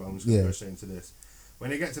things, but I'm just gonna go straight into this. When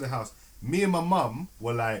they get to the house, me and my mum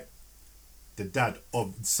were like, the dad,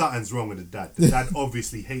 something's wrong with the dad. The dad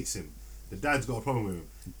obviously hates him. The dad's got a problem with him.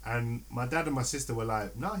 And my dad and my sister were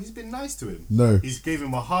like, no, he's been nice to him. No. He's gave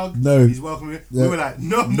him a hug. No. He's welcoming him. Yeah. We were like,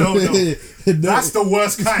 no. That's the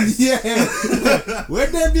worst kind. Yeah.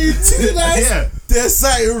 When they be too nice. Yeah. There's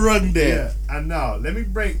something wrong there. Yeah. And now, let me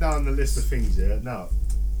break down the list of things here. Now,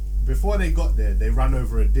 before they got there, they ran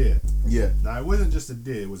over a deer. Yeah. Now, it wasn't just a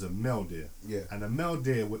deer, it was a male deer. Yeah. And a male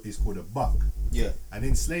deer is called a buck. Yeah. And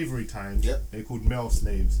in slavery times, Yep. they called male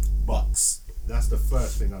slaves bucks. That's the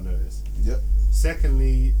first thing I noticed. Yep.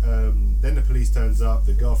 Secondly, then the police turns up.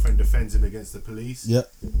 The girlfriend defends him against the police. Yep.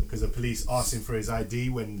 Because the police asked him for his ID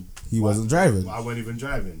when He wasn't driving. I wasn't even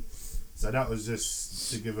driving. So that was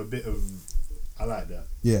just to give a bit of. I like that.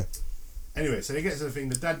 Yeah. Anyway, so they get to the thing.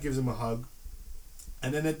 The dad gives him a hug,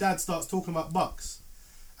 and then the dad starts talking about bucks,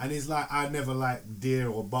 and he's like, "I never liked deer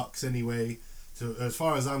or bucks anyway. So as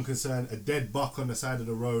far as I'm concerned, a dead buck on the side of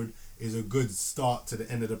the road is a good start to the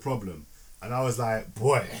end of the problem." And I was like,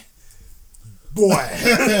 boy.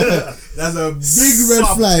 That's a big red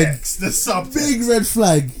flag. The subtext. Big red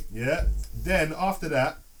flag. Yeah. Then after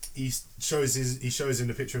that, he shows him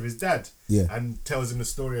the picture of his dad. Yeah. And tells him the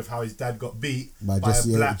story of how his dad got beat By by a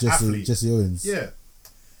black athlete. Jesse Owens. Yeah.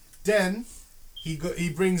 Then he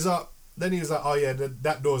brings up. Then he was like, "Oh yeah,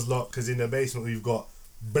 that door's locked because in the basement we've got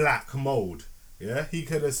black mold." Yeah. He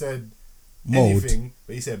could have said Mold. anything,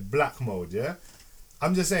 but he said black mold. Yeah.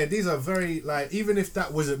 I'm just saying these are very like, even if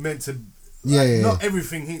that wasn't meant to. Yeah. Not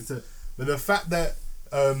everything needs to. But the fact that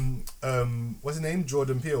what's his name,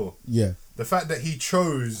 Jordan Peele. Yeah. The fact that he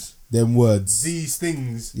chose Them words. these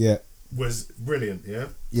things Yeah. was brilliant. Yeah.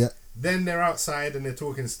 Yeah. Then they're outside and they're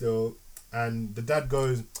talking still, and the dad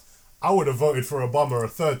goes, "I would have voted for Obama a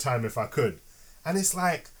third time if I could," and it's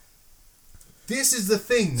like, this is the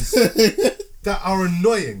things that are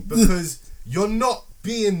annoying because you're not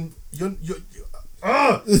being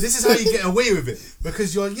this is how you get away with it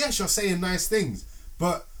because you're saying nice things,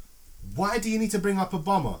 but why do you need to bring up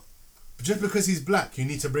Obama? Just because he's black, you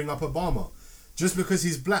need to bring up Obama. Just because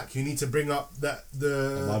he's black, you need to bring up the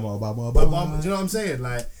Obama. Do you know what I'm saying?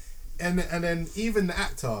 Like, and then even the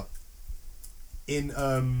actor in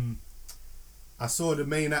I saw the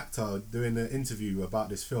main actor doing an interview about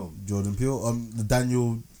this film. Jordan Peele. The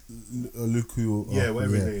Daniel Luku.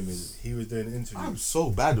 Whatever his name is. He was doing an interview. I'm so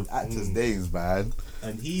bad with actors' names, man.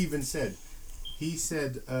 And he even said,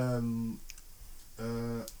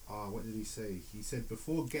 what did he say? He said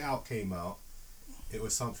before Get Out came out, it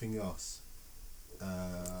was something else.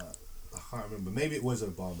 I can't remember. Maybe it was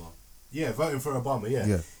Obama. Yeah, voting for Obama.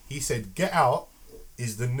 Yeah. He said Get Out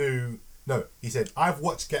is the new. No, he said I've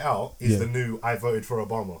watched Get Out is the new I voted for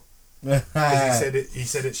Obama. He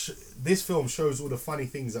said this film shows all the funny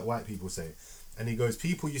things that white people say. And he goes,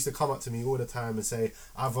 people used to come up to me all the time and say,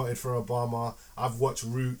 I voted for Obama, I've watched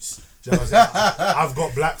Roots, do you know what I'm saying? I've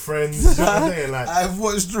got black friends, do you know what I'm saying? Like, I've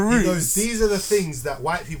watched the Roots. He goes, these are the things that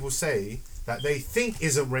white people say that they think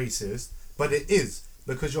isn't racist, but it is.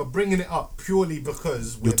 Because you're bringing it up purely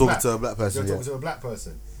because you're talking to a black person. You're talking to a black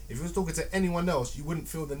person. If you was talking to anyone else, you wouldn't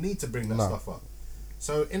feel the need to bring that stuff up.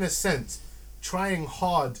 So in a sense, trying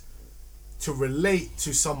hard to relate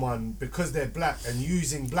to someone because they're black and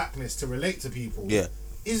using blackness to relate to people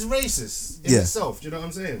is racist in itself. Do you know what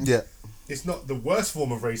I'm saying? Yeah. It's not the worst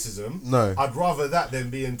form of racism. No. I'd rather that than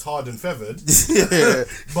being tarred and feathered. Yeah.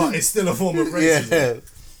 But it's still a form of racism.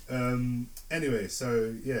 Yeah. Anyway,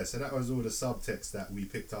 so that was all the subtext that we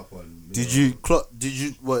picked up on.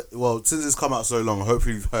 Well, since it's come out so long,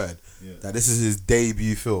 hopefully you've heard that this is his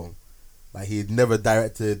debut film. Like, he had never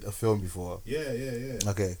directed a film before. Yeah.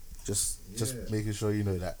 Okay. Just making sure you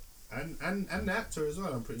know that. And the actor as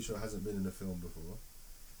well, I'm pretty sure hasn't been in a film before.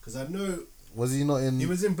 Because I know... Was he not in... He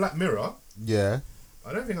was in Black Mirror. Yeah.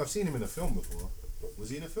 I don't think I've seen him in a film before. Was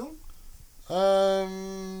he in a film?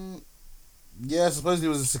 Yeah, supposedly he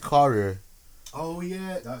was in Sicario. Oh,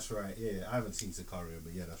 yeah, that's right. Yeah, I haven't seen Sicario,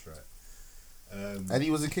 but yeah, that's right. And he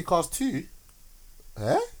was in Kick-Ass 2.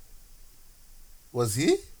 Eh? Was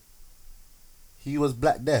he? He was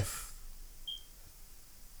Black Death.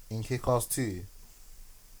 In Kick-Ass 2.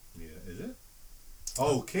 Yeah, is it?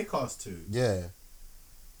 Oh, Kick-Ass 2. Yeah.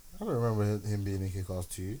 I don't remember him being in Kick-Ass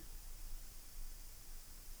 2.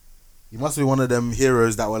 He must be one of them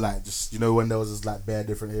heroes that were like just when there was just like bare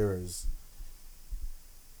different heroes.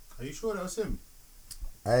 Are you sure that was him?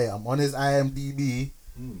 Hey, I'm on his IMDb,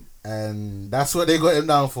 and that's what they got him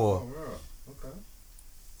down for. Oh, yeah. Okay.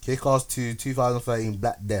 Kick-Ass 2, 2013,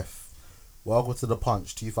 Black Death. Welcome to the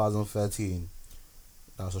Punch, 2013.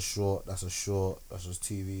 That's a short. That's just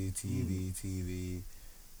TV.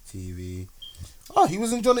 Oh, he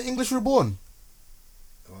was in Johnny English Reborn.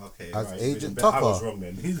 Oh, okay. As right. Agent I Tucker. was wrong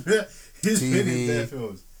then. He's been in bare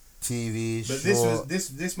films. TV, But short.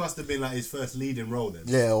 this must have been like his first leading role then.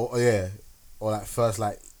 Yeah, or like first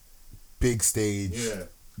like big stage. Yeah.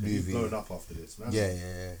 He's Movie. blown up after this, man. Yeah.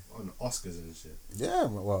 On Oscars and shit. Yeah,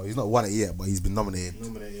 well, he's not won it yet, but he's been nominated.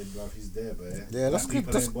 Nominated, bruv. He's there, but Yeah, that's Black good.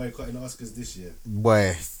 People That's ain't boycotting the Oscars this year.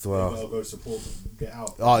 boy. We Well, gotta go support Get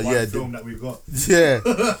Out. Oh, One yeah, film that we've got. yeah.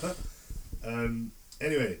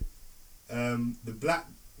 Anyway, the Black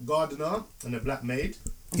Gardener and the Black Maid.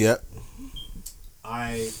 Yeah.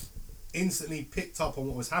 I instantly picked up on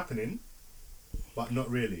what was happening, but not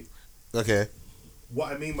really. Okay.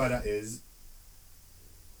 What I mean by that is,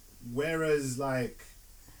 whereas my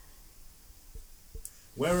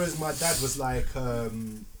dad was like,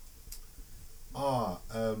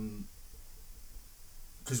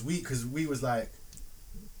 because we was like,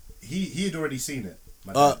 he had already seen it.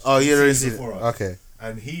 My dad. He had already seen it. before us. Okay.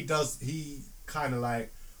 And he kind of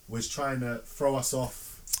like was trying to throw us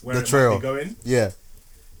off where The it trail. might be going. Yeah.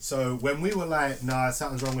 So when we were like, nah,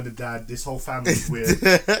 something's wrong with the dad, this whole family's weird,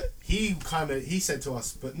 he said to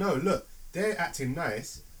us, but no, look, they're acting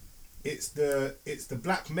nice. It's the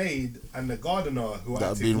Black Maid and the Gardener who are That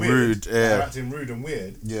have acting been weird. rude, yeah. They're acting rude and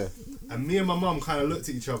weird. Yeah. And me and my mum kind of looked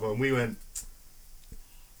at each other and we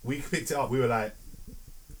picked it up. We were like,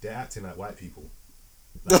 they're acting like white people.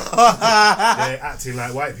 Like, they're acting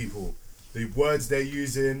like white people. The words they're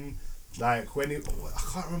using, like I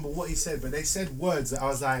can't remember what he said, but they said words that I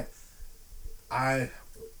was like,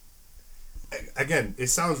 again, it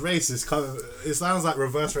sounds racist. It sounds like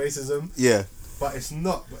reverse racism. Yeah. But it's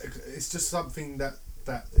not. It's just something that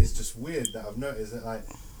is just weird that I've noticed that like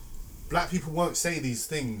black people won't say these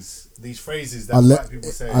things, these phrases that white people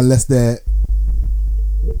say unless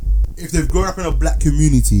if they've grown up in a black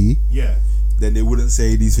community, yeah, then they wouldn't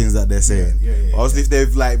say these things that they're saying. Yeah. Obviously, if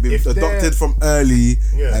they've like been If they're- adopted from early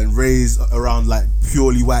Yeah. and raised around like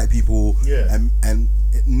purely white people, Yeah. and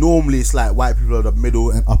normally it's like white people are the middle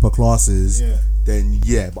and upper classes, Yeah. then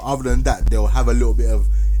yeah. But other than that, they'll have a little bit of,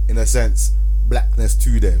 in a sense, blackness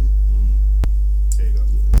to them. There you go.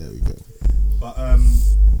 There we go.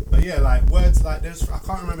 But yeah, like words like there's I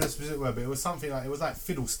can't remember the specific word, but it was something like it was like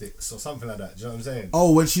fiddlesticks or something like that. Do you know what I'm saying?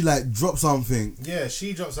 Oh, when she like dropped something. Yeah,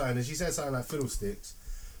 she dropped something and she said something like fiddlesticks.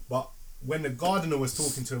 But when the gardener was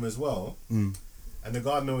talking to him as well, and the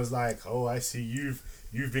gardener was like, "Oh, I see you've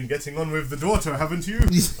been getting on with the daughter, haven't you?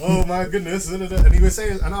 Oh my goodness!" And he was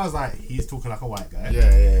saying, and I was like, "He's talking like a white guy."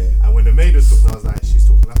 Yeah. And when the maid was talking, I was like, "She's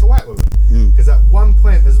talking like a white woman." Because at one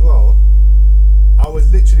point as well, I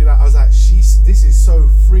was literally like, this is so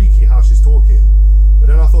freaky how she's talking. But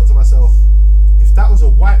then I thought to myself, if that was a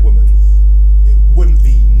white woman, it wouldn't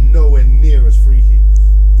be nowhere near as freaky.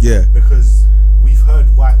 Yeah. Because we've heard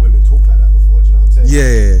white women talk like that before. Do you know what I'm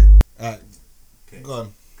saying? Yeah. Alright. Okay. Go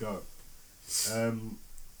on. Go.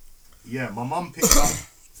 Yeah, my mum picked up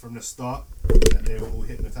from the start that they were all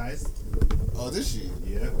hypnotized. Oh, did she?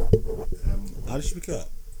 Yeah. How did she pick it up?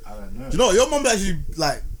 I don't know. Do you know what? Your mum actually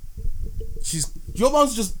like? Your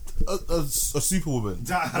mum's just a superwoman.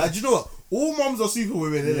 Like, do you know what? All mums are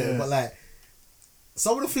superwomen, innit? Yeah. But like,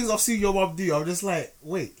 some of the things I've seen your mum do, I'm just like,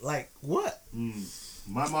 wait, like what?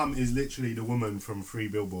 My mum is literally the woman from 3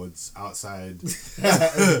 Billboards outside.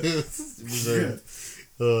 Yeah.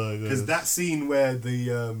 Oh, Because that scene where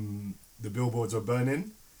the billboards were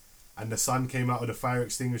burning and the son came out with a fire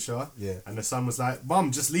extinguisher, Yeah. and the son was like,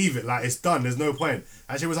 "Mum, just leave it, like it's done, there's no point."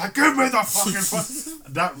 And she was like, "Give me the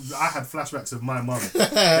fucking that I had flashbacks of my mum.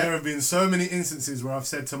 There have been so many instances where I've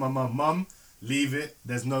said to my mum, "Mum, leave it,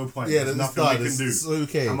 there's no point, Yeah, there's that's nothing done, we can do." it's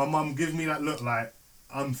okay. And my mum gives me that look like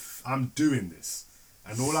I'm doing this,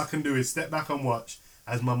 and all I can do is step back and watch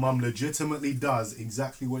as my mum legitimately does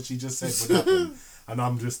exactly what she just said would happen. And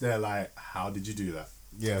I'm just there like, how did you do that?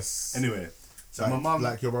 Yes. Anyway, so like, my mum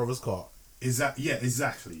like your brother's car. is that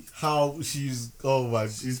exactly. How she's my.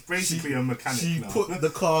 She's basically a mechanic. She now. put the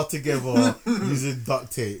car together using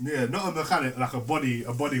duct tape. Yeah, not a mechanic, like a body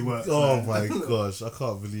work. Oh my gosh, I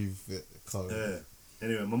can't believe it. Yeah.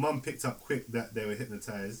 Anyway, my mum picked up quick that they were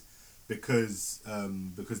hypnotized because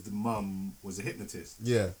the mum was a hypnotist.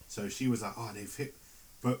 Yeah. So she was like, "Oh, they've hit,"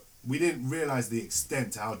 but we didn't realize the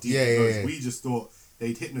extent to how deep Yeah, it goes. yeah. We just thought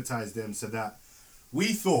they'd hypnotized them so that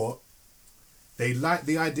we thought They liked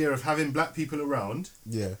the idea of having black people around,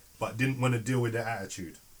 Yeah. but didn't want to deal with their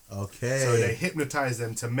attitude. Okay. So they hypnotized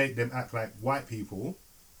them to make them act like white people,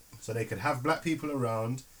 so they could have black people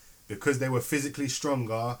around. Because they were physically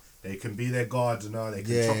stronger, they can be their gardener, they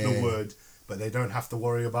can chop the wood, but they don't have to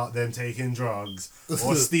worry about them taking drugs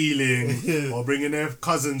or stealing or bringing their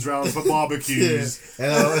cousins round for barbecues.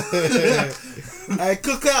 I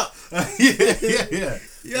cook up. yeah.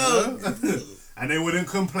 Yo. And they wouldn't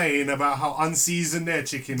complain about how unseasoned their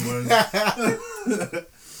chicken was.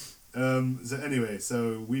 So anyway,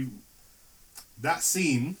 that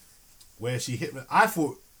scene where I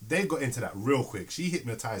thought they got into that real quick. She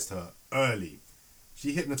hypnotized her early.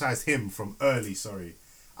 She hypnotized him from early, sorry.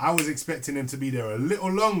 I was expecting him to be there a little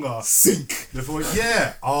longer. Sink. Before,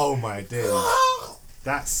 yeah. Oh my days.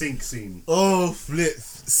 That sink scene. Oh, flip.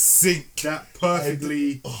 Sink. That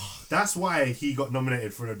perfectly... That's why he got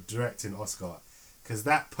nominated for a directing Oscar. Because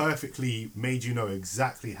that perfectly made you know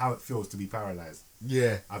exactly how it feels to be paralyzed.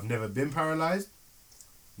 Yeah. I've never been paralyzed.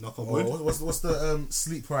 Knock on wood. What's the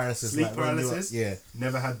sleep paralysis? Sleep like when paralysis? Yeah.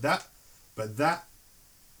 Never had that. But that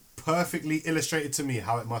perfectly illustrated to me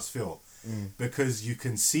how it must feel. Because you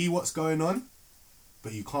can see what's going on,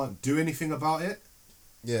 but you can't do anything about it.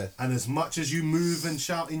 Yeah. And as much as you move and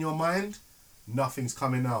shout in your mind, nothing's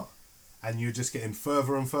coming out. And you're just getting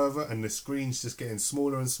further and further, and the screen's just getting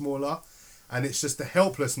smaller and smaller. And it's just the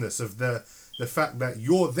helplessness of the fact that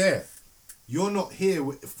you're there. You're not here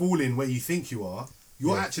falling where you think you are.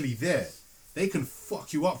 You're actually there. They can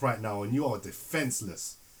fuck you up right now, and you are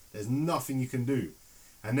defenseless. There's nothing you can do.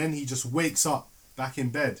 And then he just wakes up back in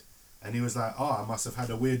bed, and he was like, I must have had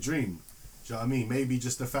a weird dream. Do you know what I mean? Maybe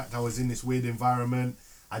just the fact I was in this weird environment.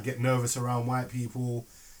 I get nervous around white people.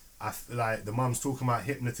 Like the mum's talking about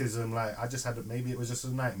hypnotism. Like I just had, maybe it was just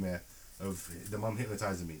a nightmare of the mum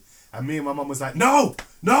hypnotizing me. And me and my mum was like, no,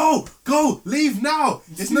 go, leave now.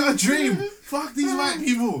 It's not a dream. Fuck these white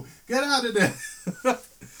people. Get out of there.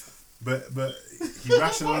 but he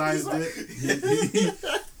rationalized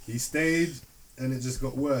it. He stayed, and it just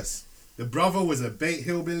got worse. The brother was a bait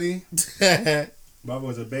hillbilly. The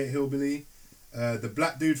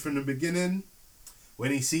black dude from the beginning,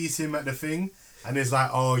 when he sees him at the thing, and he's like,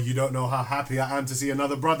 oh, you don't know how happy I am to see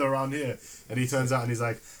another brother around here. And he turns out and he's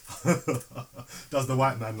like, does the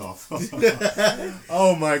white man laugh?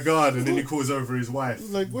 Oh my God. And then he calls over his wife.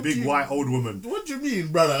 Like, white old woman. What do you mean,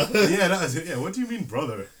 brother? Yeah, that was it. Yeah, what do you mean,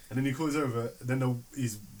 brother? And then he calls over. Then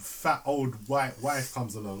his fat old white wife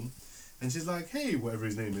comes along. And she's like, hey, whatever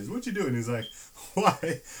his name is, what you doing? He's like,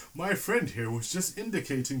 why, my friend here was just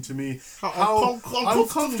indicating to me how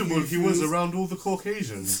uncomfortable he was around all the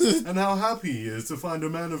Caucasians and how happy he is to find a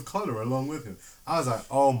man of colour along with him. I was like,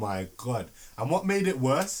 oh my God. And what made it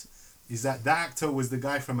worse is that actor was the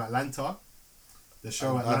guy from Atlanta, the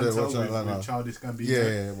show Atlanta with Childish Gambino.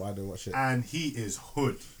 Yeah, well, I don't watch it. And he is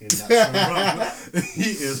hood in that show.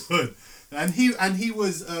 He is hood. And he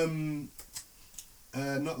was...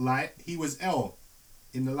 not Light. He was L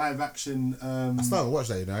in the live action. I still haven't watched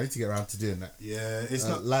that. I need to get around to doing that. Yeah, it's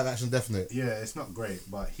not live action. Definite. Yeah, it's not great,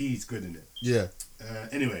 but he's good in it. Yeah.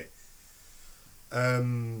 Anyway.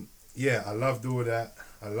 Yeah, I loved all that.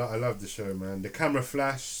 I loved the show, man. The camera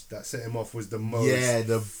flash that set him off was the most. Yeah,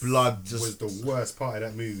 the blood was the worst part of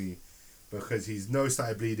that movie, because his nose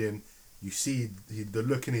started bleeding. You see the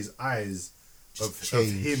look in his eyes of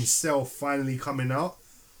himself finally coming out.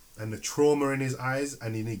 And the trauma in his eyes,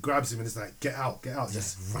 and then he grabs him and it's like, get out,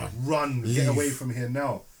 just run, get away from here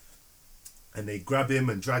now. And they grab him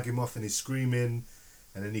and drag him off, and he's screaming,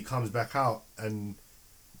 and then he comes back out, and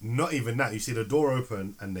not even that, you see the door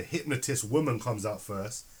open, and the hypnotist woman comes out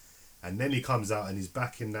first, and then he comes out and he's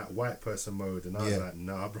back in that white person mode, and I was like,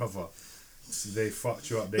 nah, brother, they fucked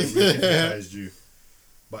you up, they re-hypnotized you.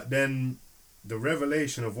 But then the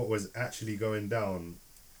revelation of what was actually going down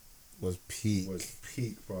was peak,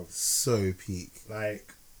 bro. So peak.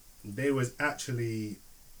 Like, they was actually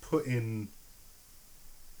putting,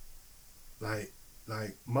 like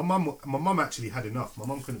my mum actually had enough. My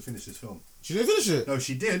mum couldn't finish this film. She didn't finish it? No,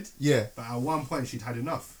 she did. Yeah. But at one point she'd had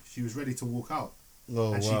enough. She was ready to walk out.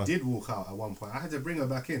 Oh, and wow. she did walk out at one point. I had to bring her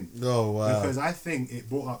back in. Oh, wow. Because I think it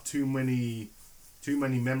brought up too many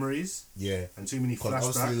memories. Yeah. And too many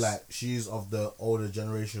flashbacks. Obviously, like, she's of the older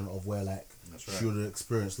generation of where, like, that's right, she would have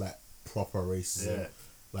experienced, like, proper racism. Yeah.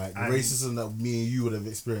 Like, the racism that me and you would have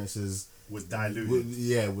experienced was diluted.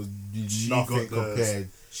 Was nothing compared.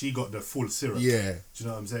 She got the full syrup. Yeah. Do you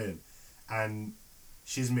know what I'm saying? And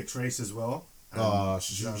she's mixed race as well.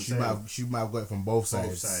 She might have got it from both sides.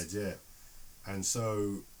 Both sides, yeah. And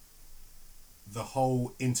so the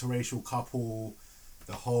whole interracial couple,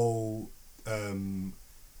 the whole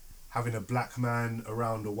having a black man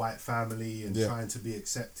around a white family and trying to be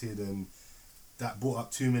accepted, and that brought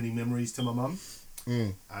up too many memories to my mum.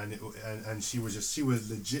 And she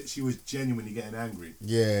was genuinely getting angry.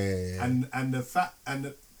 Yeah. And the fact,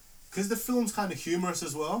 because the film's kind of humorous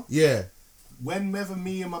as well. Yeah. Whenever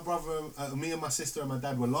me and my brother, me and my sister and my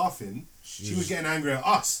dad were laughing, she was getting angry at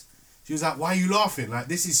us. She was like, "Why are you laughing? Like,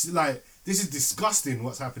 this is disgusting.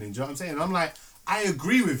 What's happening?" Do you know what I'm saying? And I'm like, I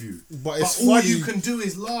agree with you, but it's all funny. you can do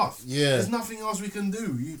is laugh. Yeah. There's nothing else we can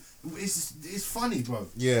do. It's funny, bro.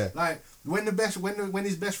 Yeah. Like when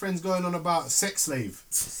his best friend's going on about sex slave,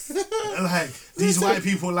 like these white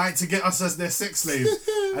people like to get us as their sex slaves,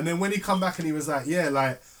 and then when he come back and he was like, yeah,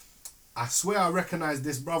 like I swear I recognize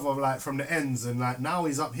this brother like from the ends, and like now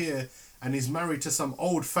he's up here and he's married to some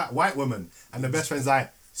old fat white woman, and the best friend's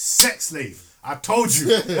like, sex slave. I told you,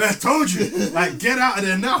 like get out of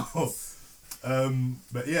there now.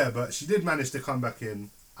 But she did manage to come back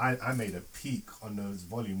in. I made a peak on the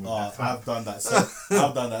volume with that clap. I've done that.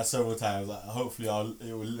 I've done that several times. Like, hopefully,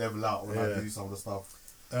 it will level out when I do some of the stuff.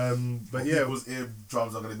 But yeah, people's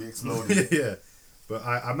eardrums are going to be exploding. Yeah. But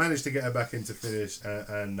I managed to get her back into finish,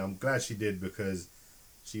 and I'm glad she did, because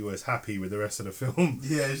she was happy with the rest of the film.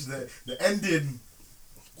 Yeah, the ending,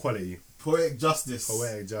 Quality, poetic justice,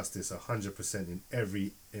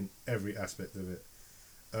 100% in every aspect of it.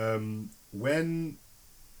 One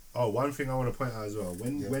thing I want to point out as well,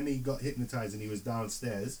 when he got hypnotized and he was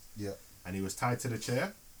downstairs, and he was tied to the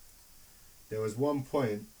chair, there was one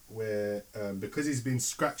point where because he's been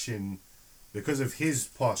scratching because of his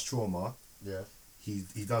past trauma, he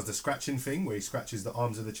does the scratching thing where he scratches the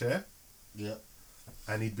arms of the chair,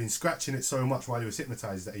 and he'd been scratching it so much while he was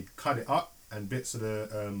hypnotized that he'd cut it up and bits of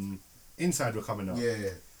the inside were coming up.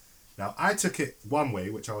 Now I took it one way,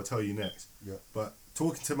 which I will tell you next, but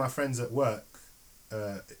talking to my friends at work,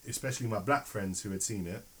 especially my black friends who had seen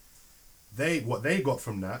it, what they got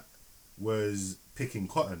from that was picking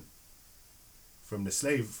cotton from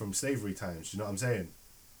slavery times. You know what I'm saying?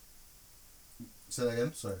 Say that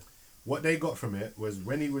again. Sorry. What they got from it was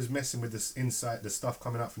when he was messing with the stuff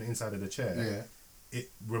coming up from the inside of the chair.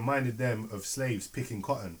 It reminded them of slaves picking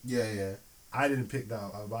cotton. I didn't pick that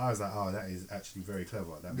up, but I was like, oh, that is actually very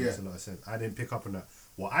clever. That makes a lot of sense. I didn't pick up on that.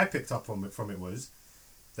 What I picked up from it was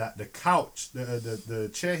that the couch, the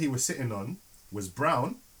chair he was sitting on was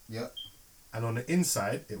brown. And on the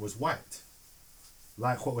inside, it was white.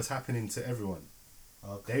 Like what was happening to everyone.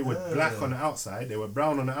 Okay. They were black on the outside, they were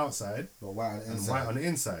brown on the outside, but white on the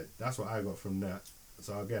inside. That's what I got from that.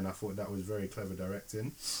 So again, I thought that was very clever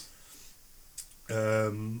directing.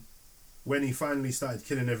 When he finally started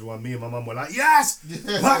killing everyone, me and my mum were like, yes!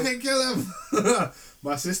 Fucking kill him!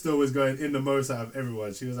 My sister was going in the most out of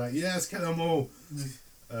everyone. She was like, yes, kill them all.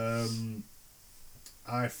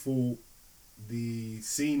 I thought the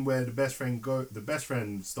scene where the best friend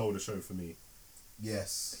stole the show for me.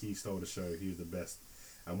 Yes. He stole the show. He was the best.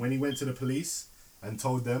 And when he went to the police and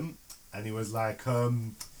told them, and he was like,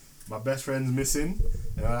 my best friend's missing.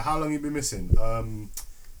 And I'm like, how long you been missing?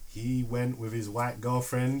 He went with his white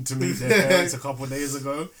girlfriend to meet their parents a couple of days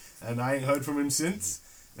ago, and I ain't heard from him since.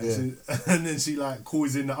 And, and then she like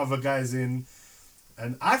calls in the other guys in,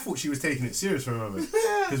 and I thought she was taking it serious for a moment,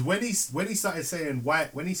 because when he started saying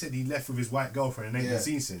when he said he left with his white girlfriend and ain't been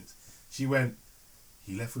seen since, she went,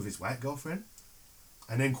 he left with his white girlfriend,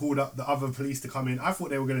 and then called up the other police to come in. I thought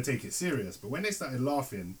they were going to take it serious, but when they started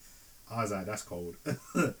laughing, I was like, that's cold.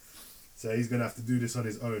 So he's going to have to do this on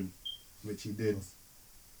his own, which he did.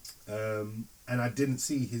 And I didn't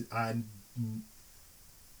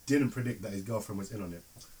predict that his girlfriend was in on it.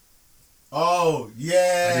 Oh,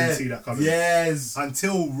 yeah. I didn't see that coming. Yes.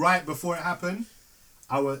 Until right before it happened,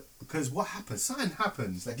 because what happened? Something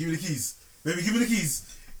happened. It's like, give me the keys. Baby, give me the keys.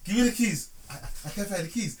 Give me the keys. I can't find the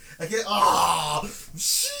keys. I can't.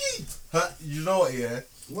 Shit. You know what, yeah?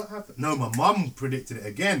 What happened? No, my mum predicted it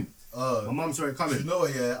again. My mum saw it coming. You know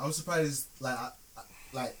what, yeah? I'm surprised, like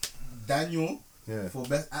Daniel, for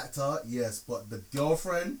best actor, yes, but the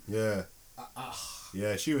girlfriend, yeah,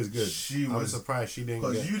 she was good. I'm surprised she didn't,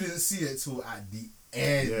 because you didn't see it till at the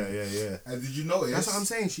end. Yeah. And did you notice? That's what I'm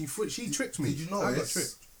saying. She tricked me. Did you notice? I got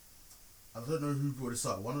tricked. I don't know who brought this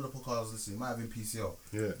up. One of the podcasts I was listening, it might have been PCL.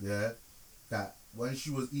 Yeah. That when she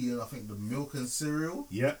was eating, I think, the milk and cereal.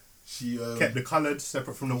 Yeah. She kept the coloured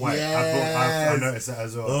separate from the white. Yes. I noticed that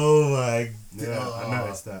as well. Oh my god. Yeah, I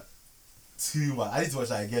noticed that. Too much. I need to watch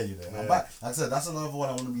that again, you know. Like I said, that's another one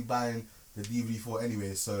I want to be buying the DVD for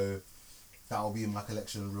anyway, so that will be in my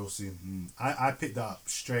collection real soon. I picked that up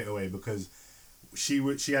straight away because she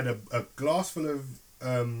had a glass full of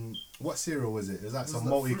what cereal was it? It was like some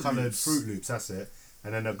multicoloured Fruit Loops, that's it.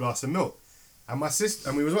 And then a glass of milk. And my sister,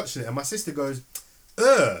 and we was watching it, and my sister goes,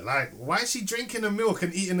 "Ugh, like why is she drinking the milk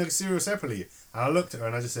and eating the cereal separately?" And I looked at her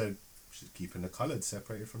and I just said, "She's keeping the coloured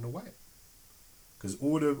separated from the white, because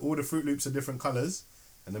all the Fruit Loops are different colours,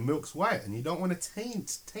 and the milk's white, and you don't want to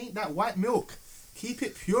taint that white milk. Keep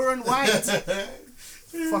it pure and white."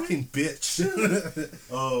 Fucking bitch.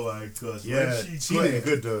 Oh my gosh. Yeah, she did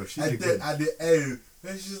good though. She did good. At the end,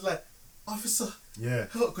 when she's like, "Officer, Yeah.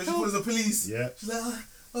 help," because she was the police. Yeah. She's like,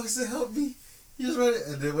 "Officer, help me." He was ready,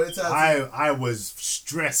 and then when it's time, I was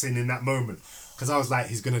stressing in that moment because I was like,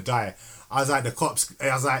 he's gonna die. I was like, the cops.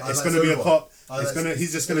 I was like, it's gonna be a cop.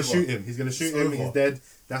 He's just gonna shoot him. He's gonna shoot him. He's dead.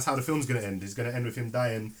 That's how the film's gonna end. It's gonna end with him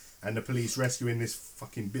dying and the police rescuing this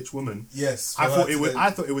fucking bitch woman. yes, I thought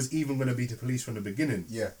it was even gonna be the police from the beginning.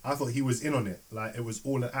 Yeah. I thought he was in on it. Like it was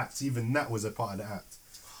all an act. Even that was a part of the act.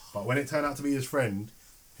 But when it turned out to be his friend,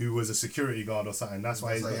 who was a security guard or something, that's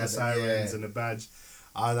why he's got the sirens and the badge.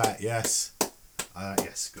 I was like, yes.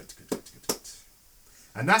 Yes, good.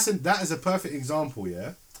 And that is a perfect example,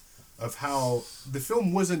 yeah, of how the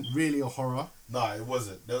film wasn't really a horror. No, it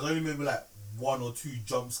wasn't. There was only maybe like 1 or 2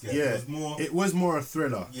 jump scares. Yeah, It was more a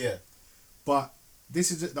thriller. Yeah. But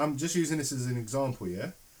I'm just using this as an example,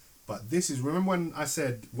 yeah. But remember when I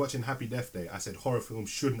said watching Happy Death Day, I said horror films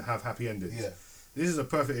shouldn't have happy endings. Yeah. This is a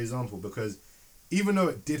perfect example because even though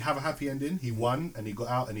it did have a happy ending, he won and he got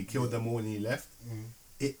out and he killed them all and he left. Mm.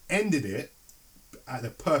 It ended it at the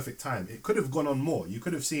perfect time. It could have gone on more. You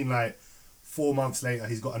could have seen like 4 months later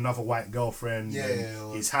he's got another white girlfriend.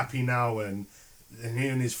 Yeah, he's happy now and he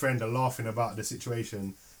and his friend are laughing about the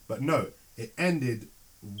situation. But no, it ended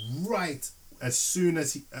right as soon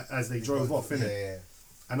as they drove off, innit? Yeah.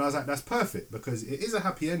 And I was like, that's perfect because it is a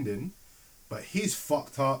happy ending, but he's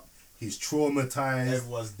fucked up. He's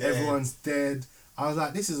traumatized. Everyone's dead. I was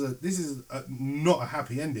like, this is not a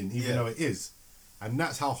happy ending, even though it is. And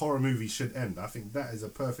that's how horror movies should end. I think that is a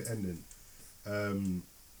perfect ending.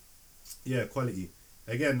 Quality.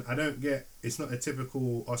 Again, I don't get... It's not a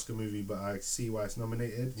typical Oscar movie, but I see why it's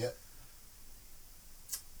nominated. Yeah.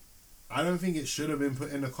 I don't think it should have been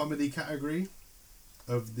put in the comedy category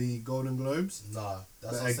of the Golden Globes. Nah,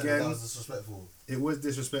 that's But what I said. again, That was disrespectful. It was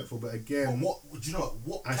disrespectful, but again... But what do you know?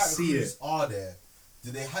 What I see categories it. are there?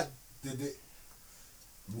 Did they?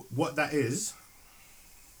 What that is...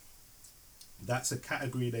 That's a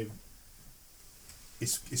category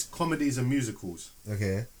it's comedies and musicals.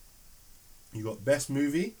 Okay. You got best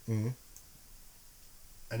movie, Mm-hmm.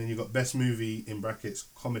 and then you got best movie in brackets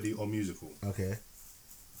comedy or musical. Okay.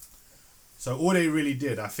 So all they really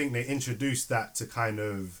did, I think they introduced that to kind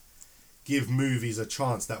of give movies a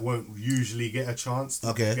chance that won't usually get a chance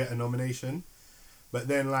to get a nomination. But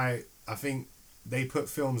then like I think they put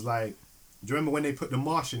films like, do you remember when they put The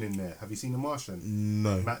Martian in there? Have you seen The Martian?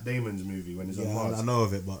 No. Matt Damon's movie when he's on Mars. I know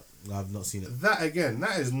of it, but I've not seen it. That again,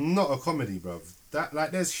 that is not a comedy, bruv. That like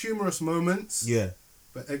there's humorous moments. Yeah.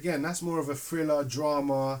 But again, that's more of a thriller,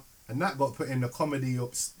 drama, and that got put in the comedy or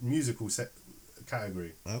musical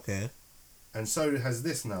category. Okay. And so has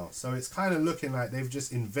this now. So it's kind of looking like they've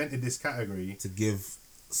just invented this category To give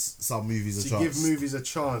some movies a to chance. give movies a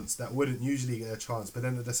chance that wouldn't usually get a chance. But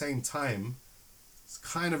then at the same time, it's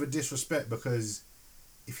kind of a disrespect because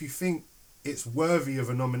if you think it's worthy of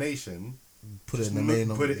a nomination, Put it in the main.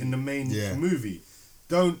 put it in the main movie.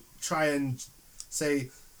 Don't try and say,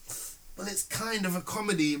 well, it's kind of a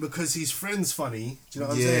comedy because his friend's funny. Do you know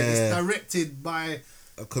what I'm saying? It's directed by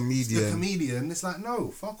a comedian. the comedian. It's like, no,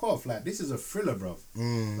 fuck off. Like, this is a thriller, bro.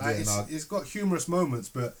 It's got humorous moments,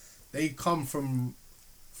 but they come from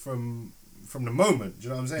the moment. Do you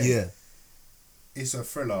know what I'm saying? Yeah. It's a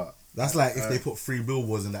thriller. That's like if they put 3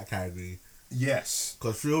 Billboards in that category. Yes.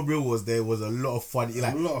 Because 3 Billboards, there was a lot of funny.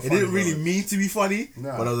 Like, lot of it funny didn't really moments. mean to be funny,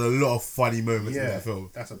 No. but there was a lot of funny moments in that film.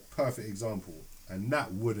 That's a perfect example. And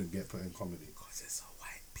that wouldn't get put in comedy. Because it's all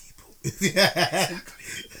white people. Yeah.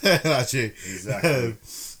 That's true. Exactly.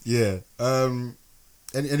 Yeah.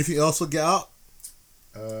 Anything else for Get Out?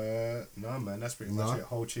 No, man, that's pretty much it.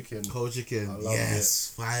 Whole chicken. Cold Chicken. I loved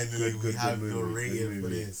Yes. Finally, we have movie, the good rating for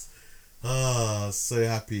movie. this. Oh, so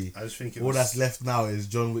happy. I just think All that's left now is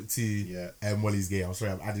John Wick 2 Yeah. and Molly's Game. I'm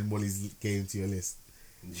sorry, I'm adding Molly's Game to your list.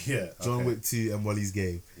 Yeah. John okay. Wick 2 and Molly's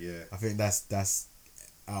Game. Yeah. I think that's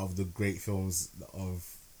out of the great films of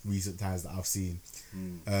recent times that I've seen.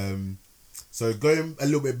 So going a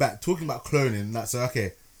little bit back, talking about cloning. So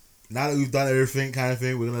okay, now that we've done everything, kind of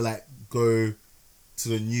thing, we're gonna like go to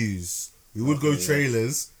the news. We would go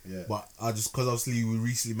trailers, but I just because obviously we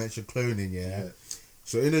recently mentioned cloning, yeah.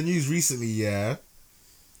 So in the news recently, yeah,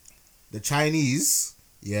 the Chinese,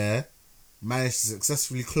 managed to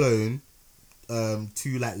successfully clone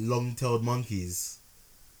 2 like long-tailed monkeys.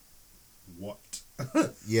 What?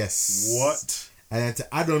 Yes. What? And then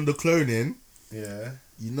to add on the cloning, Yeah.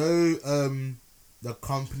 you know, the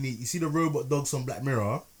company. You see the robot dogs on Black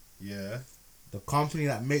Mirror. Yeah. The company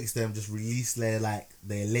that makes them just released their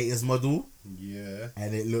latest model, Yeah.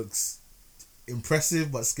 and it looks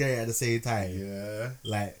impressive but scary at the same time. Yeah.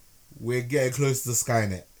 Like, we're getting close to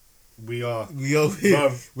Skynet. We are.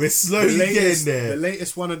 We're slowly getting The there.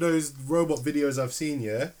 latest one of those robot videos I've seen,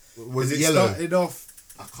 Was it yellow? started off.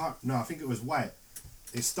 I think it was white.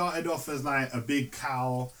 It started off as like a big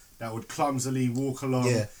cow that would clumsily walk along,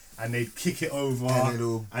 Yeah. and they'd kick it over,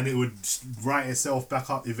 and it would right itself back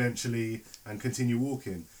up eventually and continue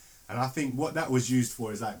walking. And I think what that was used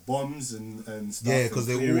for is like bombs and stuff. Yeah, and because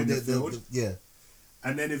they clearing all the field. yeah.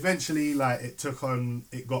 And then eventually, like,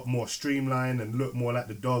 it got more streamlined and looked more like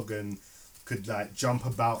the dog and could, like, jump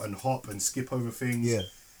about and hop and skip over things. Yeah.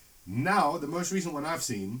 Now, the most recent one I've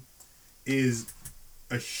seen is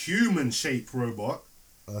a human-shaped robot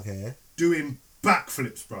Okay. doing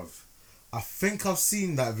backflips, bruv. I think I've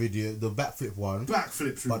seen that video, the backflip one.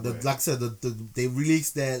 Backflips, But robot. like I said, they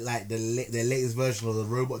released their latest version of the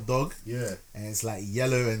robot dog, Yeah. and it's like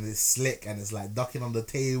yellow and it's slick and it's like ducking on the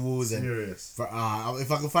tables and. Serious. For, if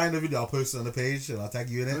I can find the video, I'll post it on the page and I'll tag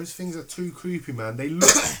you in it. Those things are too creepy, man. They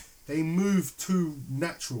they move too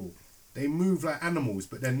natural. They move like animals,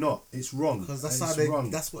 but they're not. It's wrong. Because that's It's how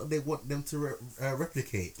wrong. that's what they want them to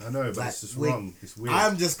replicate. I know, but Like, it's just wrong. It's weird.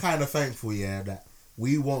 I'm just kind of thankful, that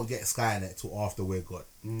we won't get Skynet till after we're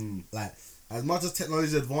gone. Like, as much as technology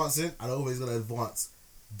is advancing, I don't think it's going to advance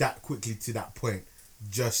that quickly to that point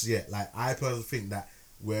just yet. Like, I personally think that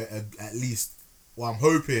we're at least, I'm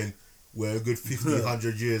hoping we're a good 50,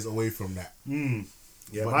 100 years away from that.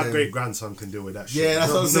 Yeah, But my then- great grandson can deal with that shit. Yeah,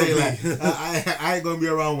 that's what I'm saying. Like, me. I ain't going to be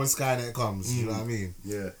around when Skynet comes. You know what I mean?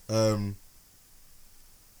 Yeah.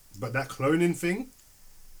 But that cloning thing,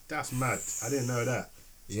 that's mad. I didn't know that.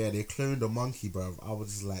 yeah, they cloned a monkey, bro. I was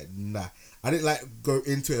just like, nah. I didn't go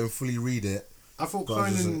into it and fully read it. I thought But I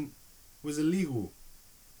was just cloning was illegal.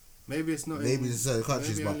 Maybe it's not. Maybe in certain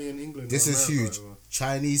countries, maybe but only in England. this or is America huge. or-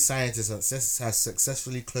 Chinese scientists has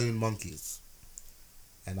successfully cloned monkeys,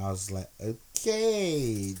 and I was like,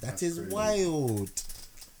 okay, That's is crazy. wild,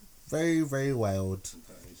 very very wild.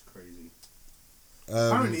 That is crazy. Um,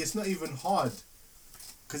 Apparently, it's not even hard.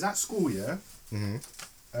 Because at school, yeah.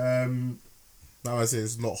 now I say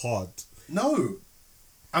it's not hard. No,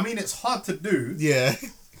 I mean it's hard to do, Yeah.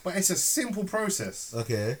 but it's a simple process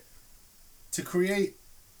Okay. to create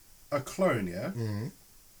a clone. Yeah. Mm-hmm.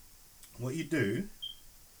 What you do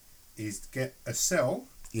is get a cell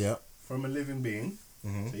Yeah. from a living being.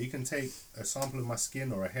 Mm-hmm. So you can take a sample of my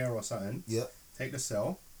skin or a hair or something, Yeah. take the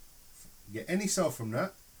cell, get any cell from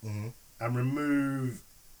that, Mm-hmm. and remove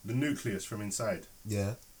the nucleus from inside.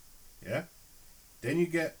 Yeah. Yeah? Then you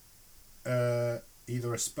get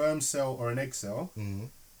either a sperm cell or an egg cell. Mm-hmm.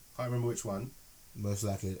 Can't remember which one. Most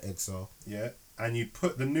likely an egg cell. Yeah? And you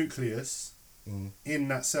put the nucleus Mm-hmm. in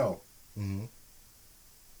that cell. Mm-hmm.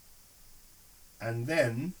 And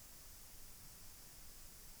then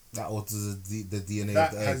That alters the DNA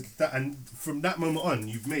that of the has egg. that, and from that moment on,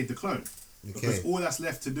 you've made the clone. Because Okay. all that's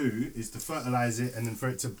left to do is to fertilize it and then for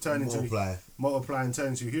it to turn multiply and turn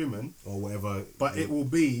into a human. or whatever. But it will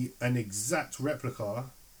be an exact replica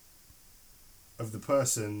of the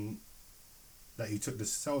person that you took the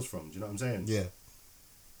cells from. Do you know what I'm saying? Yeah.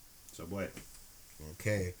 So boy,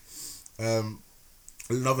 Okay. Another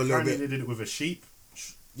little apparently bit. they did it with a sheep.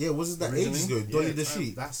 Yeah, wasn't that originally. ages ago? Dolly Yeah, the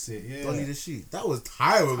sheep. That's it. Yeah. Dolly the sheep. That was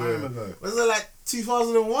time ago. Time ago. Was it like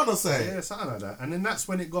 2001 or something? Yeah, something like that. And then that's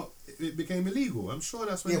when it became illegal. I'm sure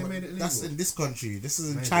that's when Yeah, they but made it illegal. that's in this country. This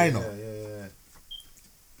is in Maybe, China. Yeah.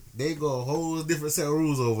 They got a whole different set of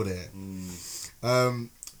rules over there.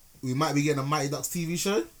 We might be getting a Mighty Ducks TV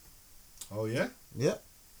show. Oh yeah. Yep.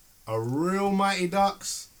 A real Mighty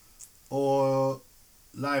Ducks or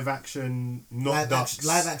live action, not Live ducks.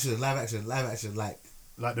 action.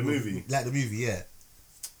 Like the movie. Like the movie, yeah.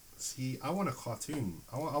 See, I want a cartoon.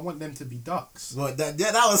 I want them to be ducks. Well, that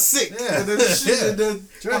was sick. Yeah. And then the ship, Yeah. and then Do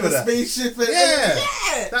you remember the that? spaceship. And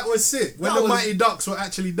Yeah. That was sick. When That the was- Mighty Ducks were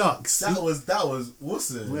actually ducks. That was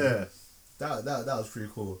awesome. Yeah. That was pretty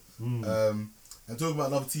cool. And talking about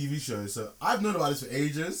another TV show, so I've known about this for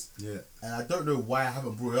ages, Yeah. and I don't know why I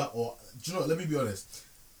haven't brought it up. Or do you know what? Let me be honest.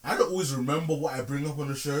 I don't always remember what I bring up on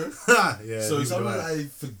the show, Yeah. so neither do sometimes I. I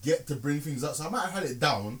forget to bring things up. So I might have had it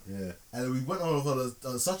down, Yeah. and we went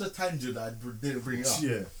on such a tangent that I didn't bring it up.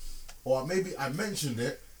 Yeah. Or maybe I mentioned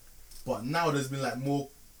it, but now there's been like more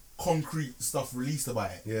concrete stuff released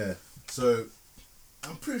about it. Yeah. So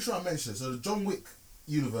I'm pretty sure I mentioned it. So the John Wick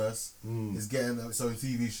universe is getting its own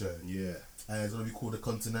TV show. Yeah. and it's gonna be called the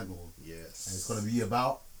Continental, and Yes. it's gonna be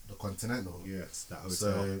about the Continental. Yes, that hotel.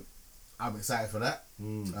 So I'm excited for that.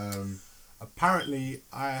 Apparently,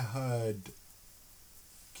 I heard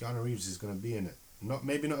Keanu Reeves is going to be in it.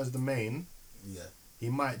 Maybe not as the main. Yeah, He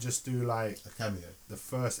might just do like a cameo. the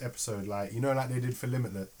first episode, like like they did for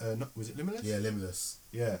Limitless. Was it Limitless? Yeah, Limitless.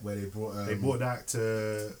 Yeah. Where they brought They brought that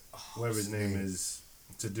to whatever his what's his name name? is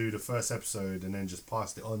to do the first episode and then just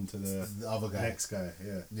passed it on to the other guy. next guy.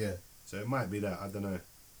 Yeah. Yeah. So it might be that. I don't know.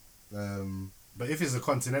 Um, But if it's a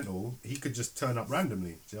Continental, he could just turn up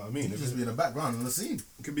randomly. Do you know what I mean? he could If just it- be in the background in the scene.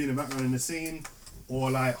 could be in the background in the scene, or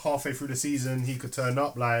like halfway through the season he could turn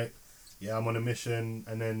up like, yeah, I'm on a mission,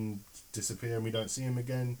 and then disappear and we don't see him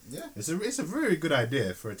again. Yeah. It's a very good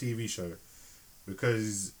idea for a TV show,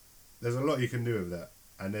 because there's a lot you can do with that,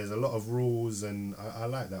 and there's a lot of rules, and I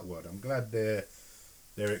like that word. I'm glad they're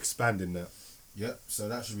expanding that. Yep. So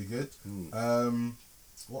that should be good. Mm.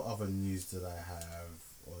 What other news did I have?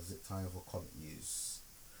 Or is it time for comic news?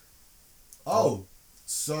 Oh,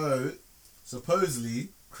 so supposedly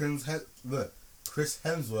Chris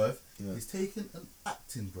Hemsworth Yeah. is taking an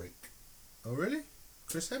acting break. Oh really?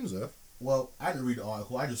 Chris Hemsworth? Well, I didn't read the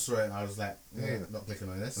article. I just saw it and I was like, Yeah. not clicking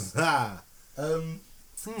on this. Ah.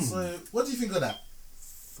 So what do you think of that?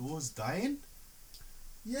 Thor's dying?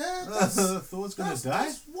 Yeah, that's, Thor's gonna die?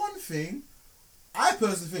 that's one thing. I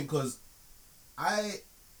personally think because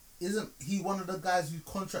isn't he one of the guys whose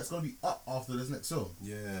contract's gonna be up after this next film?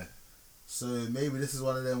 Yeah. So maybe this is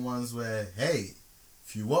one of them ones where, hey,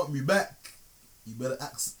 if you want me back, you better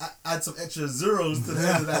add some extra zeros to the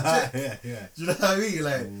end of that check. yeah. Do you know what I mean?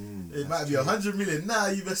 Like, it might be 100 million. Now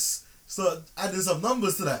you best start adding some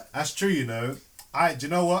numbers to that. That's true, you know. Do you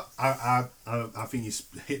know what? I think you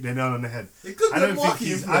hit the nail on the head. It could be a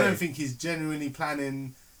marketing play. I don't think he's genuinely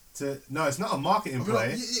planning to. No, it's not a marketing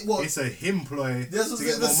play. It's a him ploy to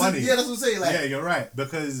get more money. Yeah, that's what I'm saying. Like, Yeah, you're right.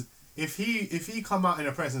 Because if he come out in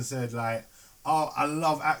the press and said like, "Oh, I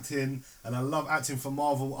love acting and I love acting for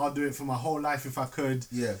Marvel. I'll do it for my whole life if I could."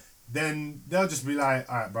 yeah, Then they'll just be like,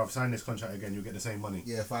 "All right, bruv, sign this contract again. You'll get the same money."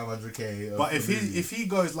 yeah, 500k. But if he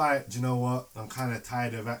goes like, do you know what? I'm kind of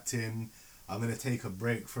tired of acting. I'm gonna take a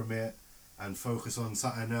break from it and focus on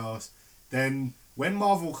something else. Then when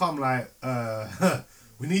Marvel come like,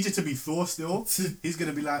 we need you to be Thor still. He's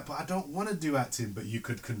gonna be like, but I don't want to do acting. But you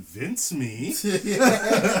could convince me. Then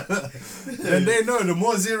they know the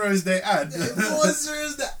more zeros they add.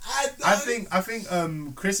 I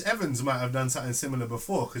think Chris Evans might have done something similar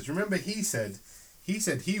before, because remember he said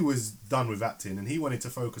he was done with acting and he wanted to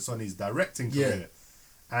focus on his directing career,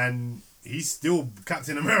 and he's still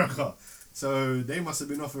Captain America, so they must have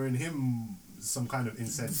been offering him some kind of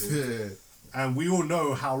incentive. And we all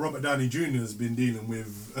know how Robert Downey Jr. has been dealing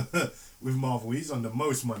with with Marvel. He's on the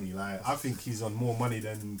most money. Like, I think he's on more money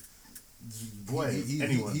than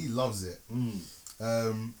anyone. He loves it.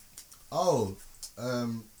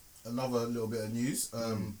 Another little bit of news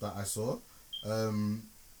that I saw on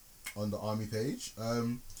the Army page.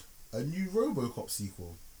 A new RoboCop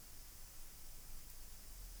sequel,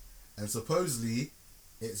 and supposedly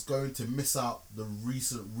it's going to miss out the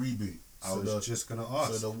recent reboot. I was just gonna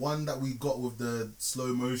ask. So the one that we got with the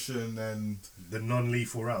slow motion and the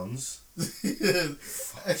non-lethal rounds.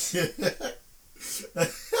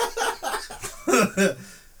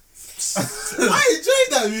 I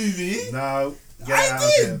enjoyed that movie. No,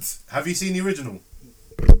 I did. Have you seen the original?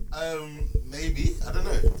 Maybe, I don't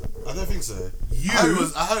know. I don't think so.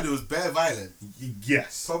 I heard it was bare violent.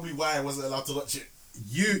 Yes. Probably why I wasn't allowed to watch it.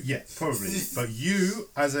 Probably. But you,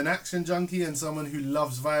 as an action junkie and someone who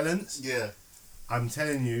loves violence, Yeah. I'm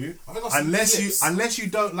telling you, I think I've seen clips. unless you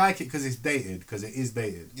don't like it because it's dated, because it is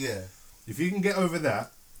dated. Yeah. If you can get over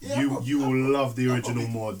that, Yeah, you will love the original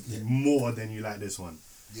probably- more than you like this one.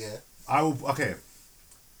 Yeah. I will. Okay.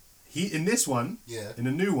 In this one, Yeah. in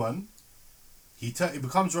the new one, he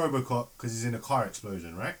becomes RoboCop because he's in a car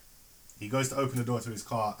explosion, right? He goes to open the door to his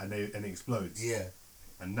car and it explodes. Yeah.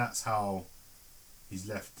 And that's how he's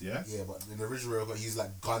left, yeah? Yeah, but in the original RoboCop, he's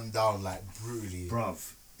like gunned down like brutally.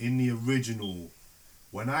 Bruv, in the original,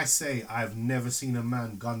 when I say I've never seen a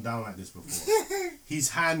man gunned down like this before, his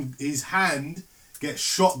hand gets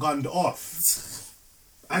shotgunned off.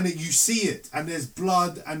 And you see it, and there's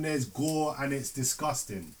blood, and there's gore, and it's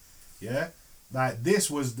disgusting. Yeah? Like, this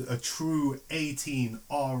was a true 18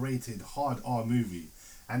 R-rated hard R movie.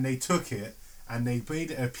 And they took it, and they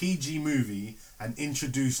made it a PG movie and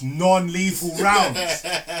introduced non-lethal rounds.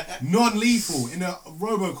 Non-lethal in a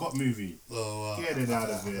RoboCop movie. Oh, Get it out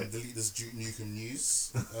of here. Delete this Duke Nukem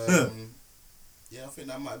news. Yeah, I think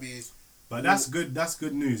that might be. But that's good. That's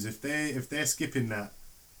good news. If they're skipping that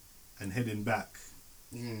and heading back,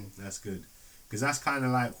 that's good. because that's kind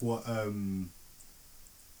of like what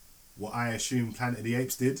I assume Planet of the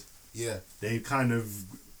Apes did. Yeah. They kind of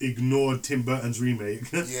ignored Tim Burton's remake.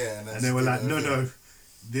 Yeah. And they were like, no,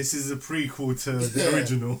 this is a prequel to the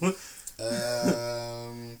original.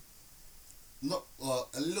 Not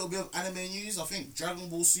a little bit of anime news. I think Dragon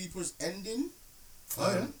Ball Super's ending.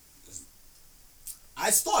 Yeah. I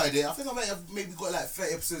started it. I think I might have maybe got like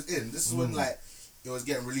 30 episodes in. This is when like it was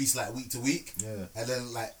getting released like week to week. Yeah. And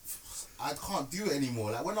then like I can't do it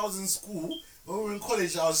anymore. Like when I was in school, when we were in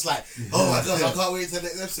college, I was like, oh my god, I can't wait till the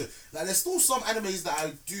next episode. Like there's still some animes that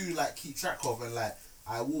I do like keep track of and like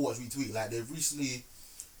I will watch week to week. Like they've recently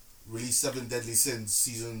released 7 Deadly Sins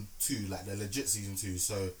season 2, like the legit season 2.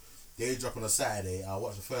 So they drop on a Saturday. I'll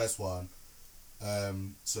watch the first one.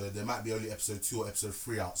 So there might be only episode 2 or episode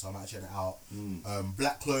 3 out, so I might check that out.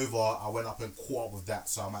 Black Clover, I went up and caught up with that,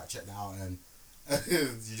 so I might check that out. And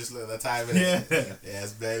you just look at the time, and yeah,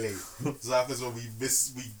 it's barely late. So happens when we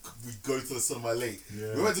go to the cinema late.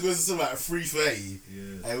 Yeah. We went to go to the cinema at 3:30,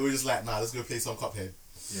 Yeah. and we were just like, nah, let's go play some Cuphead.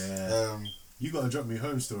 Yeah. You gotta drop me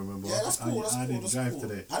home still, remember? Yeah, that's cool. I didn't drive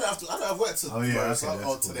today. I don't have work to Oh yeah, okay, that's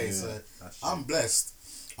cool. today, Yeah, so that's I'm true. blessed.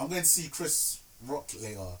 I'm going to see Chris Rock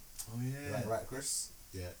later. Oh yeah. Right, Chris?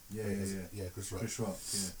 Yeah. Yeah, Chris Rock. Chris Rock.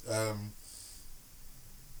 Yeah.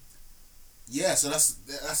 Yeah, so that's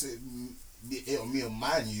it on me on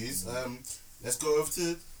my news. Let's go over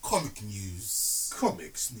to comic news.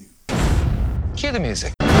 Comics news. Cue the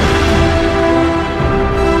music.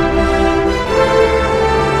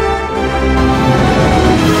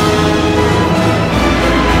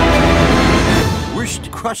 Worst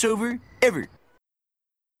crossover ever.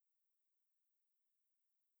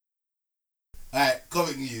 Alright,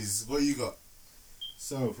 comic news. What you got?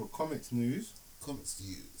 So for comics news, Comics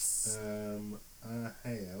news.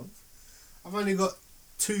 I've only got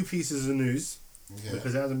 2 pieces of news Okay.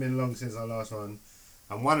 because it hasn't been long since our last one,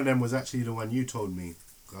 and one of them was actually the one you told me.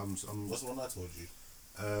 What's the one I told you?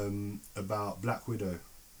 About Black Widow.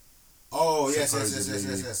 Oh, yes. Supposedly.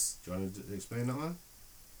 Do you want to explain that one?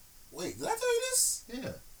 Wait, did I tell you this?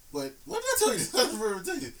 Yeah. Wait, what did I tell you? I don't remember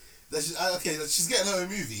telling you. That she's getting her own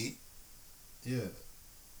movie. Yeah.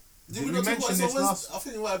 Did we we not talk about mention this this on last? Wednesday? I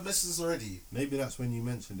think we might have mentioned this already. Maybe that's when you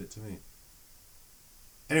mentioned it to me.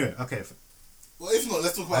 Anyway, okay. Well, if not,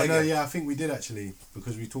 let's talk about it I know, again. yeah, I think we did actually,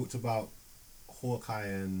 because we talked about Hawkeye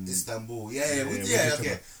and Istanbul. we Okay.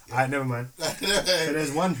 did. Alright, never mind. So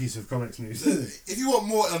there's one piece of comics news. If you want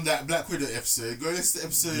more on that Black Widow episode, go listen to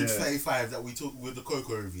episode Yeah. 35 that we took with the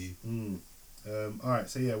Coco review. Alright,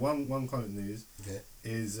 so yeah, one comic news Okay.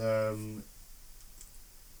 is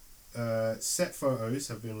set photos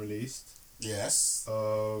have been released Yes.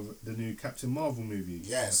 of the new Captain Marvel movie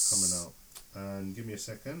Yes. that's coming out. And give me a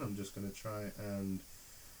second, I'm just going to try and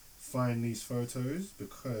find these photos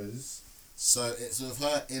because... So it's with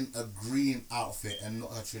her in a green outfit and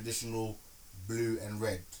not her traditional blue and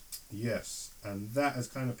red. Yes, and that has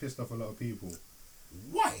kind of pissed off a lot of people.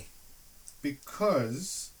 Why?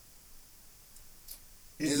 Because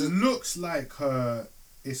it Is it- looks like her...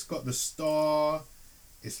 It's got the star...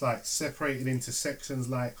 It's like separated into sections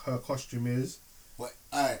like her costume is,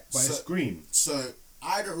 Alright, but it's green. so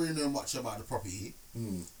I don't really know much about the property,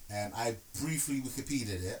 Mm. and I briefly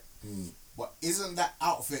Wikipedia'd it. Mm. But isn't that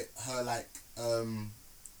outfit her like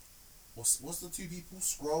what's the 2 people,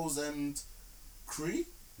 Skrulls and Kree?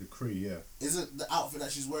 The Kree, yeah. Isn't the outfit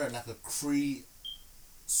that she's wearing like a Kree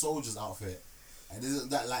soldier's outfit? And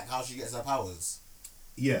isn't that like how she gets her powers?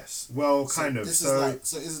 Yes, well, kind of. This So is like,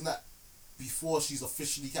 so isn't that before she's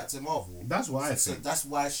officially Captain Marvel? that's what I So think. that's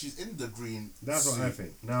why she's in the green. That's what I suit.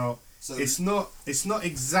 think. Now, So it's not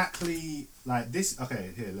exactly like this. Okay,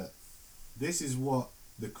 here, look. This is what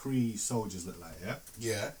the Kree soldiers look like, yeah?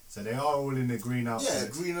 yeah, So they are all in the green outfits. yeah,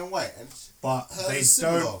 green and white, and But hers they is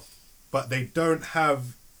similar. don't. But they don't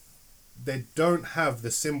have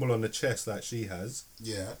the symbol on the chest like she has,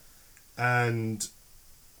 Yeah, and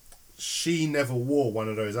she never wore one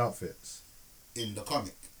of those outfits in the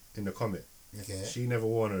comic. in the comic. Okay. She never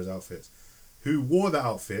wore one of those outfits. Who wore the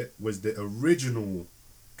outfit was the original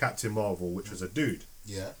Captain Marvel, which was a dude.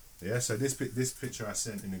 Yeah. Yeah. So this picture I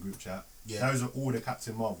sent in the group chat. Yeah. Those are all the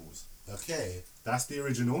Captain Marvels. Okay. That's the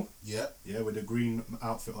original. Yeah. Yeah, with the green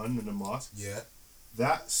outfit on and the mask. Yeah.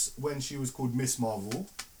 That's when she was called Miss Marvel.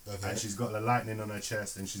 Okay. And she's got the lightning on her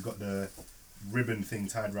chest and she's got the ribbon thing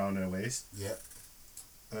tied around her waist. Yeah.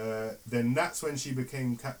 Then that's when she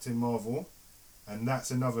became Captain Marvel, and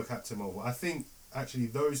that's another Captain Marvel. I think actually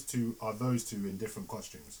those two in different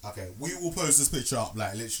costumes. Okay. We will post this picture up,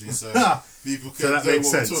 like literally, so people can So that know makes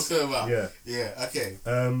what sense. we're talking about. Yeah. Yeah. Okay.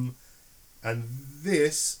 And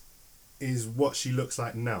this is what she looks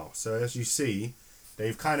like now. So as you see,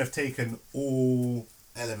 they've kind of taken all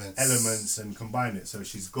elements and combined it. So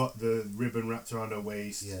she's got the ribbon wrapped around her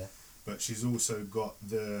waist, but she's also got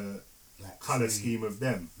the colour scheme of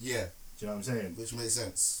them. Yeah. Do you know what I'm saying? Which makes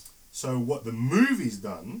sense. So what the movie's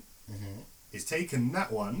done is taken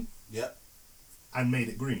that one and made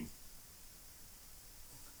it green.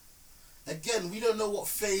 Again, we don't know what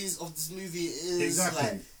phase of this movie it is.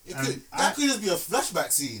 Exactly. Like, that could just be a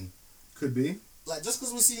flashback scene. Could be. Like, just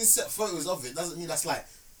because we're seeing set photos of it doesn't mean that's like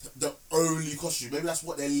the only costume. Maybe that's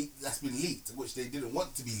what that's been leaked, which they didn't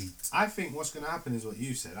want to be leaked. I think what's going to happen is what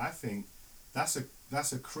you said. I think that's a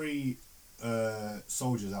Kree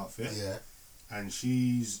soldier's outfit. Yeah. And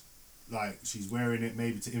she's wearing it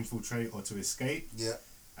maybe to infiltrate or to escape. Yeah.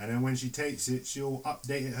 And then when she takes it, she'll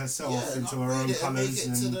update it herself into her own colours.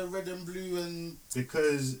 Make it to the red and blue and...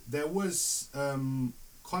 Because there was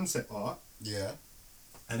concept art. Yeah.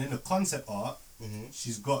 And in the concept art,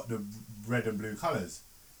 she's got the red and blue colours.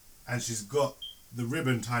 And she's got the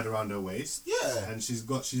ribbon tied around her waist. Yeah. And she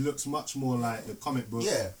looks much more like the comic book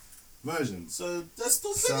version. So there's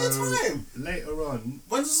still plenty of time. Later on...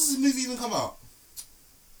 When does this movie even come out?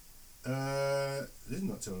 This is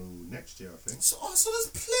not till next year, I think. So there's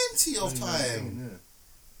plenty of time. Yeah.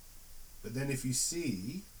 But then if you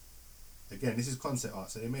see, again, this is concept art,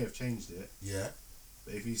 so they may have changed it. Yeah.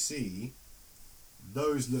 But if you see,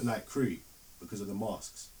 those look like Kree because of the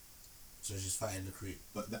masks. So she's fighting the Kree.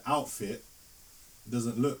 But the outfit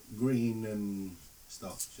doesn't look green and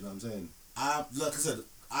stuff. Do you know what I'm saying? Like I said,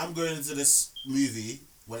 I'm going into this movie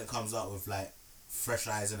when it comes out with like fresh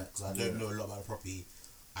eyes in it because I don't know a lot about the property.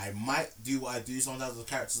 I might do what I do sometimes with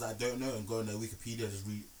characters that I don't know and go on their Wikipedia and just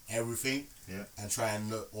read everything and try and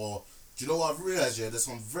look. Or do you know what I've realised? Yeah, there's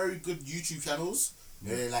some very good YouTube channels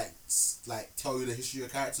where they like tell you the history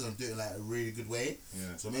of characters and do it in like a really good way.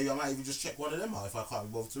 Yeah. So maybe I might even just check one of them out if I can't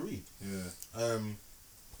be bothered to read. Yeah.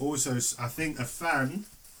 Also, I think a fan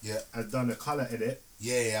has done a colour edit.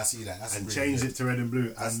 Yeah, I see that. That's and really changed good. it to red and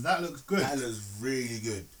blue, and that looks good. That looks really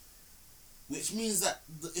good. Which means that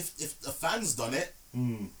if a fan's done it,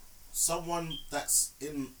 someone that's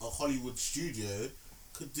in a Hollywood studio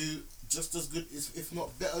could do just as good, if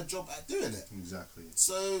not better job at doing it. Exactly.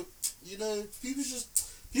 So, you know,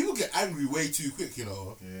 people get angry way too quick, you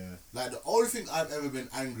know. Yeah. Like, the only thing I've ever been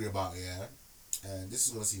angry about, and this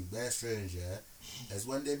is going to seem very strange, is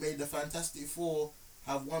when they made the Fantastic Four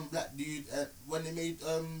have one black dude, when they made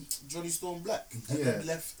Johnny Storm black, and then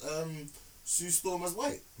left Sue Storm as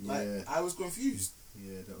white. Like, I was confused.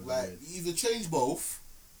 Yeah, that was like, weird. you either change both,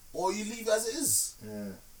 or you leave it as it is.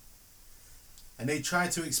 Yeah. And they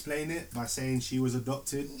tried to explain it by saying she was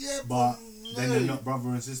adopted, but then they're not brother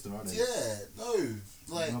and sister, are they? Yeah, no.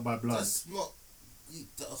 Like, not by blood. That's not...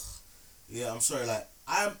 Yeah, I'm sorry, like,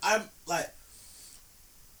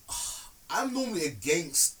 I'm normally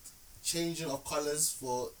against changing of colours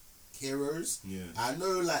for heroes. Yeah. I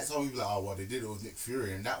know, like, some people are like, oh, well, they did it with Nick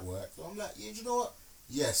Fury and that worked. So I'm like, yeah, do you know what?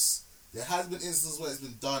 Yes, there has been instances where it's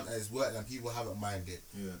been done and it's worked and people haven't minded.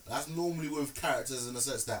 Yeah. That's normally with characters in the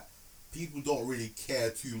sense that people don't really care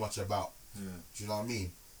too much about. Yeah. Do you know what I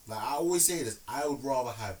mean? Like, I always say this, I would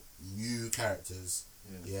rather have new characters.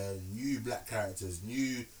 Yeah, new black characters,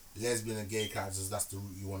 new lesbian and gay characters, that's the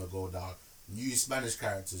route you want to go down. New Spanish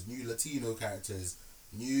characters, new Latino characters,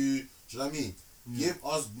 new, do you know what I mean? Give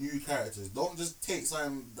us new characters. Don't just take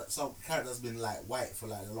some character that's been like white for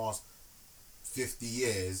like the last 50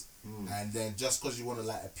 years and then just because you want to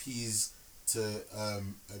like appease to a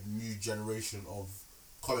new generation of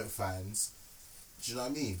comic fans, do you know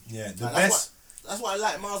what I mean? Yeah, the best. That's why I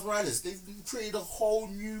like Miles Morales. They've created a whole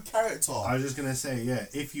new character. I was just gonna say,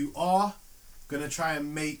 if you are gonna try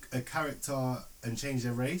and make a character and change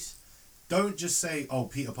their race, don't just say, "Oh,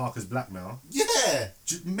 Peter Parker's black now." Yeah.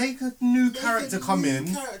 Just make a new character come in,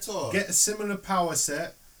 get a similar power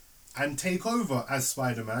set, and take over as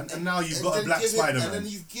Spider-Man. And now you've got a black Spider-Man. And then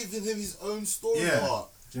you've given him his own story arc.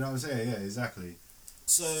 Do you know what I'm saying? Yeah, exactly.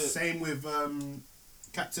 So same with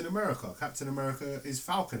Captain America. Captain America is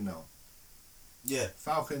Falcon now. Yeah,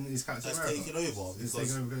 Falcon is Captain America. Taken over. It's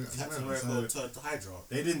taken over Captain America turned to Hydra.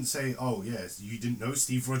 They didn't say, "Oh yes, you didn't know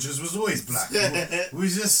Steve Rogers was always black." We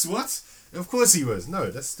just what? Of course he was. No,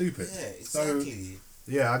 that's stupid. Yeah, exactly.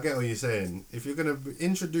 So, I get what you're saying. If you're gonna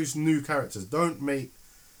introduce new characters, don't make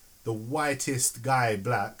the whitest guy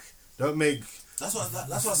black. Don't make that's what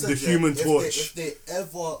I said. The Human Torch. If they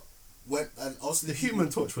ever went and also the Human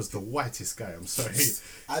Torch was the whitest guy. I'm sorry.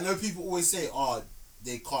 I know people always say, "Oh,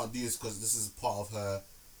 they can't do this because this is part of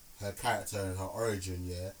her character and her origin."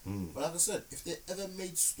 Yeah, but like I said, if they ever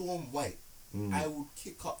made Storm white, I would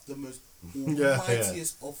kick up the most Yeah,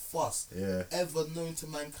 almightiest of fuss Yeah. ever known to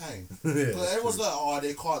mankind. Yeah, Because everyone's true. like, oh,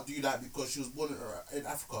 they can't do that because she was born in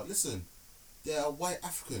Africa. Listen, they are white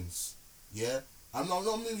Africans. Yeah, I'm not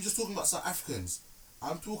even just talking about South Africans.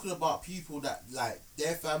 I'm talking about people that like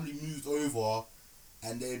their family moved over,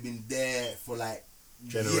 and they've been there for like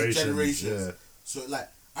generations. Yeah. So like,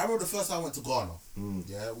 I remember the first time I went to Ghana. Mm.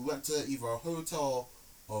 Yeah, we went to either a hotel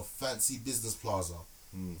or fancy business plaza.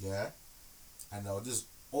 Yeah, and there was this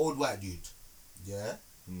old white dude. Yeah,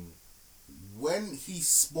 when he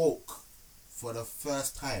spoke for the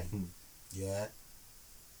first time, yeah,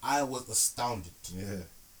 I was astounded. Yeah.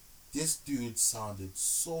 This dude sounded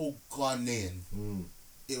so Ghanaian.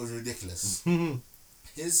 It was ridiculous.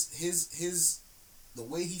 His the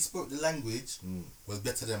way he spoke the language was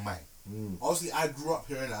better than mine. Obviously, I grew up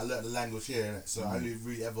here and I learned the language here, innit? So I didn't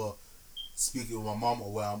really ever speak it with my mum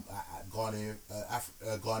or where I'm at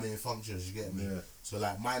Ghanaian functions. You get me? Yeah. So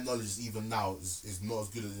like my knowledge even now is not as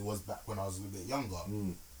good as it was back when I was a little bit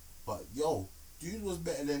younger. But yo, dude was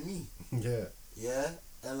better than me. Yeah. Yeah.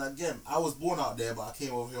 And again, I was born out there, but I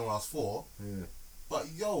came over here when I was 4. Yeah. But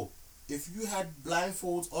yo, if you had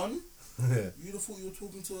blindfolds on, Yeah. you'd have thought you were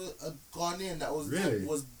talking to a Ghanaian that was Really?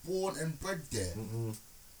 was born and bred there.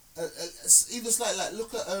 It's even like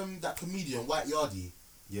look at that comedian White Yardie.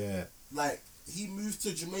 Yeah. Like he moved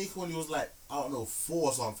to Jamaica when he was like, I don't know, 4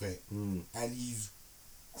 or something, and he's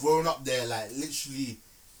grown up there. Like literally,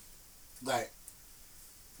 like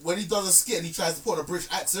when he does a skit and he tries to put on a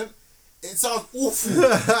British accent, it sounds awful.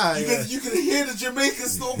 You can hear the Jamaican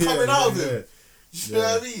still coming out of him. You know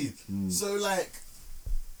what I mean? So like,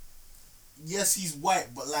 yes, he's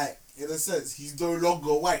white, but like in a sense, he's no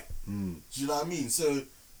longer white. Do you know what I mean? So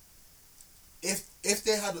if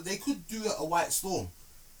they could do a White Storm.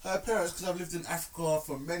 Her parents could have lived in Africa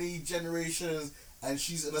for many generations, and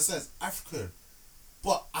she's in a sense African,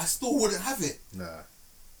 but I still wouldn't have it. Nah.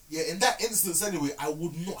 Yeah, in that instance anyway, I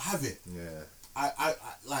would not have it. Yeah. I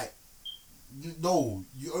like, no,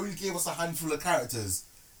 you only gave us a handful of characters.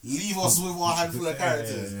 Leave us with our handful of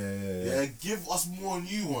characters. Yeah, give us more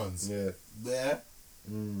new ones. Yeah.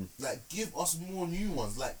 Like, give us more new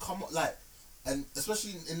ones. Like, come on, like, and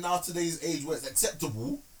especially in now today's age where it's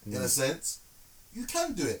acceptable, in a sense, you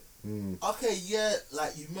can do it. Okay, yeah,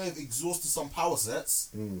 like, you may have exhausted some power sets,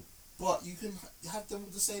 but you can have them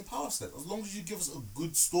with the same power set. As long as you give us a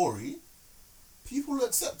good story, people will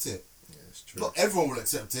accept it. Yeah, it's true. Not everyone will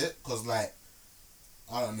accept it, because, like,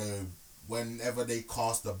 I don't know, whenever they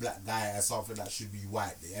cast a black guy as something that should be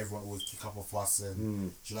white, everyone always kick up a fuss and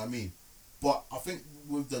do you know what I mean? But I think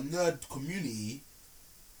with the nerd community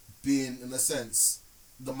being, in a sense,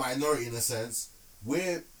 the minority in a sense,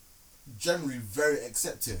 we're generally very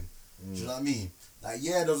accepting. Do you know what I mean? Like,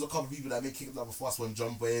 yeah, there was a couple of people that may kick up a fuss when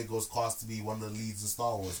John Boyega was cast to be one of the leads in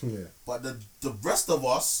Star Wars. But the rest of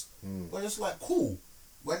us were just like, cool.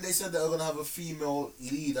 When they said they were going to have a female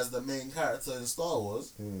lead as the main character in Star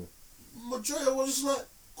Wars, majority was just like,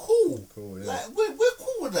 cool. Yeah. Like, we're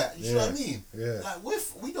cool with that. You know what I mean? Yeah. Like,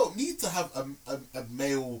 we don't need to have a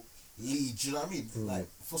male lead. You know what I mean? Like,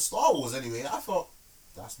 for Star Wars anyway, I thought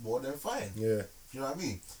that's more than fine. Yeah. You know what I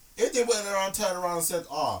mean? If they turned around and said,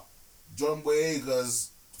 John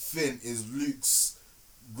Boyega's Finn is Luke's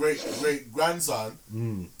great grandson,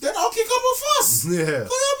 then I'll kick up a fuss. Yeah.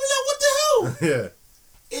 Because I'll be like, what the hell? Yeah.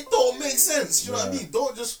 It don't make sense. You know what I mean?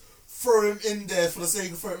 Don't just throw him in there for the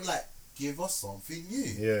sake of throwing him. Like, give us something new.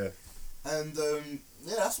 Yeah. And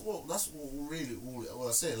yeah, that's what really all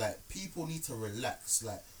I say. Like, people need to relax.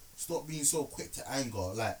 Like, stop being so quick to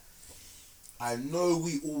anger. Like, I know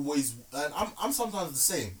we always, and I'm sometimes the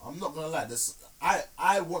same. I'm not gonna lie.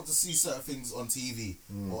 I want to see certain things on TV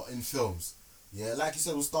or in films. Yeah, like you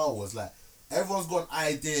said with Star Wars, like, everyone's got an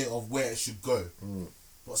idea of where it should go.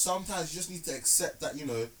 But sometimes you just need to accept that, you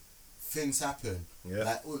know, things happen. Yeah.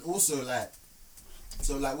 Like, also, like,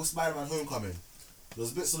 so like with Spider-Man Homecoming, there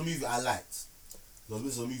was bits of the movie I liked. There was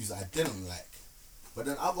bits of the movies I didn't like. But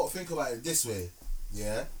then I've got to think about it this way,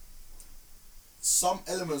 yeah? Some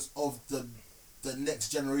elements of the next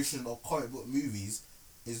generation of comic book movies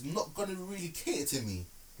is not going to really cater to me.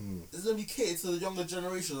 It's going to be catered to the younger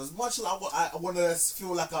generation. As much as I want to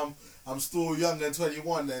feel like I'm still young and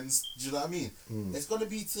 21, and do you know what I mean? It's going to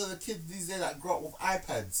be to the kids these days that grow up with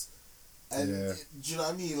iPads. And do you know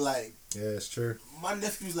what I mean? Like, yeah, it's true. My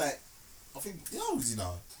nephew's like, I think, how old is he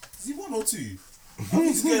now? Is he 1 or 2? I think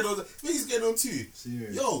he's getting on 2.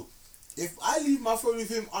 Serious. Yo, if I leave my phone with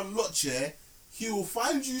him unlocked, he will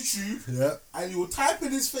find YouTube and he will type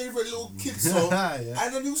in his favourite little kid song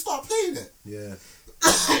and then he'll start playing it. Yeah.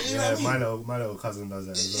 You know what I mean? My little cousin does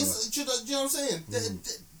that as well. Do you know what I'm saying?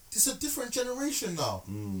 it's a different generation now.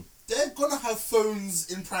 They're gonna have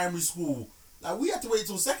phones in primary school. Like, we had to wait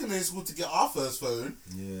till secondary school to get our first phone.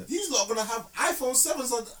 Yeah. These lot are gonna have iPhone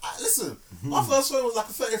 7s. Listen, my first phone was like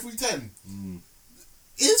a 3310.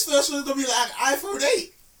 His first phone is gonna be like iPhone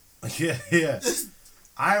 8. Yeah.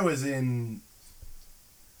 I was in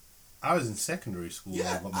secondary school.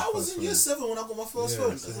 Yeah, when I got my I was first in year phone. 7 when I got my first Yeah,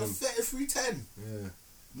 phone. It was same. a 3310. Yeah.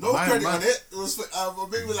 No Mine- credit mine- on it. It was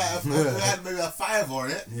maybe like we had maybe a 5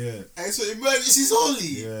 on it. Yeah. And so emergencies only.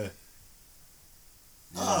 Yeah.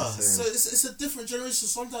 So it's a different generation.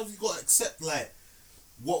 Sometimes you gotta accept like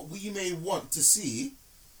what we may want to see.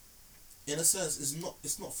 In a sense,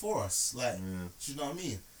 it's not for us. Like, do you know what I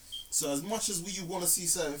mean? So as much as we want to see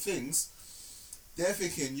certain things, they're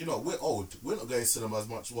thinking, you know, we're old. We're not going to cinema as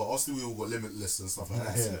much. Well, obviously we all got Limitless and stuff like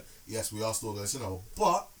that. So yes, we are still going to cinema.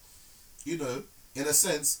 But, you know, in a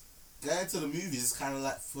sense, going to the movies is kind of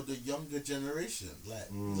like for the younger generation. Like,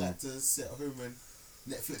 we like to sit at home and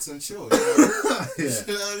Netflix and chill. You know, you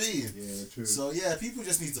know what I mean? Yeah, true. So yeah, people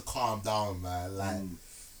just need to calm down, man. Like,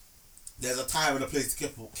 there's a time and a place to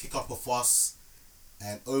kick up a fuss,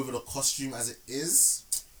 and over the costume as it is,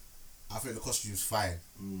 I think the costume's fine.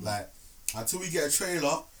 Like, until we get a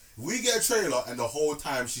trailer, if we get a trailer and the whole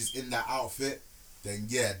time she's in that outfit, then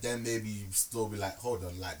then maybe you still be like, hold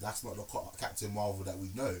on, like, that's not the Captain Marvel that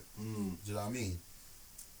we know. Do you know what I mean?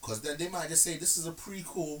 Because then they might just say this is a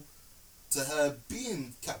prequel to her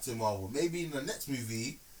being Captain Marvel. Maybe in the next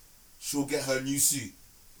movie, she'll get her new suit.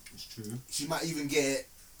 It's true. She might even get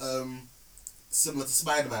similar to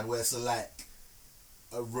Spider-Man, where it's a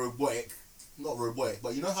robotic, not robotic,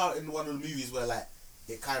 but you know how in one of the movies where like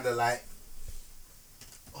it kind of like,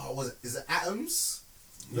 is it atoms?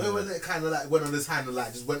 You know when it kind of like went on his hand and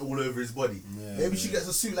like just went all over his body. Maybe she gets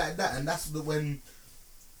a suit like that, and that's when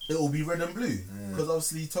it will be red and blue. Because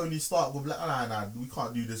obviously Tony Stark will be like, nah, we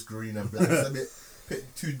can't do this green and black. It's a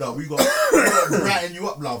bit too dumb. We got to brighten you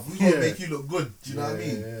up, love. We got to make you look good. Do you know what I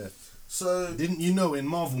mean? Yeah. So Didn't you know in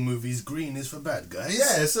Marvel movies green is for bad guys?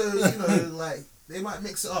 yeah, so you know, like they might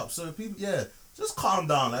mix it up. So people, just calm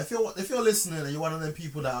down. Like if you're listening and you're one of them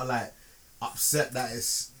people that are like upset that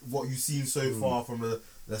it's what you've seen so far from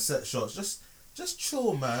the set shots, just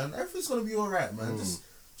chill, man. Everything's gonna be alright, man.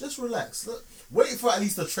 Just relax. Look, wait for at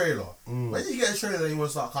least a trailer. When you get a trailer, then you want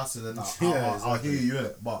to start cussing, and I'll hear you in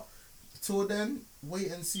it. But till then,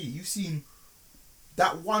 wait and see. You've seen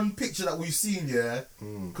that one picture that we've seen,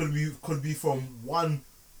 could be from 1-2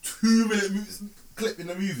 minute clip in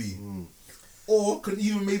the movie, or could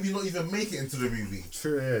even maybe not even make it into the movie.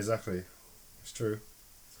 True, yeah, exactly. It's true.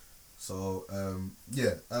 So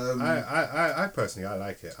I personally I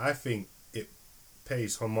like it. I think it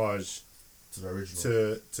pays homage to the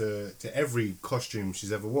original, to every costume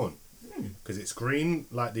she's ever worn, because it's green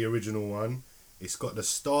like the original one. It's got the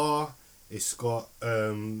star. It's got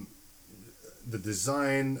the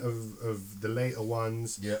design of the later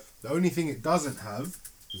ones. Yeah. The only thing it doesn't have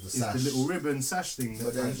is the little ribbon sash thing.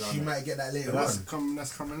 But then she might get that later on.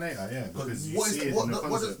 That's coming later, yeah. Because you What see is it in the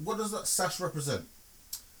concert. what does that sash represent?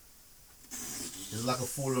 Is it like a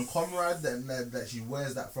fallen comrade that she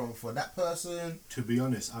wears that for that person? To be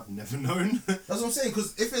honest, I've never known. That's what I'm saying.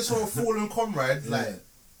 Because if it's from a fallen comrade, like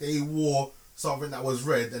they wore something that was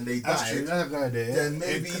red and they That's died, true. That's a good idea. then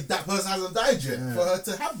maybe that person hasn't died yet for her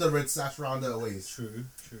to have the red sash around her waist. True.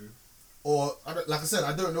 Or like I said,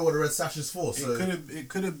 I don't know what the red sash is for. So It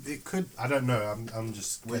could. I don't know. I'm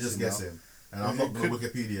just. we're just guessing, and I'm It not going to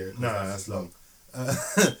could- Wikipedia. it, 'cause No, that's long.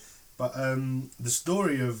 But the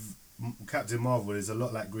story of Captain Marvel is a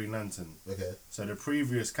lot like Green Lantern. Okay. So the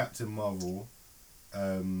previous Captain Marvel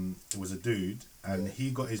was a dude, and he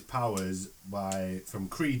got his powers from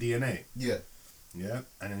Kree DNA. Yeah. Yeah,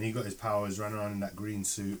 and then he got his powers running around in that green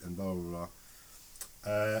suit and blah blah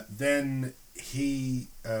blah. Then he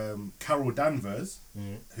Carol Danvers,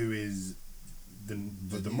 who is the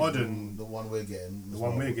modern the one we're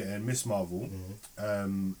getting, Miss Marvel.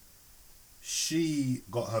 She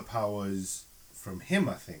got her powers from him,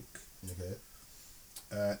 I think. Okay.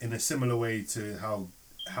 In a similar way to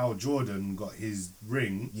how Jordan got his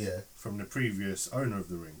ring from the previous owner of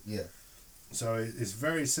the ring. Yeah. So it's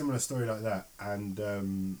very similar story like that, and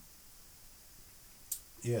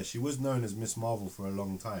she was known as Miss Marvel for a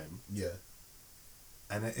long time. Yeah.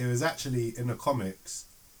 And it was actually in the comics.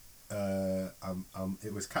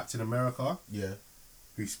 It was Captain America. Yeah.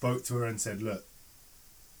 Who spoke to her and said, "Look,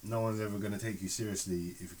 no one's ever going to take you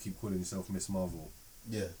seriously if you keep calling yourself Miss Marvel.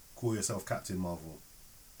 Yeah. Call yourself Captain Marvel."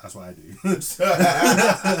 That's what I do.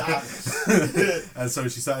 And so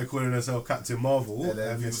she started calling herself Captain Marvel. And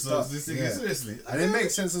then people started taking it seriously. And it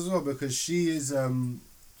makes sense as well because she is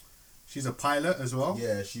She's a pilot as well.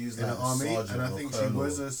 Yeah, she's in like the army, sergeant and I or think she colonel.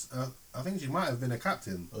 was I think she might have been a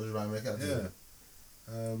captain. Oh, she might make it.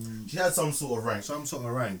 Yeah. She had some sort of rank. Some sort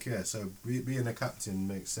of rank, yeah. So being a captain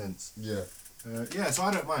makes sense. Yeah. Yeah, so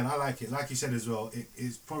I don't mind. I like it. Like you said as well,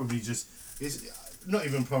 it's probably just... It's not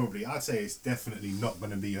even probably. I'd say it's definitely not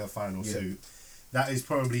going to be her final suit. That is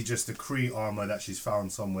probably just a Kree armor that she's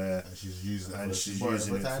found somewhere. And she's using it for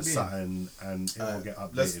something, and it will get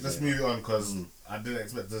updated. Let's move on, because I didn't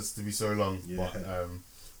expect this to be so long. Yeah. But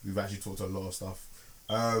we've actually talked a lot of stuff.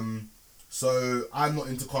 So I'm not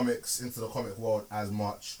into the comic world as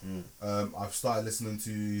much. I've started listening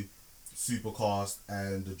to Supercast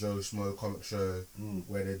and the Joe Schmo comic show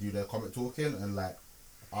where they do their comic talking, and like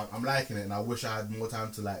I'm liking it, and I wish I had more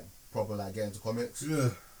time to like proper like get into comics. Yeah.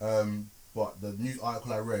 But the news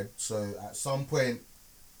article I read, so at some point,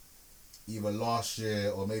 either last year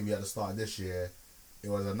or maybe at the start of this year, it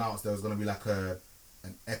was announced there was gonna be like an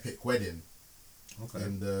epic wedding. Okay.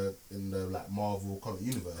 In the like Marvel comic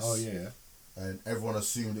universe. Oh yeah. And everyone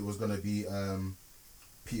assumed it was gonna be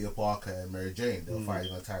Peter Parker and Mary Jane. They were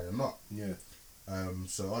fighting gonna tie the knot. Yeah.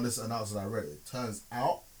 So on this announcement I read, it turns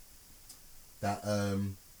out that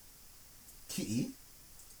Kitty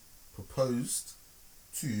proposed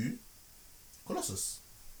to Colossus.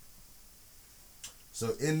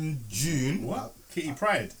 So in June, What? Kitty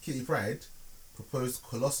Pryde proposed to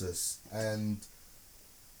Colossus, and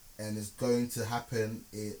it's going to happen.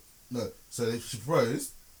 So she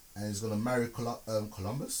proposed, and he's gonna marry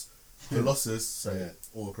Colossus. Sorry, Yeah.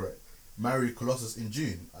 all correct. Marry Colossus in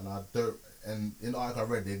June, and I don't. And in the article I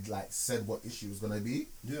read, they like said what issue it was gonna be.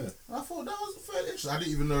 Yeah. And I thought that was fairly interesting. I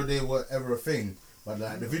didn't even know they were ever a thing. But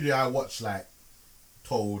like the video I watched, like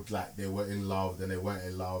told like they were in love, then they weren't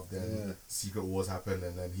in love, then Secret Wars happened,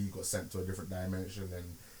 and then he got sent to a different dimension,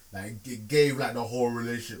 and like it gave like the whole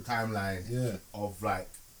relationship timeline of like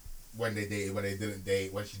when they dated, when they didn't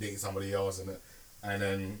date, when she dated somebody else, and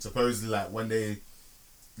then supposedly like when they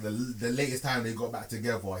the latest time they got back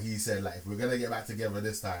together, he said like if we're gonna get back together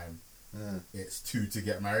this time. It's 2 to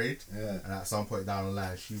get married, and at some point down the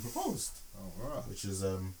line, she proposed. Oh right. Which is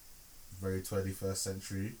very 21st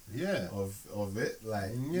century. Yeah. Of it,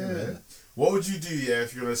 like yeah. You know. What would you do,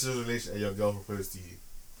 if you're in a serious relationship and your girl proposed to you?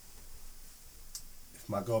 If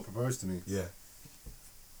my girl proposed to me,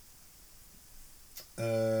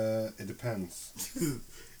 it depends.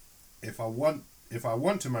 If I want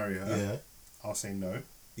to marry her, I'll say no.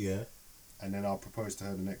 Yeah. And then I'll propose to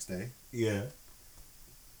her the next day. Yeah.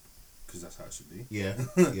 Because that's how it should be. Yeah.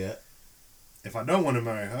 Yeah. If I don't want to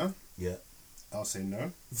marry her, I'll say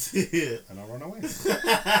no. And I'll run away.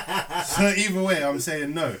 So either way, I'm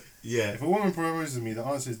saying no. Yeah. If a woman proposes to me, the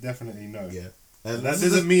answer is definitely no. Yeah. And that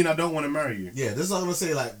doesn't mean I don't want to marry you. Yeah, this is what I'm gonna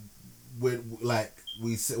say. Like,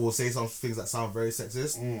 we'll say some things that sound very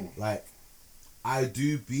sexist. Like, I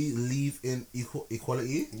do believe in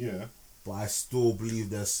equality. Yeah. But I still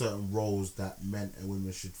believe there's certain roles that men and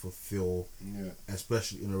women should fulfill. Yeah.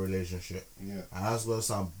 Especially in a relationship. Yeah. And that's gonna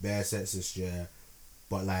sound bare sexist, yeah.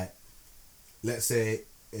 But like, let's say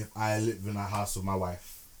if I live in a house with my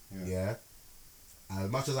wife, as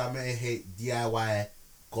much as I may hate DIY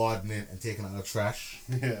gardening and taking out the trash,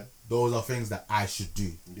 those are things that I should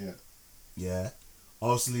do. Yeah. Yeah.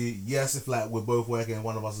 Obviously, yes, if like we're both working and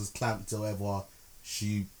one of us is clamped or whatever,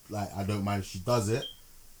 I don't mind if she does it.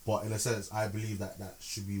 But in a sense, I believe that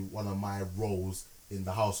should be one of my roles in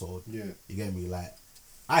the household. Yeah. You get me? Like,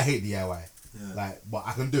 I hate DIY. Yeah. Like, but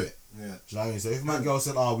I can do it. Yeah. Do you know what I mean? So if my girl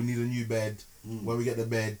said, we need a new bed, when we get the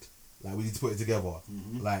bed, like, we need to put it together.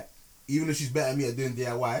 Mm-hmm. Like, even if she's better than me at doing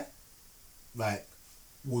DIY, like,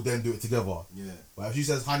 we'll then do it together. Yeah. But if she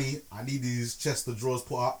says, honey, I need these chest of drawers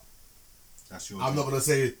put up, that's your I'm not going to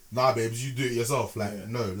say, nah, babes, you do it yourself. Like,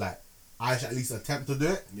 no, like, I should at least attempt to do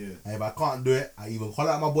it. Yeah. And if I can't do it, I either call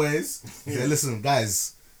out my boys and say, listen,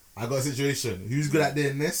 guys, I got a situation. Who's good at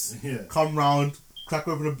doing this? Yeah. Come round, crack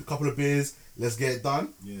open a couple of beers, let's get it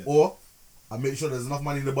done. Yeah. Or I make sure there's enough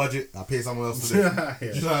money in the budget, I pay someone else to do it. Yeah. Do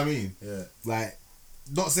you know what I mean? Yeah. Like,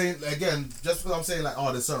 not saying, again, just because I'm saying like,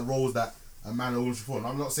 there's certain roles that a man or woman should perform.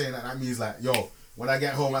 I'm not saying that means like, yo, when I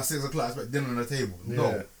get home at 6 o'clock, I expect dinner on the table. Yeah.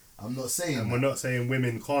 No. I'm not saying and that. We're not saying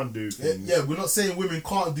women can't do things. Yeah, we're not saying women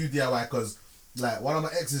can't do DIY because, like, one of my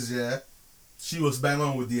exes, she was bang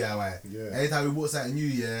on with DIY. Yeah. Anytime we bought something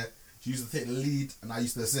new, she used to take the lead and I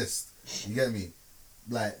used to assist. You get me?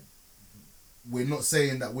 Like, we're not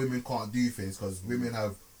saying that women can't do things because women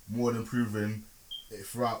have more than proven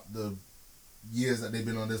throughout the years that they've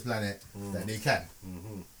been on this planet that they can.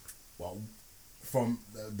 Mm-hmm. Well, from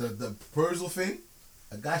the proposal thing,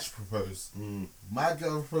 a guy should propose. My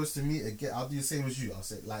girl proposed to me, again, I'll do the same as you. I'll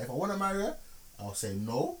say, like, if I want to marry her, I'll say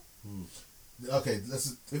no. Okay,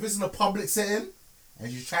 if it's in a public setting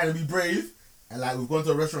and she's trying to be brave and like we've gone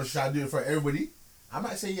to a restaurant, she's trying to do it for everybody, I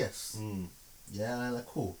might say yes. Yeah, I'm like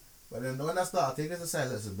cool. But then when I start taking it aside,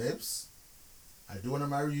 listen, babes, I do want to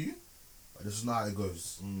marry you, but this is not how it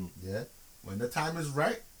goes. Yeah, when the time is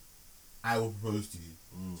right, I will propose to you.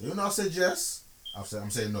 So even though I said yes,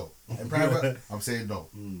 I'm saying no. In private, I'm saying no.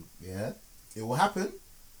 Yeah, it will happen,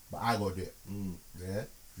 but I gotta do it. Yeah,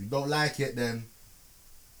 if you don't like it, then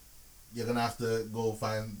you're gonna have to go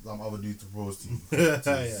find some other dude to propose to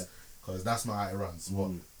you. Because that's not how it runs.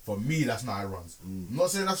 But for me, that's not how it runs. I'm not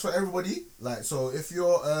saying that's for everybody. Like, so if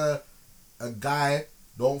you're a guy,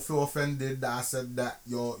 don't feel offended that I said that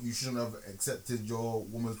you shouldn't have accepted your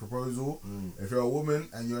woman's proposal. If you're a woman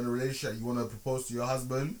and you're in a relationship, you want to propose to your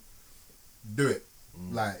husband, do it.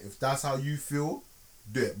 Like, if that's how you feel,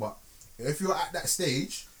 do it. But if you're at that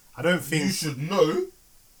stage, I don't think you should know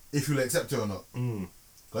if you'll accept it or not.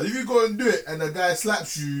 Because if you go and do it and the guy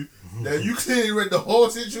slaps you, then you clearly read the whole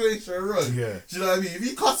situation wrong. Yeah. Do you know what I mean? If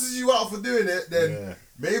he cusses you out for doing it, then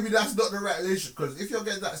maybe that's not the right relationship. Because if you're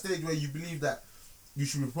getting to that stage where you believe that you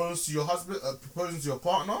should propose to your husband, proposing to your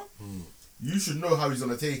partner, you should know how he's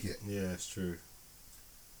going to take it. Yeah, it's true.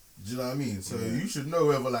 Do you know what I mean? So you should know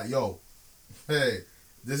whether like, yo, hey,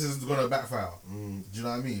 this is going to backfire. Do you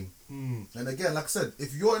know what I mean? And again, like I said,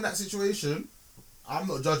 if you're in that situation, I'm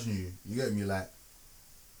not judging you. You get me? Like,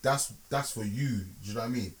 that's for you. Do you know what I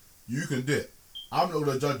mean? You can do it. I'm not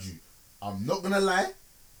gonna judge you. I'm not gonna lie.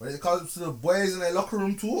 When it comes to the boys in their locker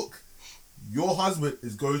room talk, your husband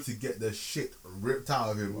is going to get the shit ripped out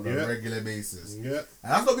of him on a regular basis. And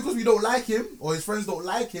that's not because we don't like him or his friends don't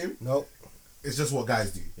like him. Nope. It's just what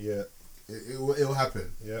guys do. Yeah. It will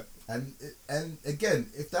happen. Yeah. And again,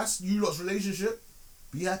 if that's you lot's relationship,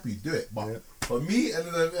 be happy, do it. But for me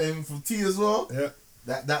and for T as well,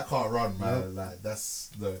 that can't run, man. Like that's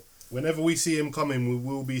the. Whenever we see him coming, we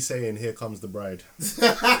will be saying, "Here comes the bride."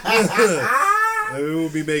 And we will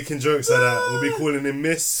be making jokes like that. We'll be calling him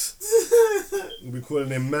Miss. We'll be calling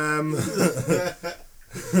him Ma'am.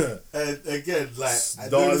 And again, like,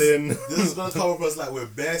 darling. This is gonna come across like we're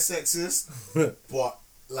bare sexist, but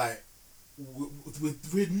like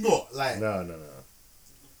we're not. Like, No.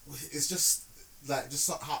 it's just like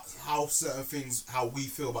how certain things, how we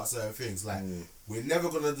feel about certain things. Like, we're never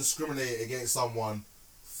gonna discriminate against someone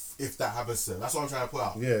if that happens to them. That's what I'm trying to put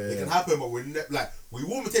out. It can happen, but we're like, we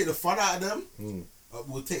won't take the fun out of them.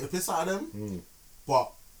 We'll take the piss out of them,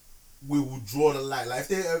 but we will draw the line. Like, if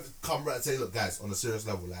they ever come back and say, "Look, guys, on a serious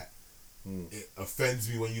level, like, it offends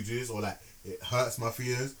me when you do this," or like, it hurts my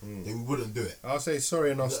feelings, then we wouldn't do it. I'll say sorry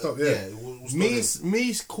and I'll stop. We'll stop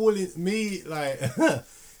me calling me like,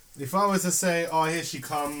 if I was to say, "Oh, here she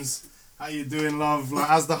comes. How you doing, love?" Like,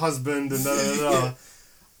 as the husband and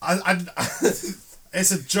I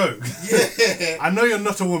it's a joke. I know you're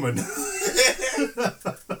not a woman.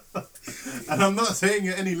 And I'm not saying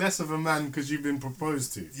you're any less of a man because you've been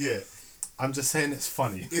proposed to. I'm just saying it's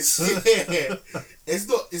funny. It's not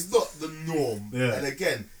the norm. And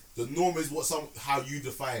again, the norm is how you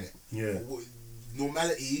define it.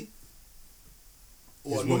 Normality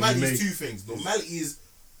is two things. Normality is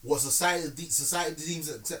what society deems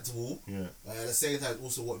acceptable. And at the same time,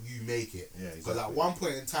 also what you make it. Because at one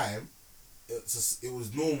point in time, it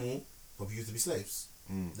was normal for people to be slaves.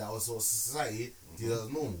 That was what society deemed as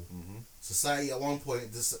normal. Society at one point,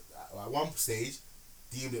 at one stage,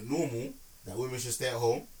 deemed it normal that women should stay at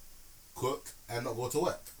home, cook, and not go to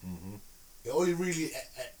work. It only really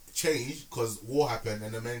changed because war happened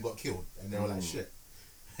and the men got killed, and they were like, "Shit,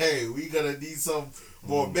 hey, we gonna need some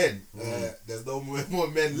more men. There's no more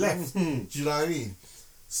men left." Do you know what I mean?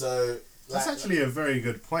 So that's actually a very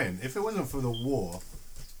good point. If it wasn't for the war,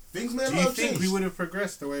 things may have do you changed. think we would have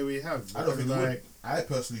progressed the way we have? I don't think we would. I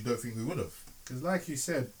personally don't think we would have. Because, like you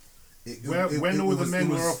said, when all the men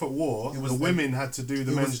were off at war, the women had to do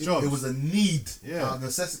the men's jobs. It was a need, a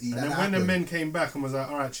necessity. And then when the men came back and was like,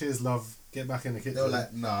 "All right, cheers, love, get back in the kitchen," they were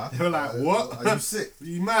like, "Nah." They were like, "What? Are you sick? Are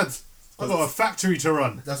you mad? I've got a factory to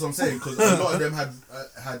run." That's what I'm saying. Because a lot of them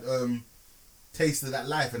had tasted that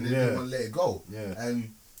life and they didn't want to let it go.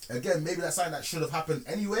 And again, maybe that's something that should have happened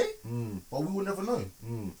anyway, but we will never know.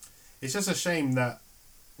 It's just a shame that,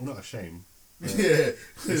 not a shame.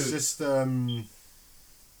 It's just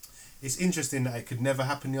it's interesting that it could never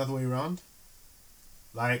happen the other way around.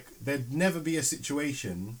 Like, there'd never be a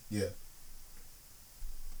situation. This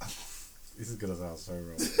is gonna sound so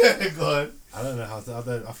wrong. Go on. I don't know how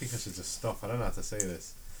to. I think I should just stop. I don't know how to say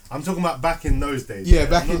this. I'm talking about back in those days.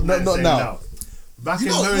 Back in not now. back You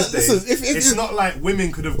in know, those listen, days, if it's you- not like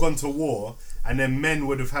women could have gone to war and then men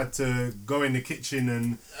would have had to go in the kitchen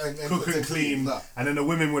and cook and clean, nah. and then the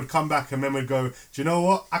women would come back and men would go, do you know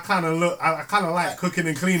what? I kind of like cooking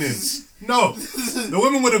and cleaning. No, the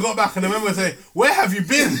women would have got back and the men would say, where have you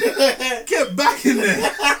been? Get back in there.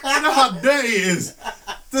 You know how dirty it is.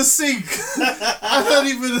 The sink. I don't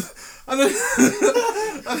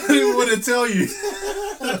even want to tell you.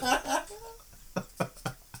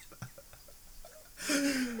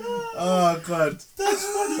 Oh God. That's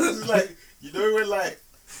funny. 'Cause it's like, you know when like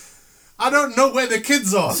I don't know where the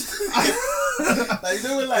kids are. you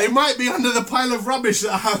know when like They might be under the pile of rubbish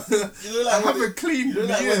that I haven't cleaned you know, in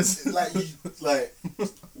like, years.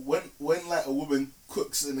 when like a woman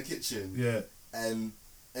cooks in the kitchen, Yeah. and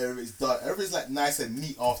everything's done, everything's like nice and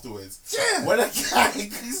neat afterwards. Yeah. When a guy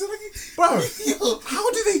cooks, Bro, yo,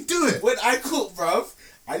 how do they do it? when I cook, bruv,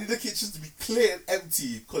 I need the kitchen to be clear and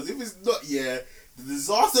empty, because if it's not, yeah, the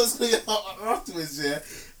disaster's gonna happen afterwards, yeah.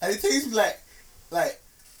 And it takes me like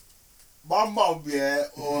my mum, yeah,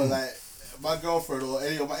 or like my girlfriend or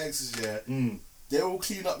any of my exes, yeah, they will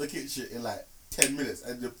clean up the kitchen in like 10 minutes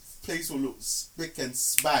and the place will look spick and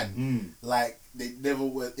span like they never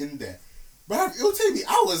were in there. But it'll take me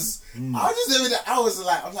hours. I was just living the hours and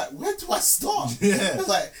like, I'm like, where do I start? Yeah. I was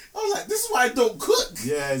like, this is why I don't cook.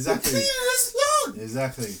 Yeah, exactly. The cleaning is long.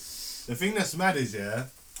 Exactly. The thing that's mad is, yeah,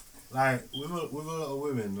 like with a lot of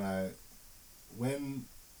women, like when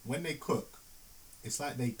they cook, it's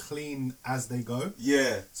like they clean as they go.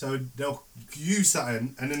 Yeah. So they'll use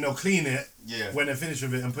something and then they'll clean it Yeah. when they're finished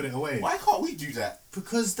with it and put it away. Why can't we do that?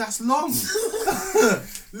 Because that's long.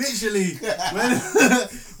 Literally,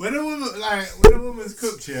 when a woman's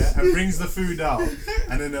cooked, yeah, and brings the food out,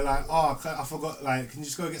 and then they're like, oh, I forgot, like, can you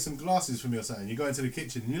just go get some glasses for me or something? You go into the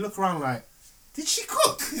kitchen and you look around like, did she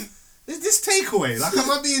cook? Is this takeaway? Like, am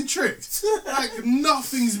I being tricked? Like,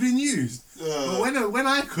 nothing's been used. But when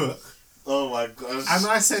I cook, Oh my gosh. and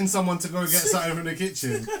I send someone to go get something from the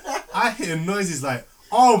kitchen, I hear noises like,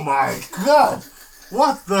 oh my God,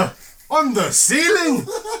 what the, on the ceiling?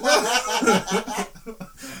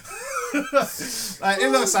 Like,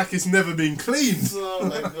 it looks like it's never been cleaned. Oh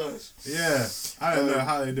my gosh. Yeah, I don't know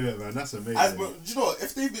how they do it, man. That's amazing. But do you know what?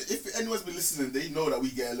 If anyone's been listening, they know that we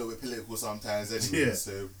get a little bit political sometimes anyway. Yeah.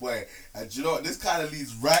 So boy, and do you know what? This kind of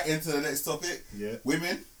leads right into the next topic. Yeah.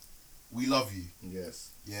 Women, we love you.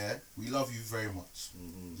 Yes. Yeah, we love you very much.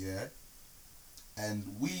 Yeah, and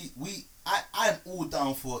I am all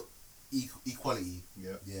down for equality.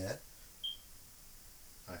 Yeah. Yeah.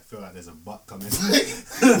 I feel like there's a butt coming.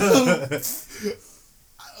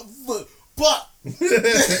 But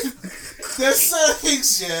there's certain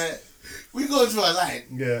things, yeah, we gotta draw a line.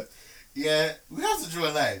 Yeah. Yeah, we have to draw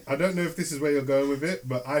a line. I don't know if this is where you're going with it,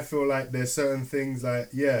 but I feel like there's certain things like,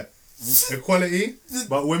 yeah, equality,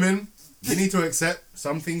 but women, you need to accept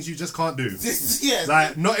some things you just can't do. Yeah.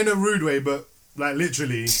 Like, not in a rude way, but like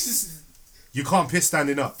literally, you can't piss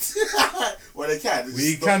standing up. Well, they can. Well,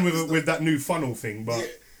 you can with that new funnel thing, but Yeah,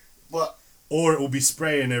 but or it will be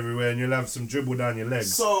spraying everywhere and you'll have some dribble down your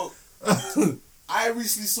legs. so I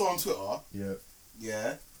recently saw on Twitter,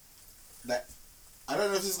 Yeah. that I don't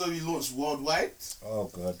know if this is gonna be launched worldwide, Oh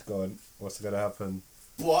God, go on. What's gonna happen?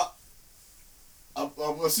 but I'm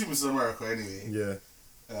assuming it's in America anyway. Yeah.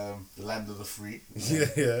 The land of the free.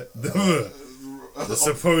 Yeah. The